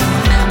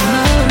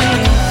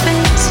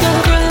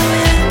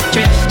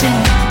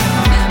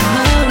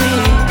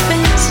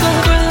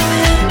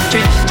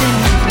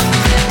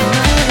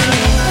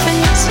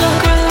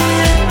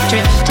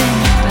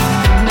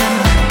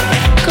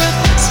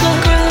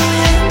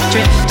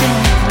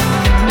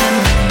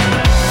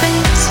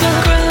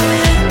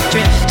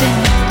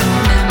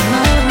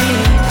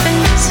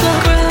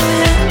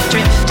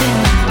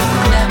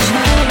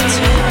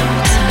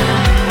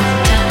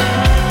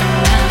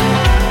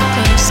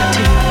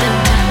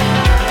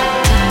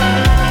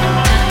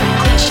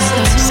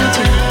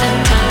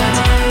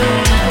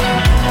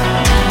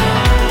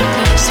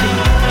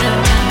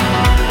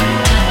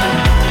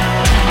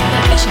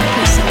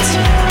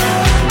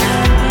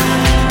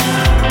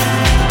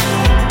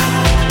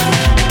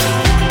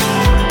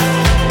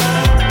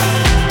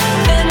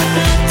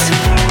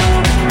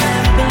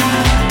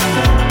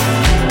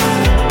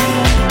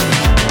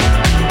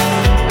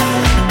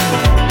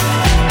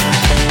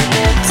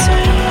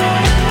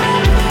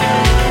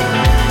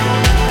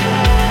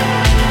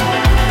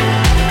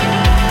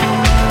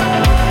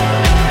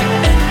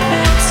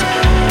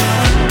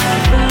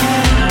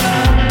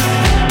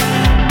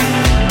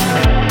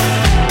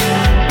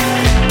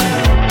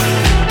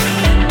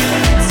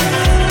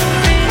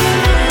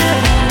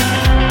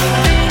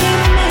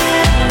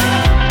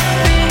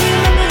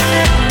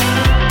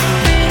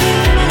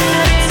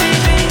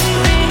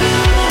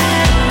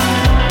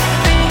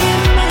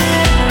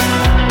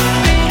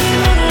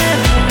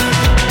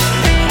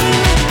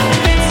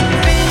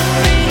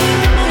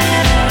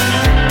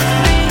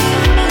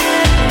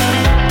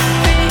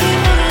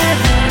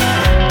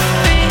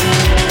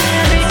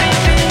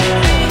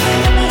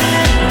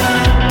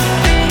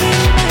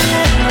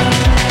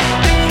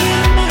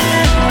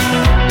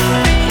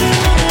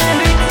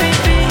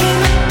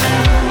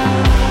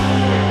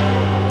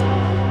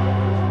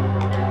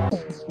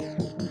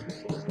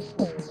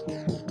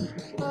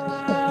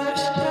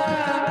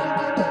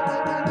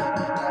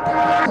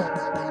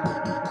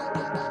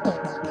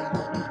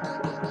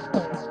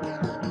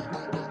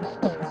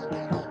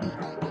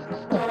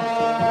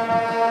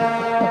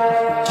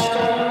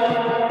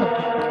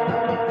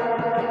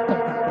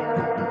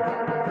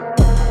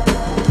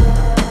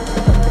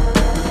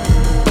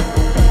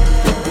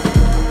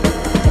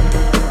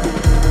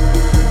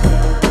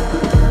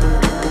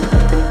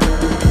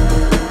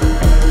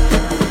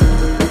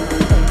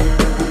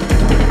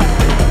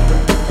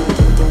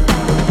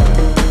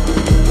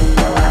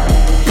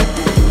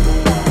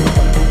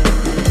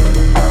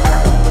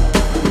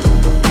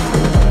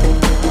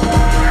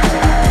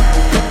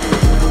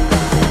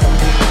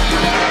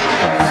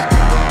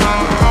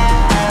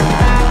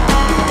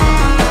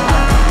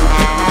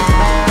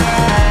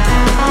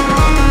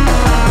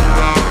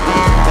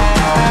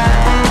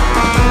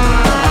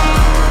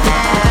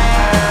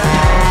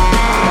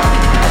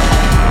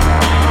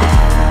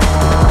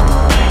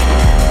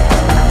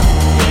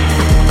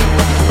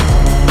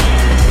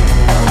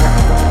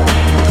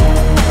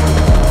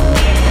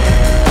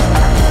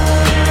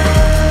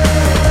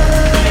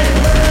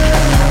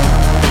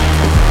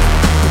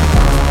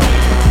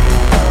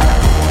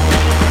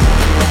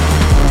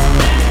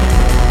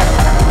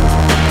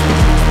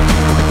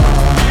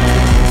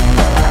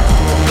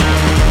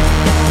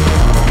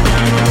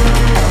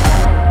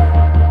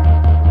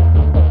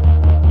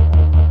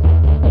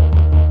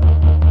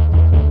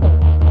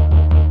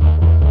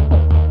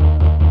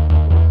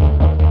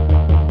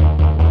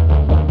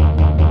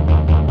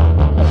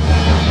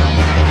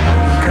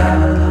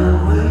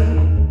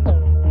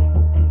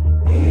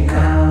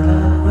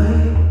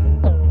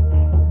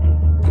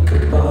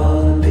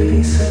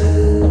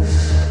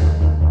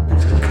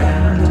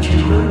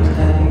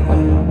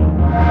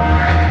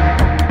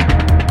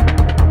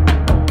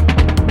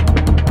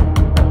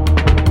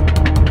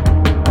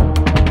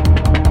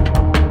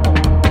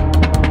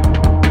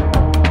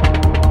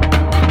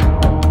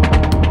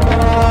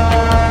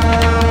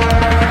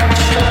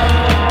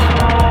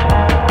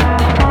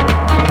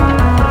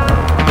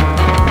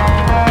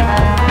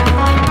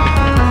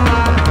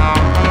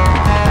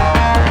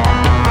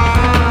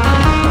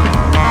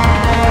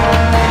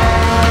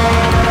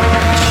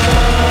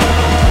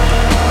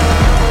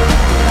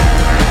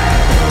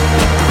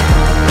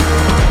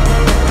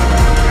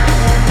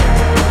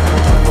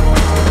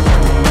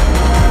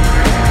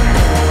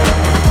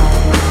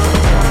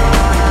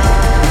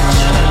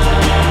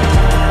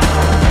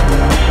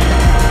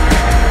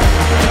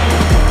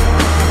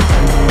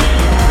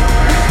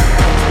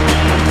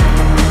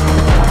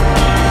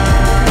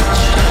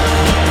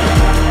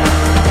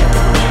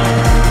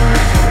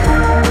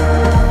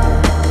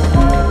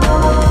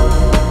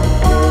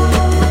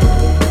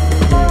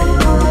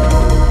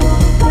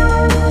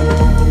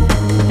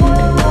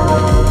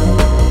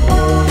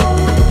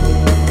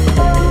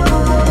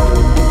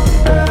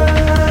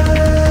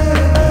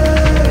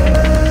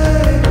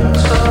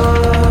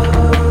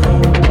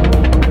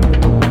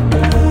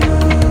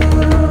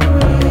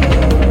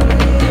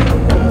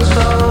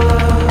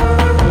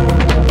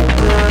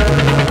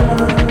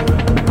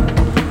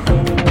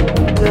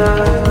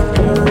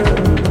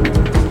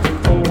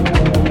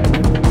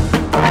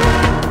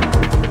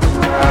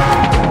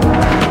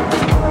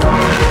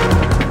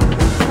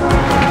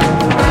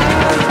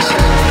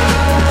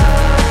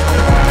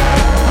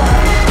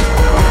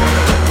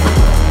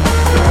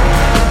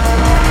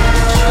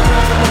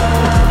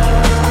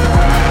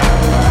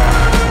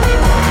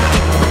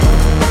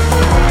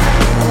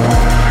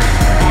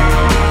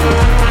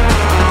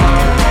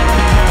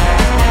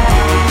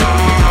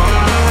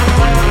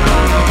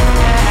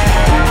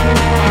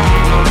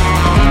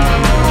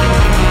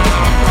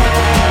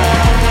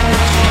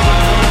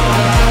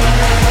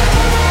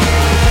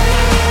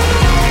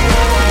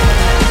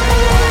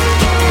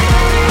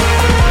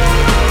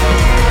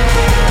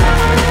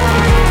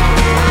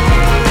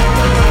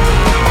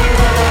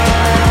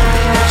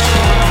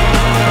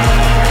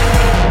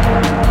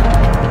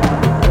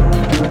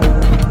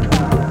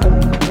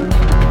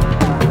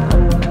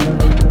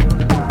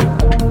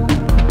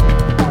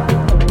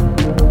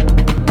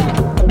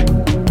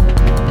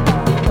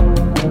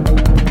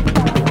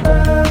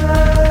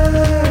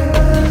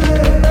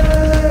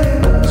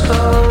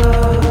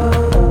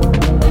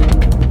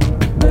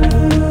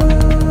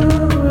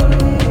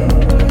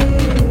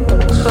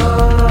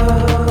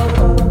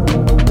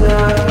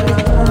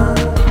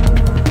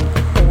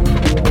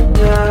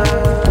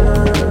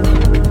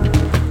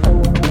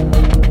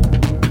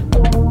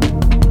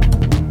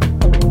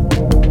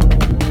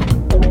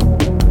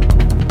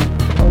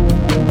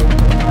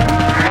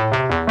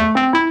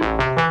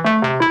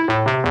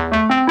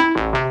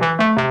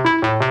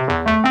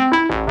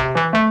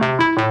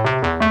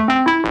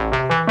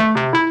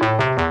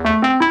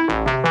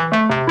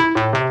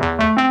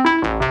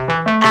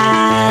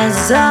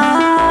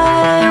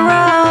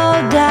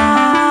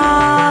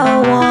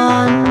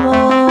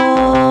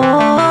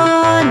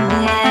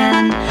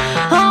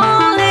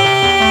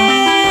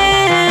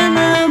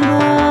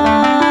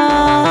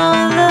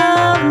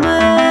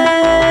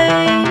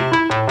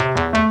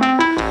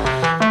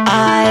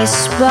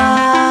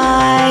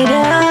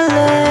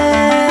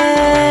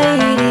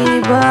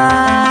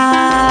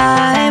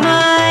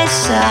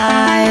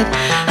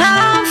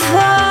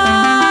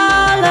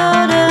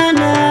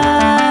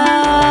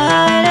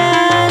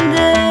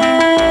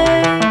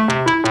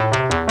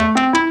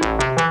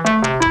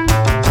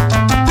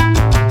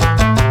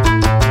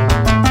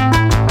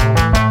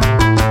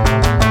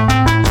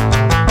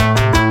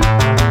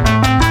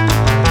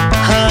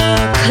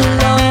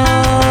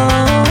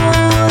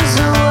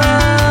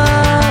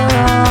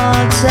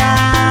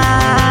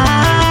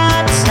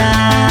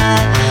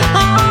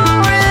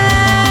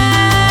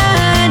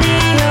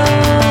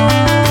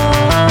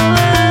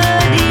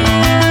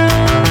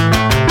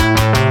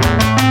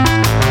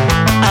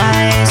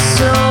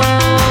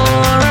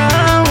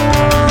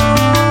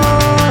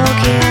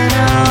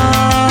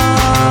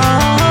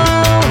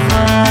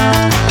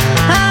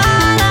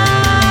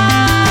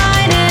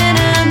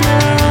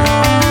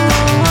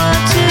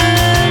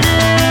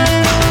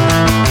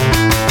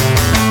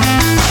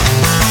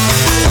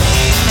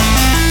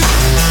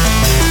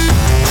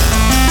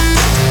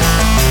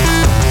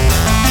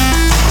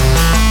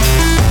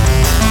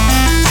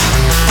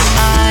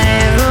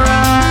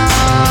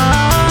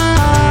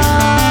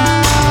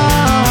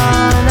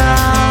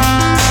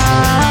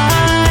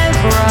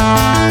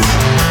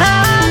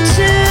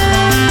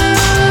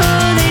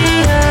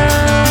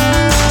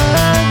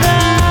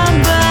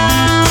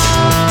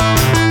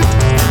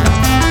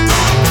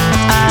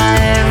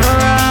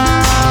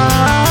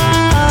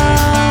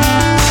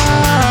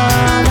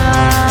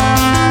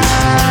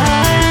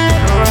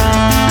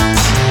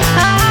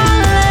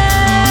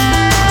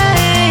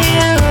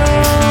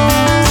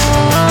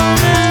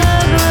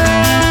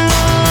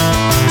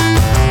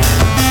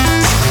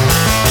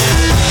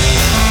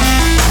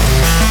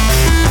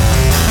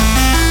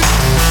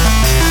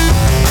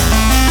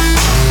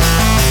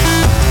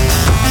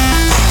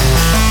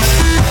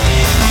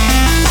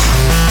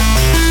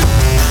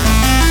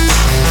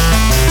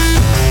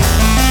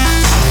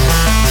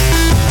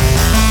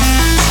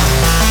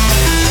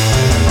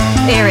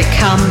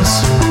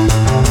 comes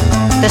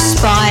the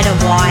spider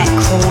white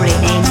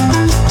crawling in.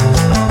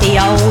 He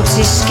holds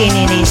his skin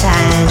in his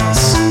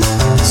hands,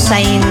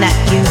 saying that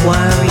you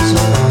were his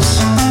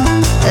horse,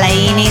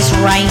 laying his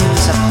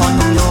reins upon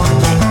your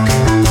neck.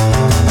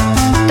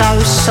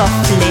 Those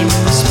soft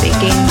limbs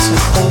begin to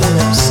call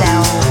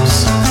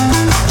themselves.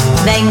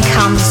 Then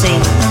comes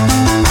in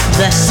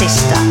the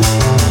sister.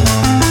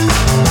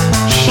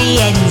 She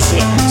ends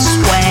it and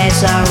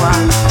squares her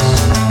oats.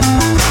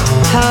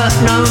 Hurt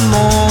no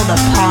more the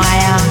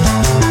pyre,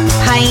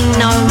 pain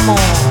no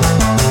more,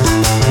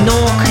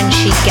 nor can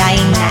she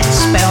gain that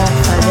spell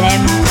for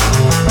them,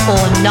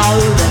 or know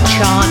the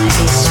chant of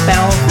his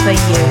spell for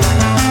you.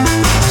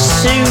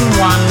 Soon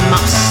one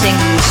must sing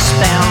this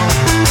spell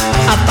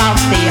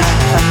above the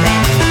earth for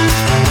men.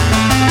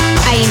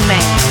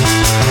 Amen.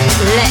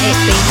 Let it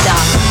be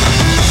done.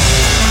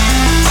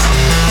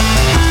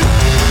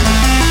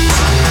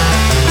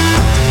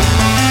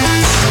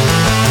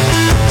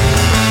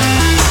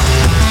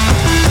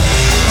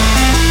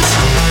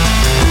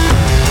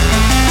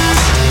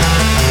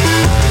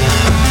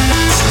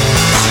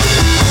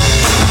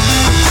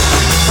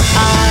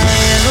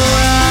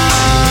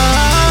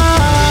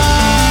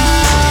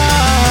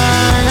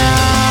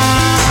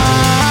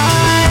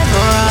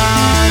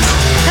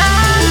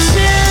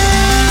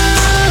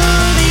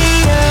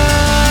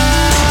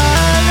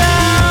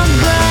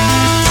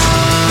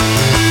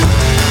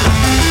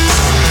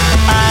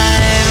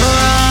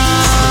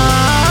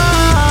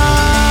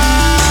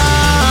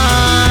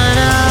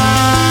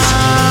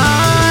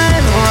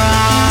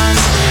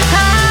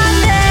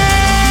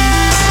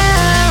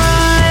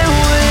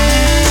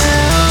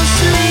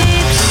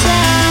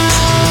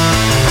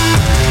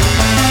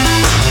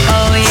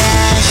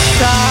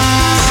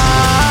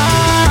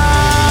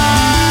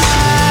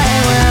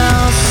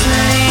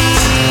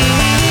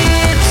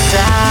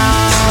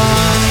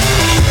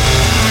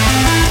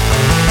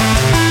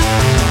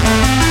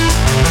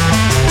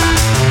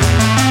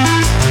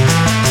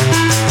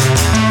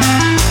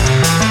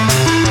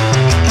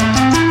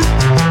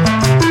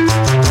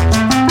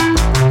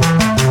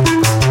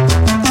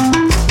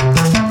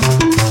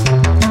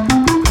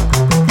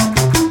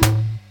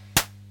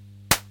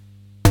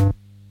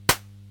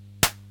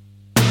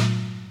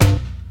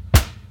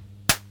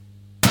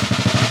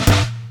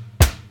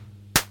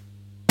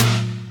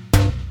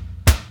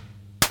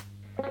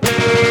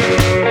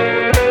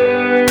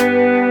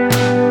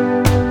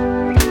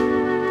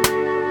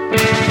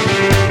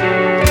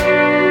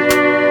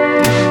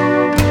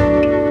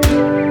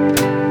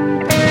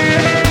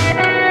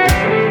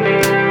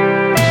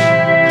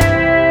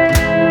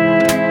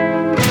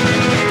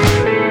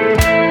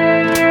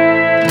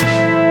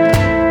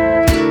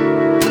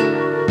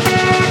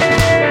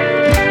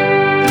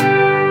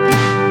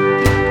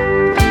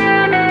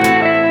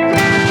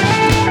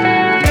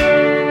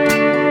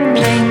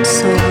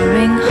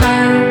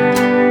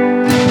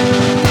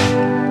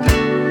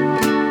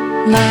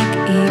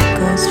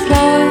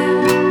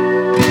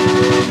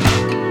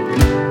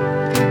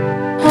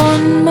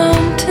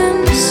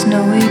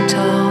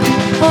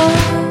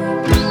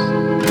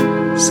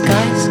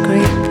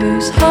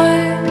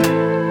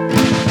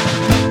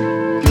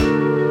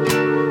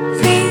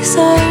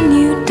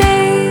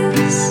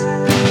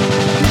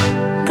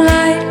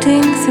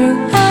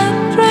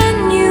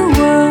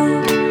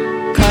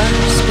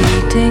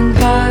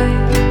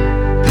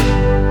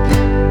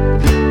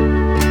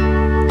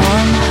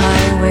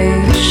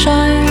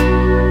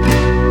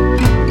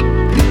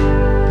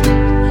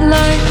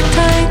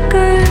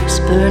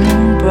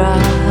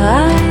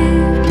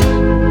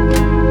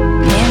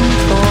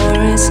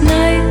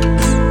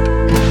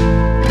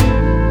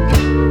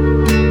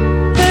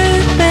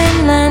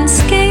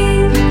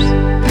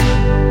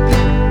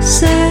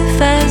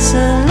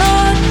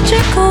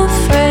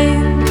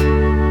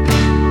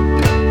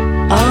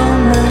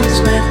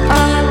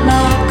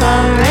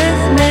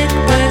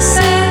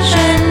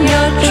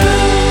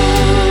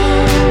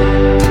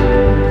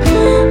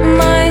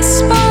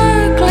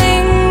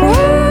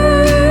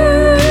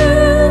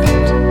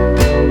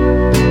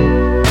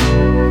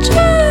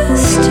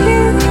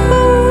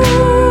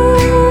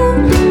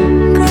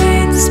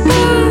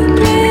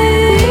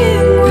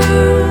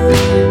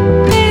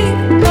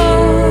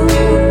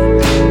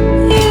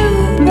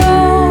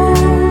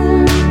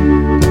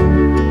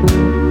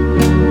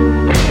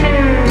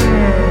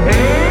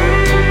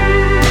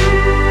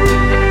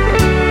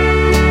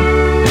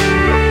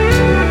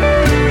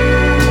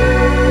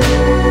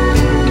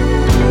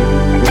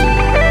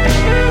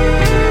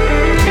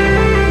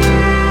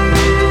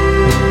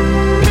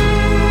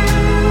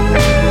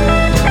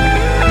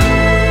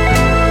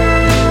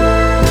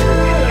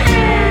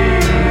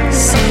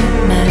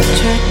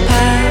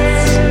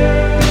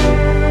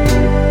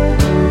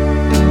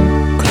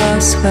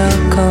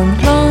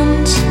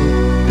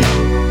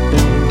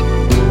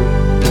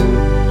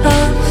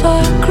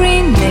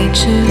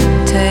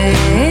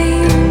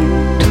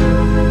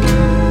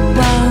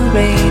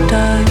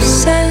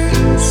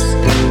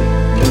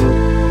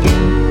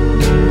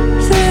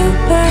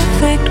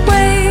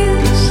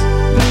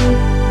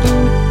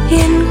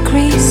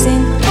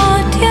 Increasing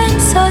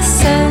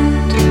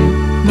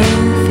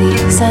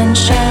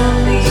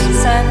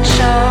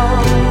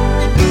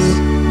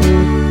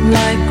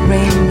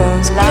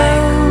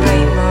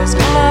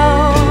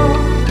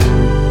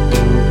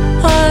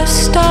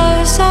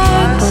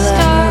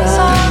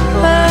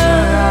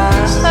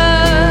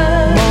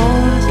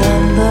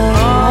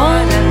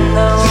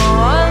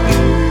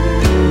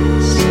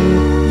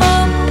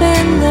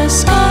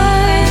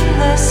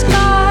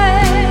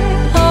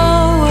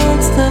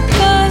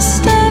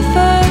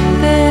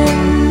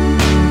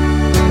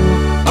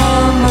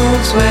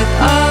moves with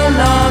a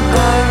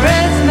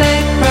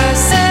logarithmic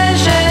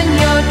precision.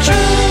 You're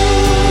true,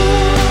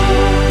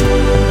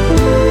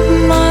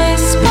 my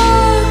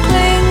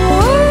sparkling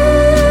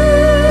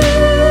world.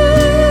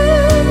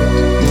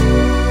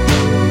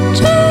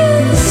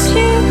 Just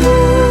you,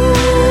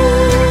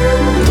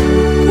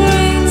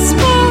 great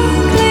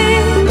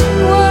sparkling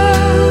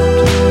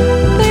world.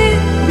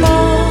 Big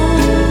ball,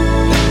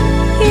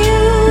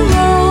 you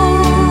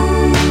roll.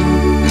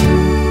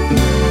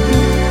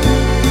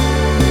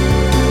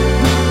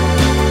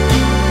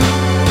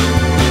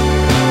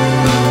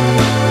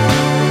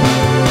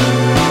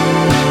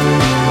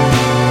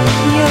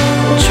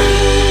 You're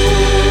true,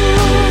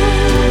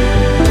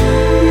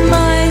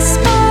 my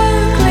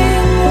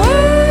sparkling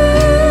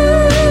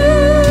world.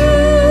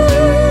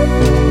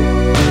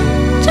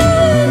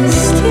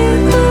 Just you,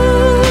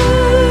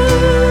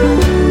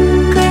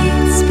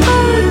 great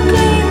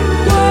sparkling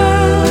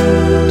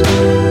world.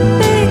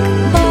 Big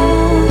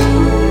ball,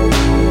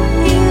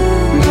 you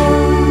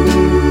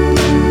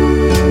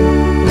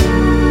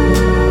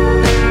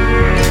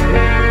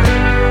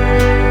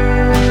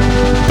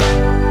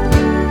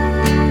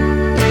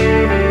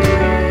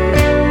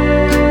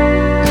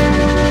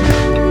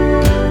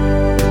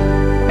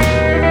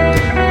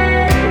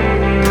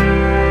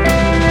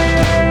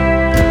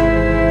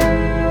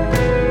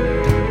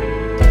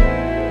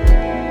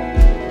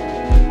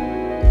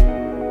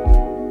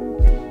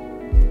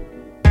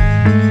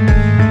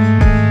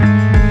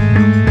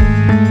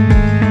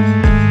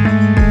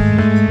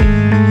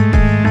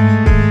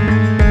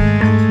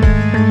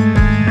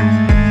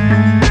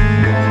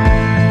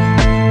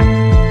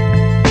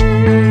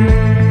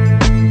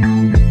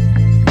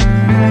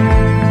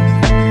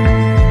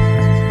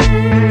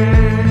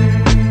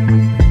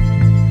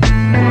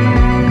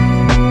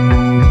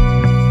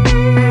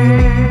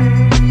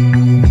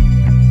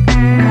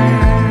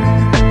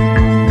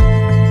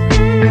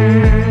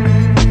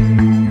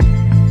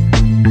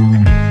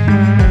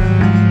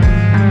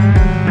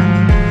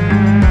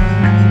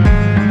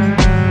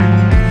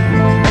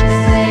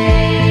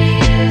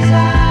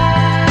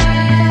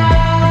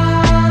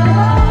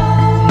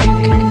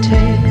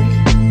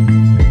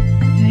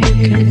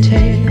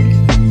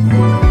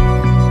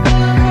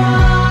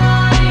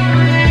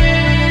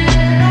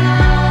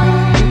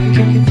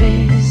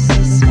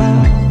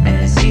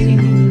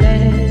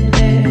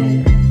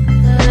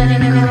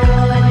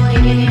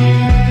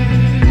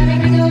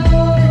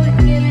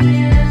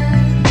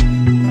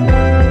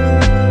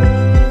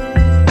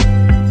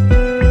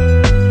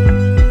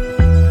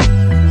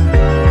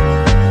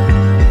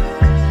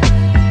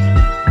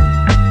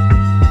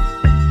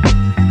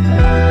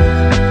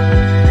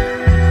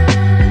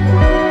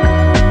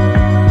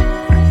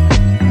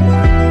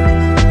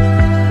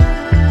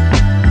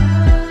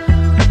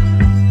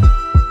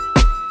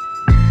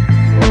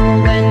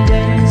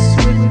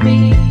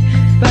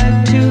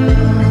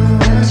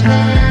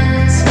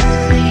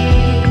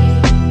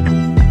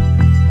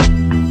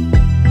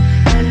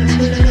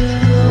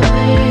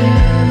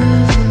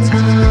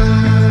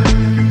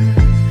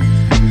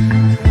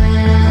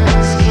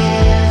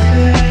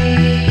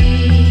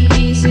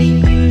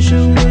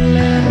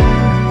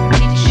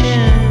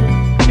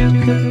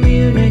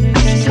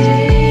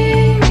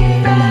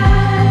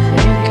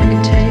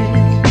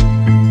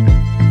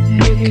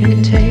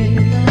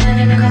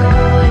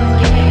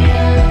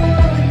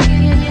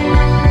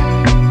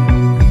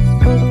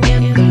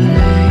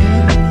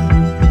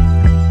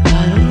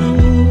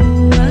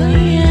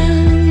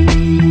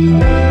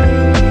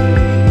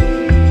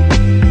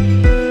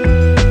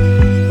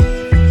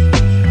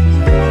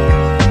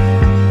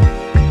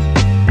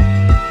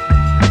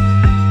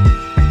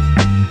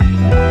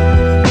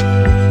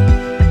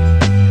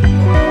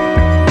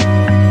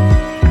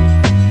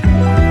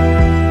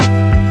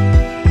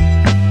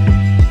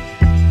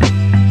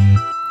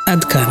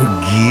עד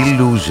כאן. גיל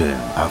לוז'ן,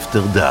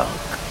 אפטר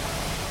דארק,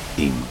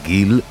 עם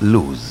גיל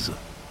לוז.